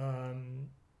 and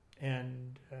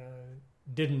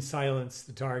didn't silence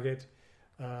the target.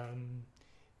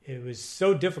 It was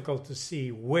so difficult to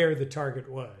see where the target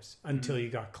was until you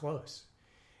got close.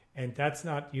 And that's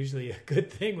not usually a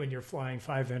good thing when you're flying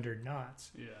 500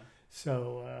 knots. Yeah.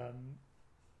 So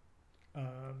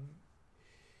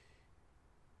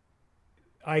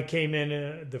I came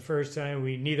in the first time.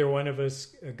 Neither one of us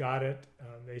got it.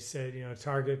 They said,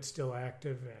 target's still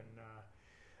active.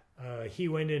 And he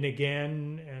went in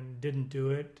again and didn't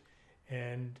do it.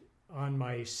 And on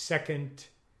my second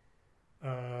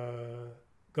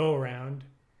go around,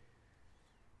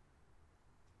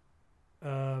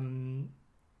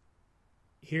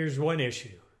 here's one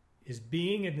issue, is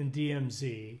being in the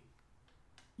DMZ,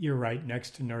 you're right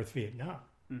next to North Vietnam.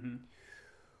 Mm-hmm.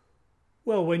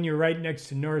 Well, when you're right next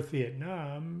to North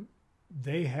Vietnam,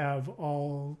 they have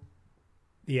all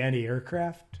the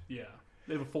anti-aircraft. Yeah,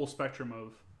 they have a full spectrum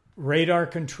of...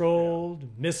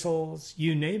 radar-controlled, missiles,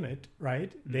 you name it,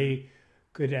 right? Mm-hmm. They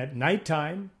could, at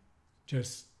nighttime,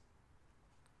 just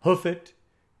hoof it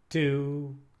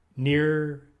to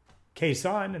near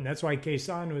Quezon, and that's why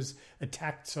Quezon was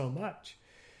attacked so much.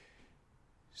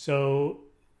 So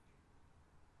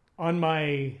on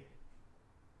my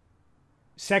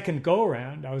second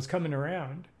go-around, I was coming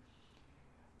around,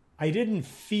 I didn't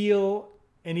feel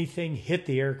anything hit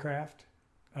the aircraft.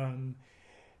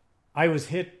 I was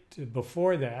hit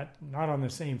before that, not on the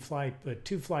same flight, but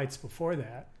 2 flights before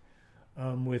that,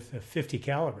 with a .50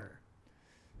 caliber.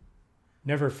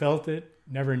 Never felt it,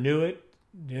 never knew it,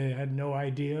 had no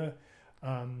idea.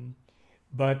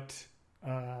 But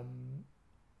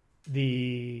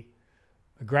the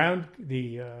ground,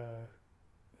 the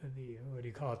what do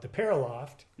you call it, the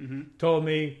paraloft, told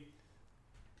me,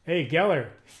 "Hey, Geller,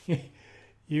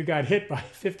 you got hit by a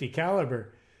 .50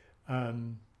 caliber.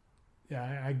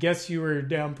 I guess you were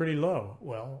down pretty low."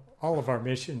 Well, all of our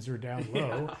missions were down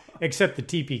low, except the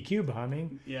TPQ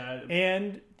bombing. Yeah.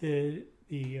 And there's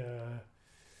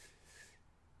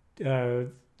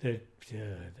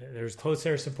close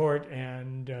air support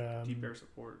and deep air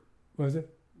support. What was it?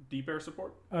 Deep air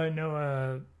support?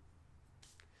 No.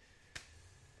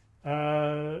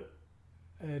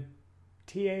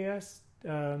 TAS.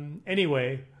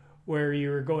 Anyway, where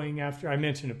you were going after, I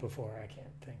mentioned it before. I can't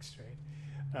think straight.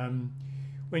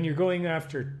 When you're going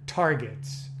after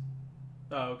targets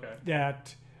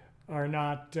that are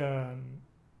not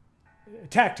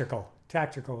tactical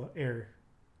air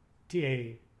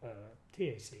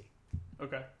TAC.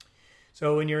 Okay.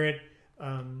 So when you're at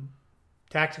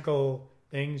tactical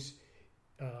things,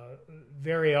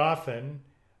 very often,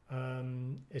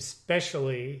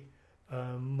 especially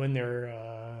when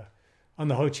they're on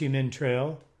the Ho Chi Minh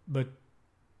Trail, but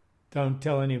don't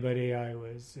tell anybody I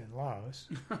was in Laos.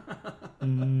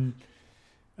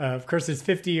 Of course, it's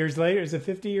 50 years later. Is it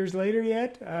 50 years later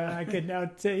yet? I could now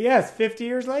say, yes, 50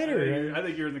 years later. I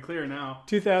think you're in the clear now.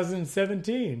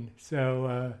 2017.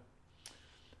 So,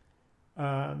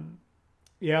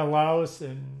 Laos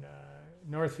and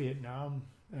North Vietnam,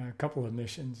 a couple of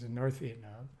missions in North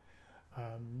Vietnam,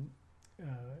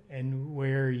 and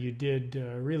where you did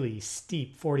really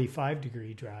steep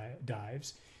 45-degree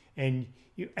dives, and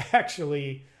you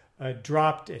actually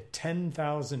dropped at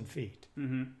 10,000 feet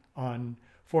on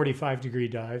 45-degree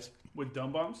dives. With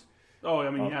dumb bombs? Oh,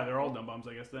 I mean, yeah, they're all dumb bombs,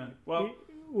 I guess, then. Well,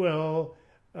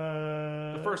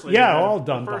 the first laser all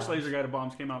dumb bombs. The first bombs. laser guided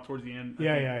bombs came out towards the end.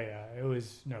 Yeah. It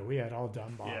was, we had all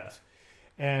dumb bombs. Yeah.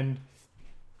 And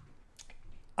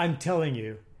I'm telling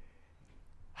you,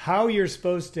 how you're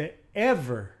supposed to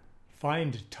ever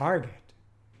find a target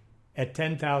at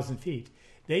 10,000 feet.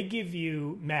 They give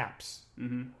you maps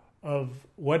of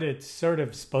what it's sort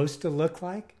of supposed to look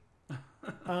like.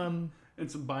 And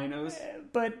some binos.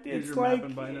 But it's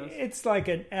like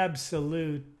an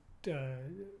absolute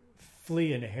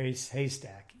flea in a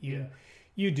haystack.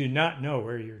 You do not know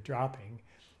where you're dropping.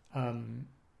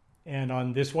 And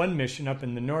on this one mission up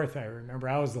in the north, I remember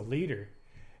I was the leader,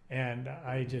 and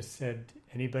I just said,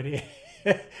 anybody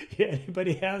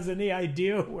has any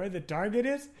idea where the target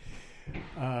is?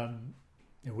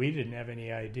 We didn't have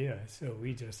any idea, so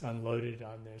we just unloaded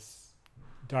on this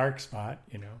dark spot,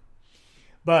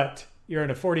 But you're in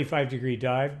a 45-degree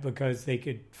dive because they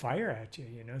could fire at you,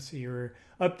 So you were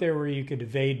up there where you could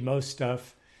evade most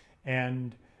stuff,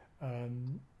 and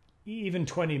even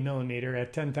 20 millimeter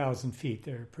at 10,000 feet,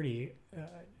 they're pretty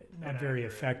not very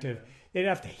effective. Yeah. They'd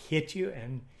have to hit you,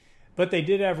 but they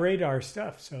did have radar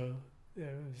stuff, so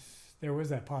there was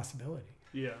that possibility.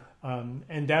 Yeah.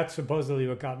 And that's supposedly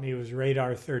what got me was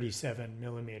radar 37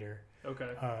 millimeter.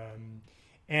 Okay.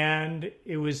 And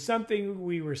it was something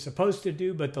we were supposed to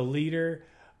do, but the leader,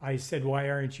 I said, why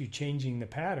aren't you changing the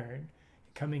pattern,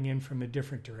 coming in from a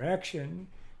different direction?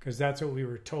 Because that's what we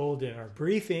were told in our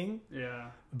briefing.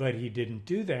 Yeah. But he didn't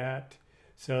do that.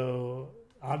 So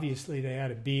obviously they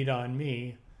had a bead on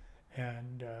me,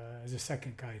 and as a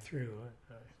second guy through.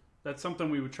 That's something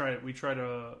we try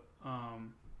to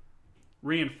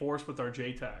reinforce with our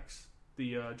JTACs,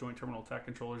 the Joint Terminal Attack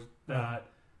Controllers, that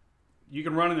you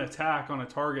can run an attack on a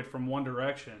target from one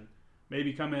direction,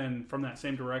 maybe come in from that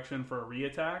same direction for a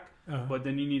re-attack, but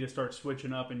then you need to start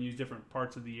switching up and use different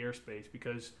parts of the airspace,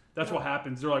 because that's what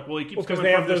happens. They're like, well, he keeps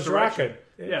coming from this direction.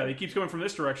 Yeah, he keeps coming from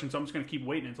this direction, so I'm just going to keep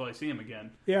waiting until I see him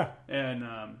again. Yeah. And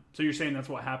so you're saying that's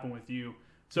what happened with you.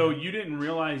 So you didn't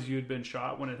realize you had been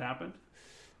shot when it happened?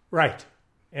 Right.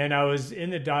 And I was in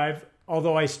the dive,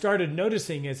 although I started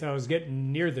noticing as I was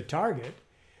getting near the target,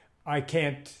 I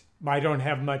don't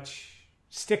have much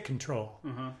stick control.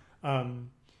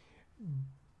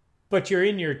 But you're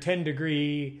in your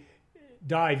 10-degree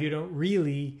dive. You don't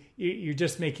really, you're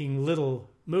just making little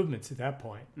movements at that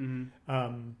point.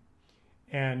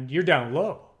 And you're down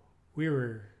low. We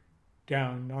were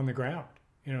down on the ground,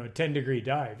 a 10-degree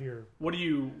dive. You're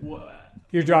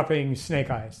dropping snake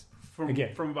eyes from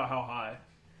about how high?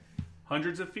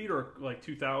 Hundreds of feet or like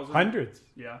 2,000? Hundreds.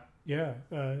 Yeah. Yeah.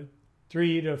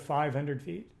 300 to 500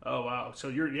 feet. Oh, wow. So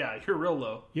you're real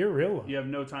low. You're real low. You have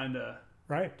no time to...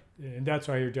 Right. And that's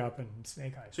why you're dropping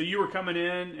snake eyes. So you were coming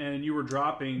in and you were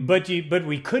dropping... But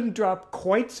we couldn't drop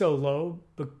quite so low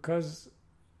because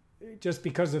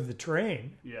of the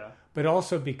terrain. Yeah. But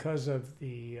also because of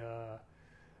the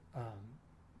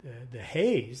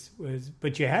haze.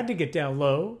 But you had to get down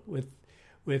low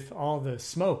with all the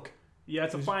smoke. Yeah,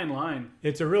 it's a fine line.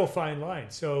 It's a real fine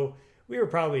line. So we were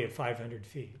probably at 500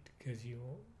 feet because you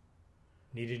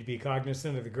needed to be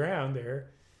cognizant of the ground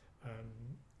there,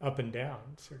 up and down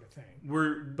sort of thing.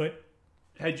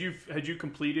 Had you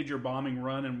completed your bombing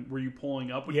run, and were you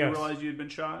pulling up when yes. you realized you had been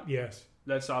shot? Yes.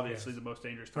 That's obviously the most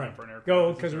dangerous time for an aircraft.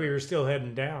 Go, because we were still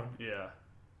heading down. Yeah.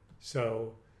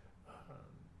 So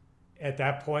at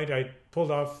that point, I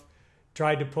pulled off,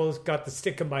 got the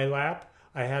stick in my lap.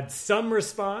 I had some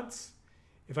response.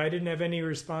 If I didn't have any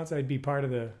response, I'd be part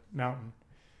of the mountain.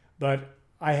 But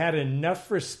I had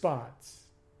enough response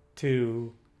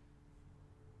to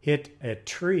hit a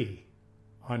tree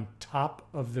on top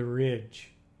of the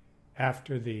ridge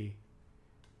after the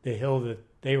hill that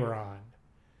they were on,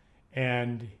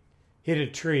 and hit a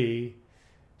tree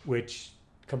which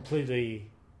completely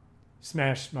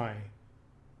smashed my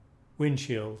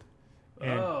windshield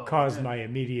and caused my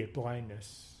immediate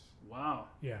blindness. Wow.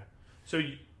 Yeah. So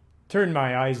you turned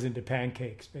my eyes into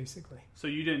pancakes, basically. So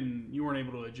you weren't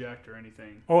able to eject or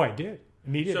anything. Oh, I did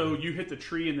immediately. So you hit the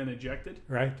tree and then ejected?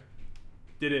 Right.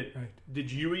 Did it? Right.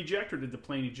 Did you eject or did the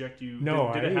plane eject you?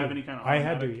 No, did it have any kind of? I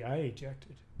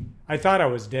ejected. I thought I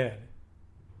was dead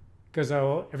because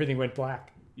everything went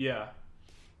black. Yeah.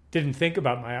 Didn't think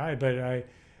about my eye,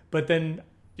 but then.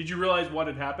 Did you realize what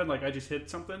had happened? Like I just hit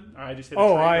something, or I just hit.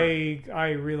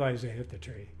 I realized I hit the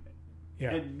tree.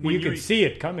 Yeah, you could see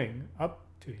it coming up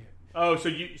to you. Oh, so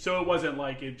it wasn't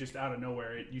like it just out of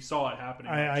nowhere. You saw it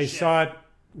happening. I saw it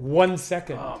 1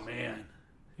 second. Oh man.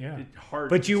 Yeah. Hard.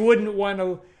 But you wouldn't want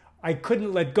to. I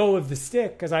couldn't let go of the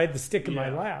stick because I had the stick in my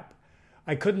lap.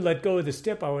 I couldn't let go of the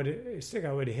stick. I would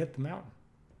have hit the mountain.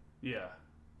 Yeah.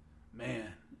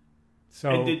 Man. So.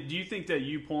 And do you think that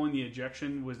you pulling the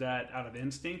ejection was that out of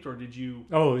instinct, or did you?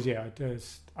 Oh yeah, it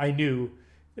does. I knew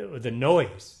the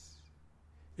noise.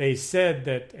 They said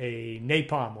that a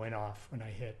napalm went off when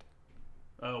I hit.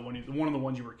 One of the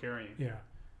ones you were carrying. Yeah.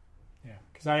 Yeah.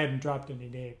 Because I hadn't dropped any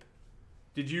nape.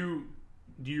 Do you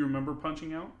remember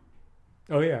punching out?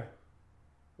 Oh yeah.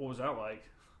 What was that like?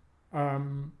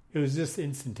 It was just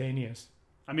instantaneous.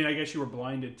 I mean, I guess you were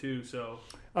blinded too, so.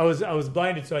 I was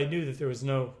blinded, so I knew that there was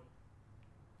no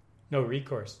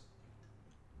recourse.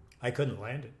 I couldn't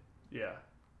land it. Yeah.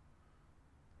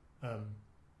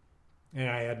 And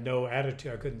I had no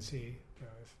attitude. I couldn't see.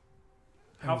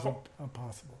 It was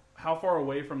impossible. How far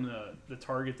away from the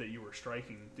target that you were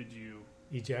striking did you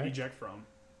eject from?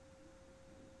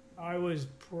 I was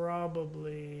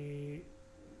probably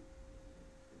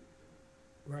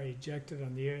where I ejected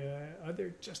on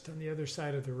the just on the other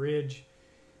side of the ridge.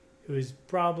 It was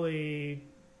probably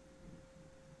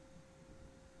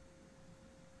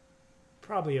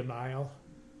a mile.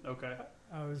 Okay.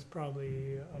 I was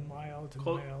probably a mile to a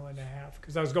mile and a half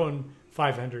because I was going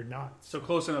 500 knots. So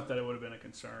close enough that it would have been a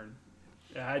concern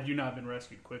had you not been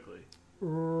rescued quickly.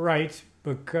 Right,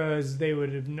 because they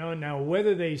would have known. Now,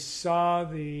 whether they saw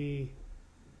the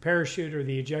parachute or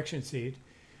the ejection seat,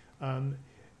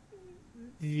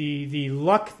 the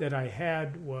luck that I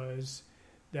had was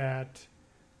that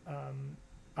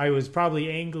I was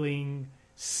probably angling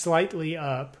slightly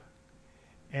up,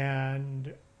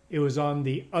 and it was on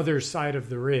the other side of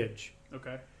the ridge.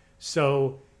 Okay.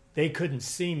 So they couldn't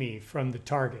see me from the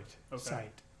target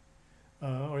site.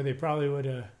 Or they probably would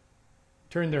have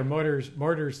turned their mortars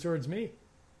towards me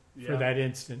for that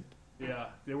instant. Yeah.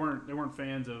 They weren't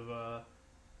fans of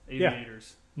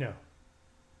aviators. No.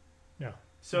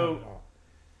 So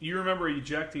you remember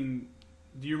ejecting.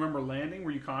 Do you remember landing?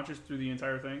 Were you conscious through the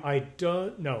entire thing? I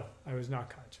don't know. I was not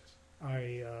conscious.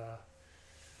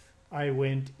 I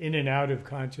went in and out of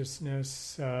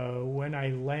consciousness. When I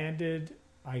landed,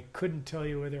 I couldn't tell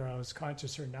you whether I was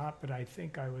conscious or not, but I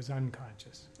think I was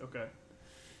unconscious. Okay.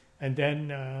 And then,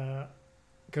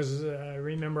 because I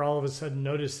remember all of a sudden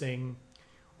noticing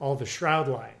all the shroud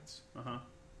lines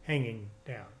hanging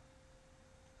down.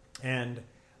 And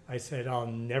I said, I'll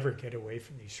never get away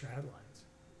from these shroud lines.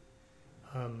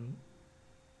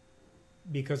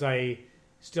 Because I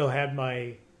still had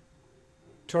my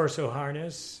torso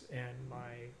harness and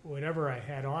my whatever I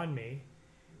had on me,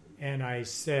 and I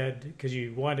said, because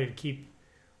you wanted to keep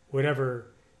whatever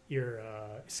your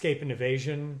escape and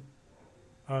evasion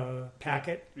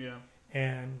packet,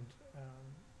 and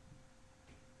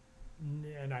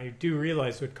I do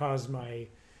realize what caused my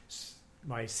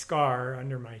scar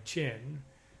under my chin,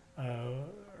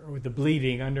 or the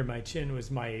bleeding under my chin, was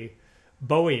my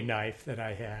Bowie knife that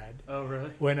I had. Oh,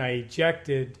 really? When I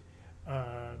ejected.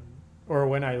 Or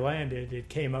when I landed, it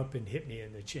came up and hit me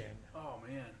in the chin. Oh,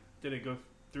 man. Did it go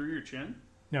through your chin?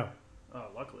 No. Oh,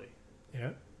 luckily. Yeah.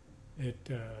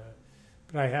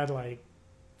 But I had like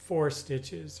 4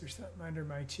 stitches or something under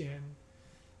my chin.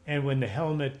 And when the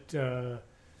helmet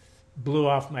blew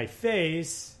off my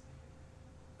face,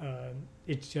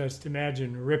 it's just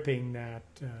imagine ripping that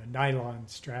nylon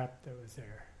strap that was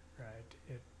there,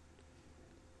 right?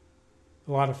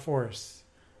 A lot of force.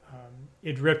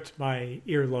 It ripped my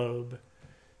earlobe,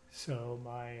 so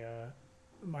my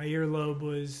earlobe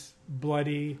was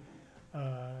bloody,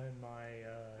 my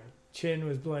chin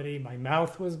was bloody, my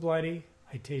mouth was bloody.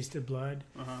 I tasted blood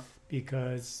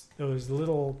because those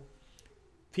little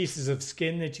pieces of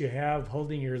skin that you have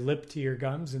holding your lip to your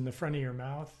gums in the front of your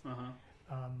mouth,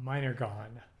 mine are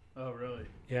gone. Oh, really?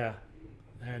 Yeah,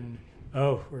 and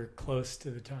we're close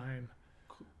to the time.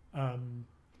 And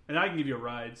I can give you a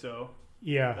ride, so.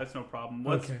 Yeah, that's no problem.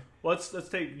 Let's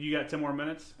take. You got 10 more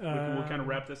minutes. We'll kind of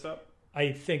wrap this up.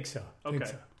 I think so.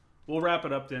 Okay. we'll wrap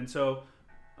it up then. So,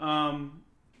 do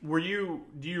you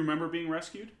remember being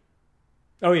rescued?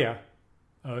 Oh, yeah.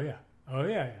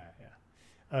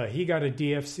 He got a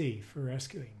DFC for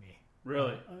rescuing me.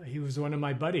 Really? He was one of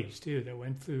my buddies, too, that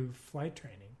went through flight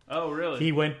training. Oh, really?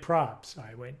 He went props.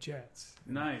 I went jets.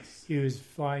 Nice. He was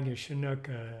flying a Chinook,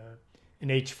 an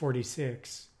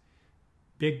H-46,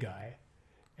 big guy.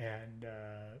 And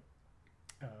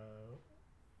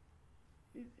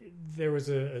there was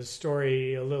a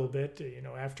story a little bit,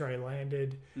 after I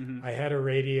landed. Mm-hmm. I had a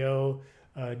radio.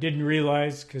 Didn't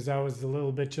realize, because I was a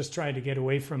little bit just trying to get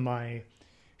away from my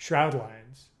shroud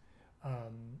lines,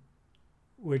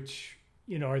 which,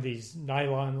 are these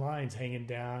nylon lines hanging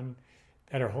down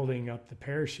that are holding up the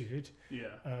parachute. Yeah.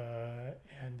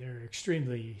 And they're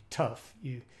extremely tough.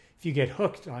 If you get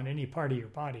hooked on any part of your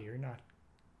body, you're not.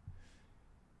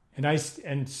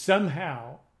 And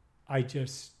somehow I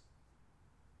just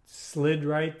slid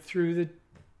right through the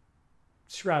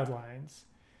shroud lines.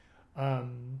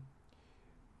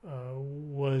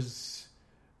 Was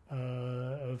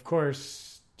of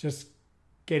course just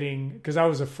because I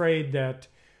was afraid that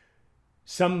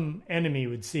some enemy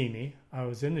would see me. I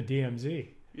was in the DMZ.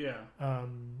 Yeah.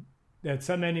 That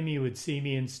some enemy would see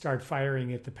me and start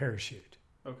firing at the parachute.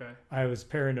 Okay. I was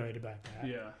paranoid about that.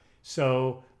 Yeah.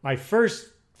 So my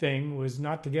first thing was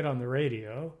not to get on the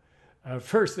radio.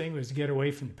 First thing was to get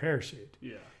away from the parachute.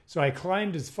 Yeah. So I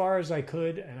climbed as far as I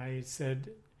could, and I said,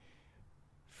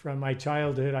 from my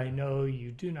childhood, I know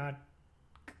you do not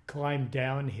climb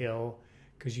downhill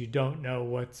because you don't know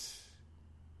what's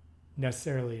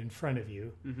necessarily in front of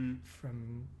you. Mm-hmm.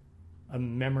 From a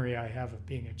memory I have of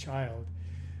being a child,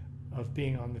 of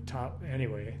being on the top.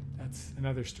 Anyway, that's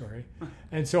another story.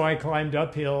 And so I climbed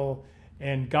uphill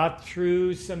and got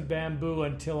through some bamboo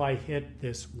until I hit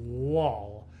this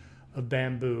wall of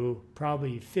bamboo,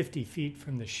 probably 50 feet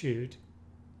from the chute,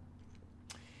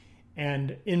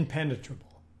 and impenetrable.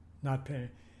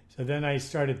 So then I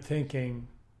started thinking,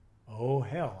 oh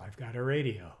hell, I've got a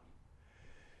radio.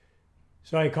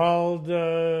 So I called,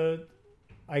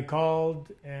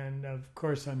 and of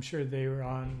course I'm sure they were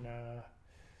on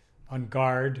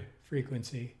guard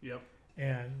frequency. Yep.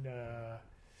 And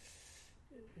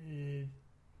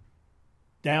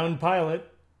down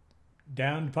pilot,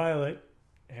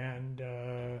 and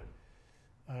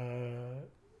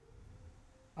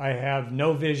I have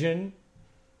no vision.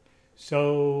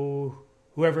 So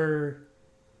whoever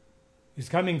is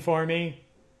coming for me,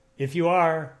 if you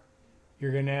are,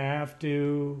 you're going to have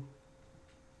to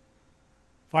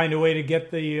find a way to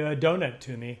get the donut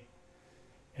to me.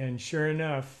 And sure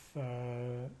enough,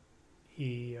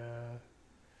 he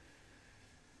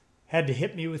had to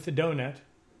hit me with the donut,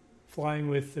 flying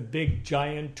with the big,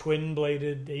 giant,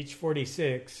 twin-bladed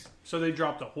H-46. So they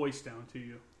dropped a hoist down to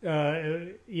you.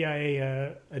 A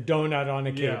donut on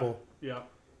a cable. Yeah.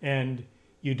 And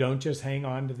you don't just hang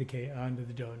on to the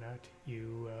donut.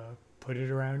 You put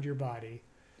it around your body.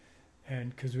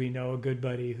 And because we know a good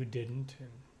buddy who didn't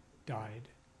and died.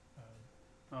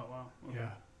 Oh, wow. Okay.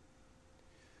 Yeah.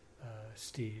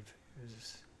 Steve.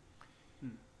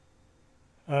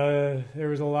 There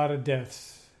was a lot of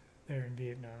deaths there in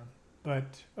Vietnam,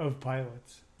 but of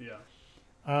pilots. Yeah.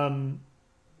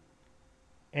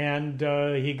 And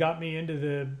he got me into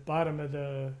the bottom of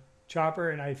the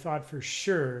chopper, and I thought for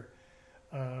sure,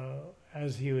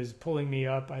 as he was pulling me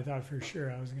up, I thought for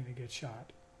sure I was going to get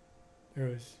shot. There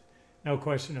was no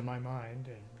question in my mind.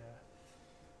 And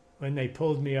when they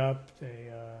pulled me up,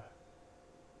 they,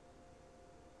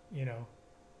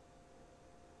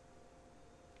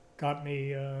 got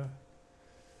me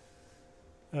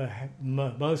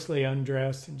mostly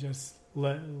undressed and just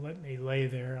let me lay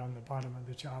there on the bottom of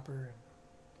the chopper.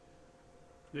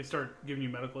 They start giving you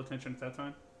medical attention at that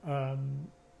time?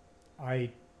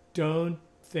 I don't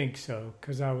think so,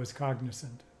 because I was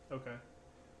cognizant. Okay.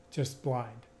 Just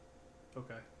blind.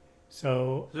 Okay.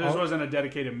 So this wasn't a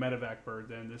dedicated medevac bird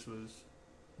then? This was...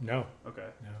 No. Okay.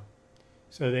 No.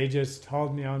 So they just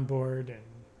hauled me on board and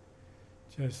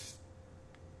just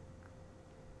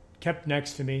kept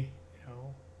next to me.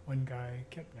 One guy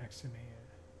kept next to me.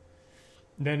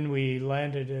 And then we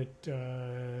landed at...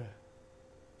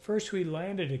 First we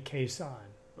landed at Khe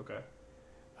Sanh. Okay.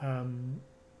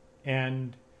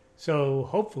 And so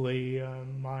hopefully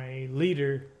my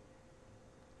leader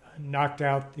knocked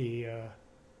out the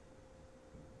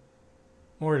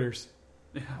mortars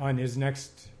on his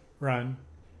next run.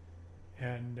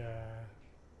 And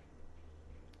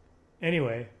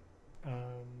anyway,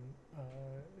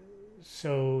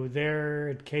 so there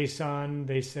at Khe Sanh,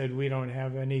 they said, we don't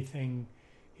have anything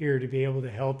here to be able to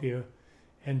help you.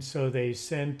 And so they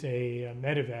sent a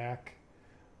medevac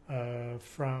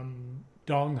from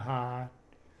Dong Ha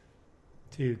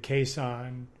to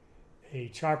Quezon. They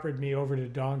choppered me over to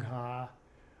Dong Ha,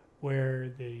 where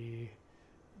the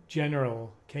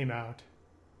general came out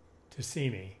to see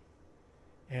me.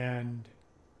 And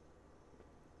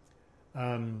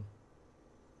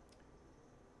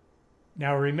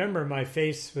now remember, my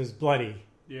face was bloody.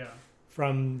 Yeah.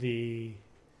 From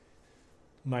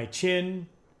my chin,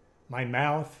 my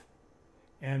mouth,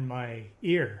 and my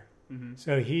ear. Mm-hmm.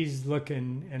 So he's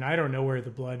looking, and I don't know where the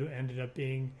blood ended up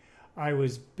being. I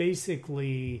was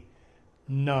basically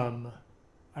numb.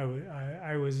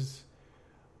 I was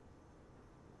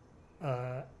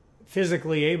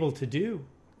physically able to do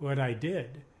what I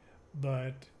did,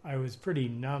 but I was pretty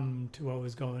numb to what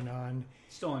was going on.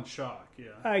 Still in shock,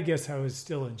 yeah. I guess I was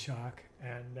still in shock.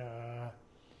 And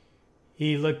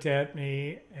he looked at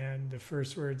me, and the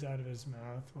first words out of his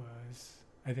mouth was,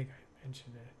 I think I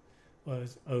mentioned it,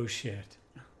 was, "Oh, shit."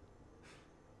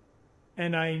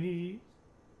 And I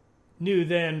knew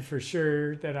then for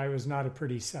sure that I was not a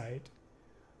pretty sight.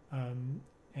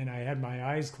 And I had my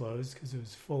eyes closed because it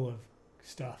was full of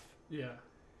stuff. Yeah.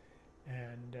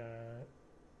 And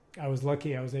I was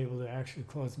lucky I was able to actually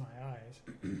close my eyes.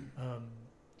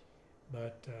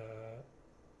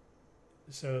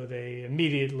 So they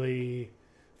immediately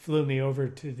flew me over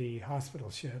to the hospital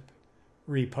ship,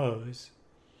 Repose,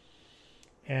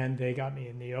 and they got me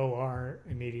in the OR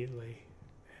immediately,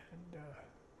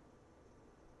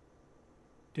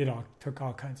 and took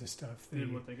all kinds of stuff.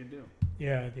 Did what they could do.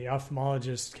 Yeah, the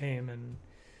ophthalmologist came, and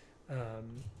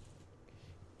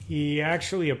he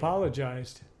actually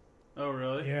apologized. Oh,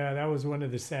 really? Yeah, that was one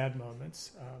of the sad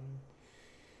moments,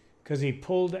 because he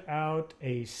pulled out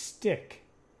a stick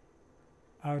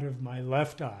out of my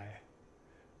left eye,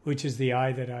 which is the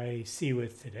eye that I see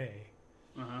with today.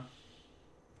 Uh-huh.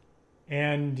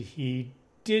 And he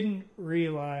didn't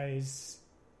realize,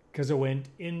 because it went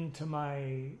into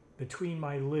between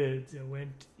my lids, it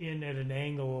went in at an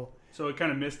angle. So it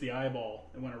kind of missed the eyeball.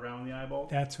 It went around the eyeball?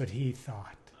 That's what he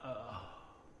thought.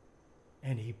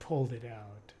 And he pulled it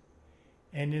out.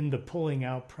 And in the pulling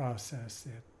out process,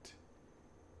 it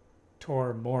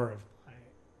tore more of my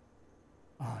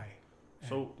eye.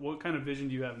 So what kind of vision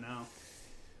do you have now?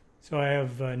 So I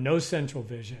have no central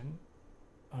vision,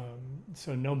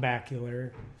 so no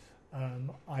macular.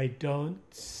 I don't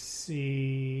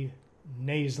see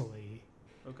nasally.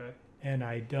 Okay. And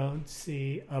I don't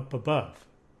see up above.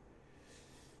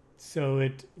 So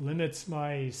it limits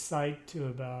my sight to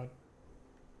about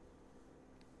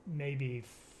maybe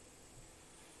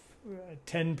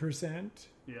 10%.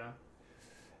 Yeah.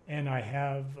 And I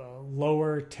have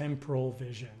lower temporal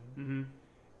vision. Mm-hmm.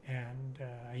 And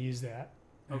I use that.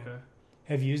 Okay.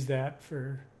 Have used that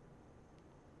for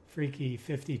freaky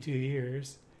 52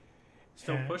 years.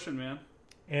 Still pushing, man.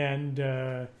 And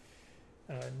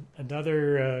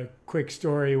another quick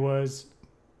story was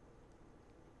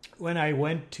when I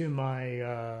went to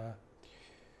my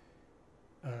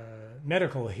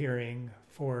medical hearing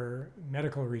for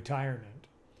medical retirement,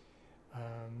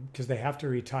 because they have to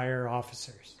retire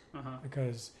officers,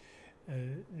 because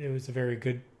there was a very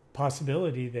good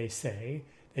possibility, they say,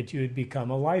 that you would become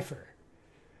a lifer.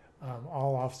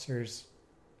 All officers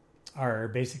are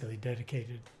basically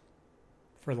dedicated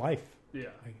for life. Yeah,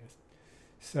 I guess.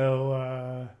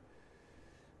 So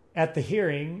at the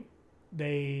hearing,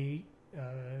 they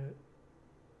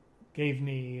gave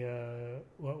me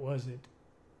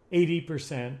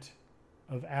 80%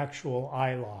 of actual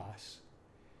eye loss,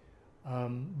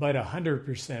 but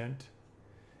 100%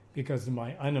 because of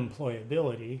my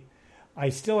unemployability. I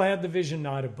still had the vision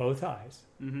out of both eyes.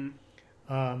 Mm-hmm.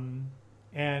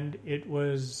 And it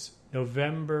was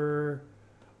November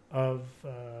of,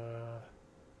 I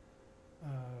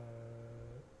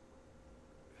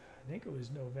think it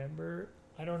was November.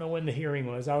 I don't know when the hearing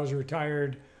was. I was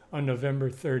retired on November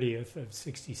 30th of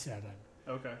 67.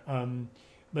 Okay.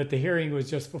 But the hearing was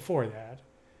just before that.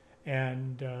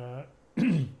 And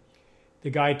the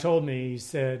guy told me, he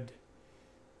said,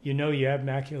 you know, you have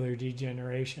macular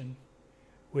degeneration,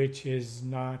 which is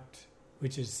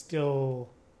still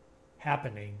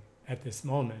happening at this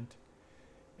moment.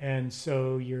 And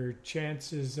so your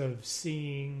chances of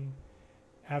seeing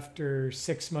after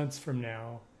 6 months from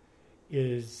now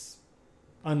is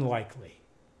unlikely.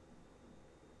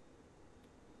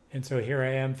 And so here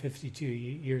I am 52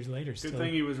 years later. Good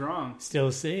thing he was wrong.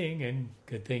 Still seeing, and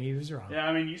good thing he was wrong. Yeah,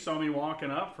 I mean, you saw me walking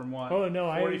up from what? Oh,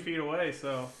 no, 40 feet away,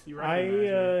 so you I recognize me.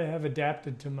 have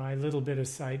adapted to my little bit of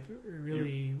sight.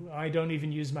 Really, I don't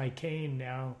even use my cane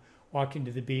now walking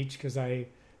to the beach because I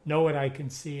know what I can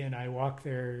see, and I walk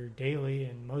there daily,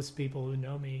 and most people who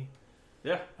know me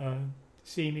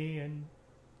see me, and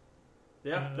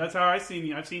yeah, that's how I've seen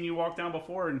you. I've seen you walk down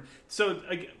before, and so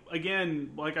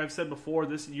again, like I've said before,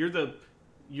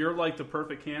 you're like the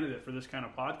perfect candidate for this kind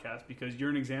of podcast because you're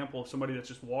an example of somebody that's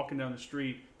just walking down the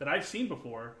street that I've seen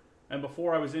before. And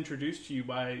before I was introduced to you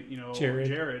by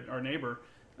Jared, our neighbor,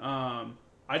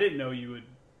 I didn't know you would.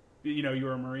 You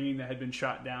were a Marine that had been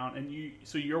shot down, and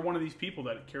you're one of these people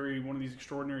that carry one of these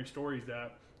extraordinary stories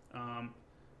that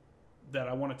that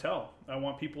I want to tell. I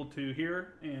want people to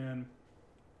hear, and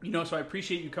so I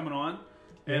appreciate you coming on,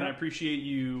 and I appreciate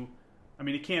you. I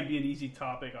mean, it can't be an easy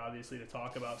topic, obviously, to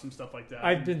talk about some stuff like that.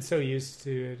 I've been so used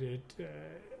to it.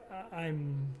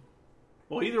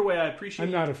 Well, either way, I appreciate.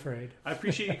 I'm not afraid. I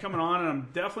appreciate you coming on, and I'm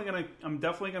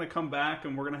definitely gonna come back,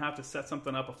 and we're gonna have to set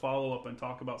something up, a follow up, and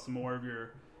talk about some more of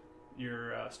your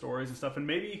stories and stuff. And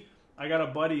maybe I got a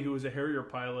buddy who was a Harrier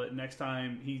pilot. Next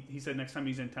time he said next time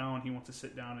he's in town, he wants to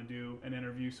sit down and do an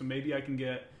interview. So maybe I can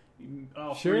get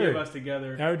three of us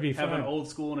together. That would be have fun. An old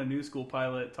school and a new school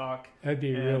pilot talk. That'd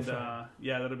be real fun.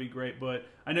 Yeah, that'll be great. But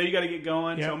I know you got to get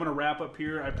going, so I'm going to wrap up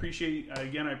here. I appreciate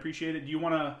it. Do you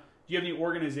have any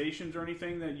organizations or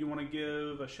anything that you want to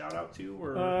give a shout out to?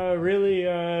 Or really,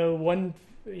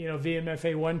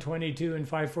 VMFA 122 and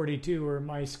 542 were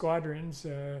my squadrons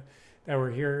that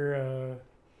were here.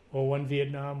 One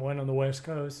Vietnam, one on the West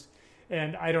Coast,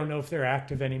 and I don't know if they're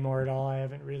active anymore at all. I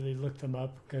haven't really looked them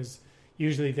up because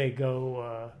usually they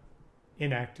go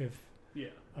inactive. Yeah.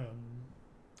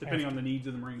 Depending on the needs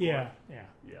of the Marine Corps. Yeah.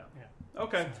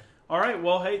 Okay. All right.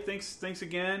 Well, hey, thanks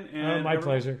again. And my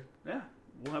pleasure. Yeah.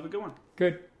 We'll have a good one.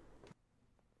 Good.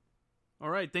 All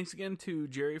right. Thanks again to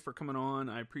Jerry for coming on.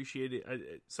 I appreciate it.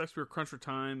 It sucks we were crunched for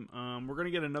time. We're going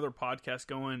to get another podcast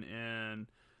going and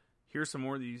hear some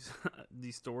more of these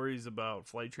stories about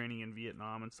flight training in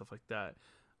Vietnam and stuff like that.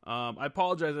 I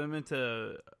apologize. I meant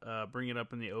to bring it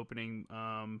up in the opening.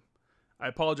 I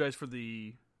apologize for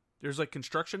there's like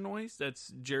construction noise.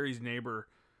 That's Jerry's neighbor.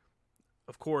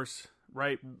 Of course,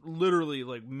 right? Literally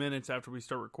like minutes after we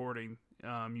start recording,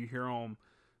 you hear him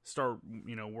start,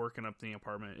 working up the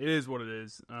apartment. It is what it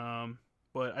is. But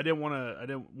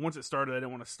once it started, I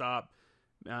didn't want to stop.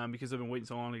 Because I've been waiting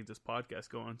so long to get this podcast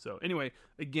going. So anyway,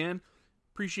 again,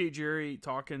 appreciate Jerry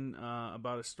talking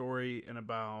about his story and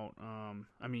about,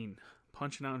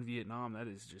 punching out in Vietnam. That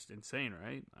is just insane,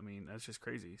 right? I mean, that's just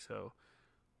crazy. So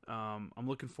I'm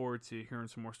looking forward to hearing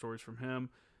some more stories from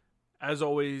him. As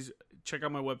always, check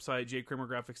out my website,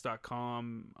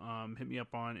 jkramergraphics.com. Hit me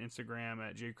up on Instagram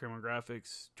at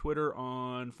jkramergraphics, Twitter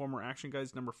on former Action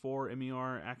Guys, number 4,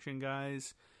 MER Action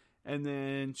Guys. And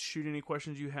then shoot any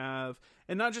questions you have.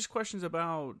 And not just questions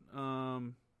about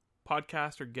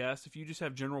podcast or guests. If you just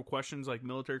have general questions like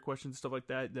military questions, stuff like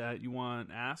that you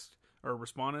want asked or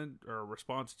responded or a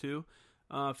response to,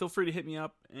 feel free to hit me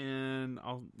up and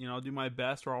I'll do my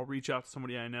best, or I'll reach out to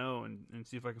somebody I know and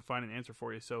see if I can find an answer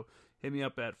for you. So hit me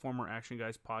up at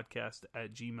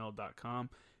formeractionguyspodcast@gmail.com.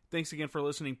 Thanks again for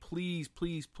listening. Please,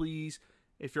 please, please,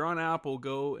 if you're on Apple,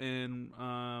 go and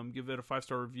give it a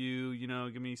 5-star review.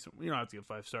 Give me some. You don't have to give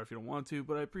 5-star if you don't want to,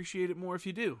 but I appreciate it more if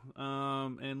you do.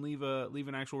 And leave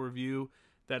an actual review.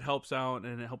 That helps out,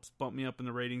 and it helps bump me up in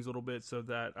the ratings a little bit, so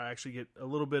that I actually get a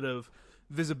little bit of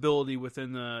visibility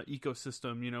within the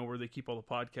ecosystem. Where they keep all the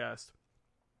podcasts.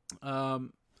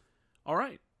 All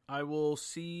right, I will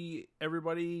see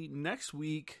everybody next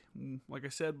week. Like I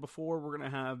said before, we're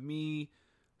gonna have me,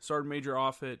 Sergeant Major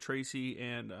Offutt, Tracy,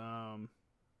 and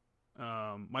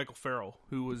Michael Farrell,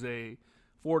 who was a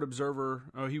forward observer.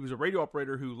 He was a radio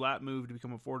operator who lat moved to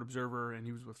become a forward observer, and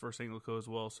he was with 1st Anglico as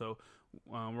well. So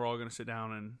we're all going to sit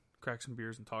down and crack some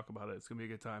beers and talk about it. It's going to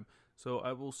be a good time. So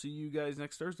I will see you guys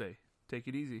next Thursday. Take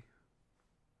it easy.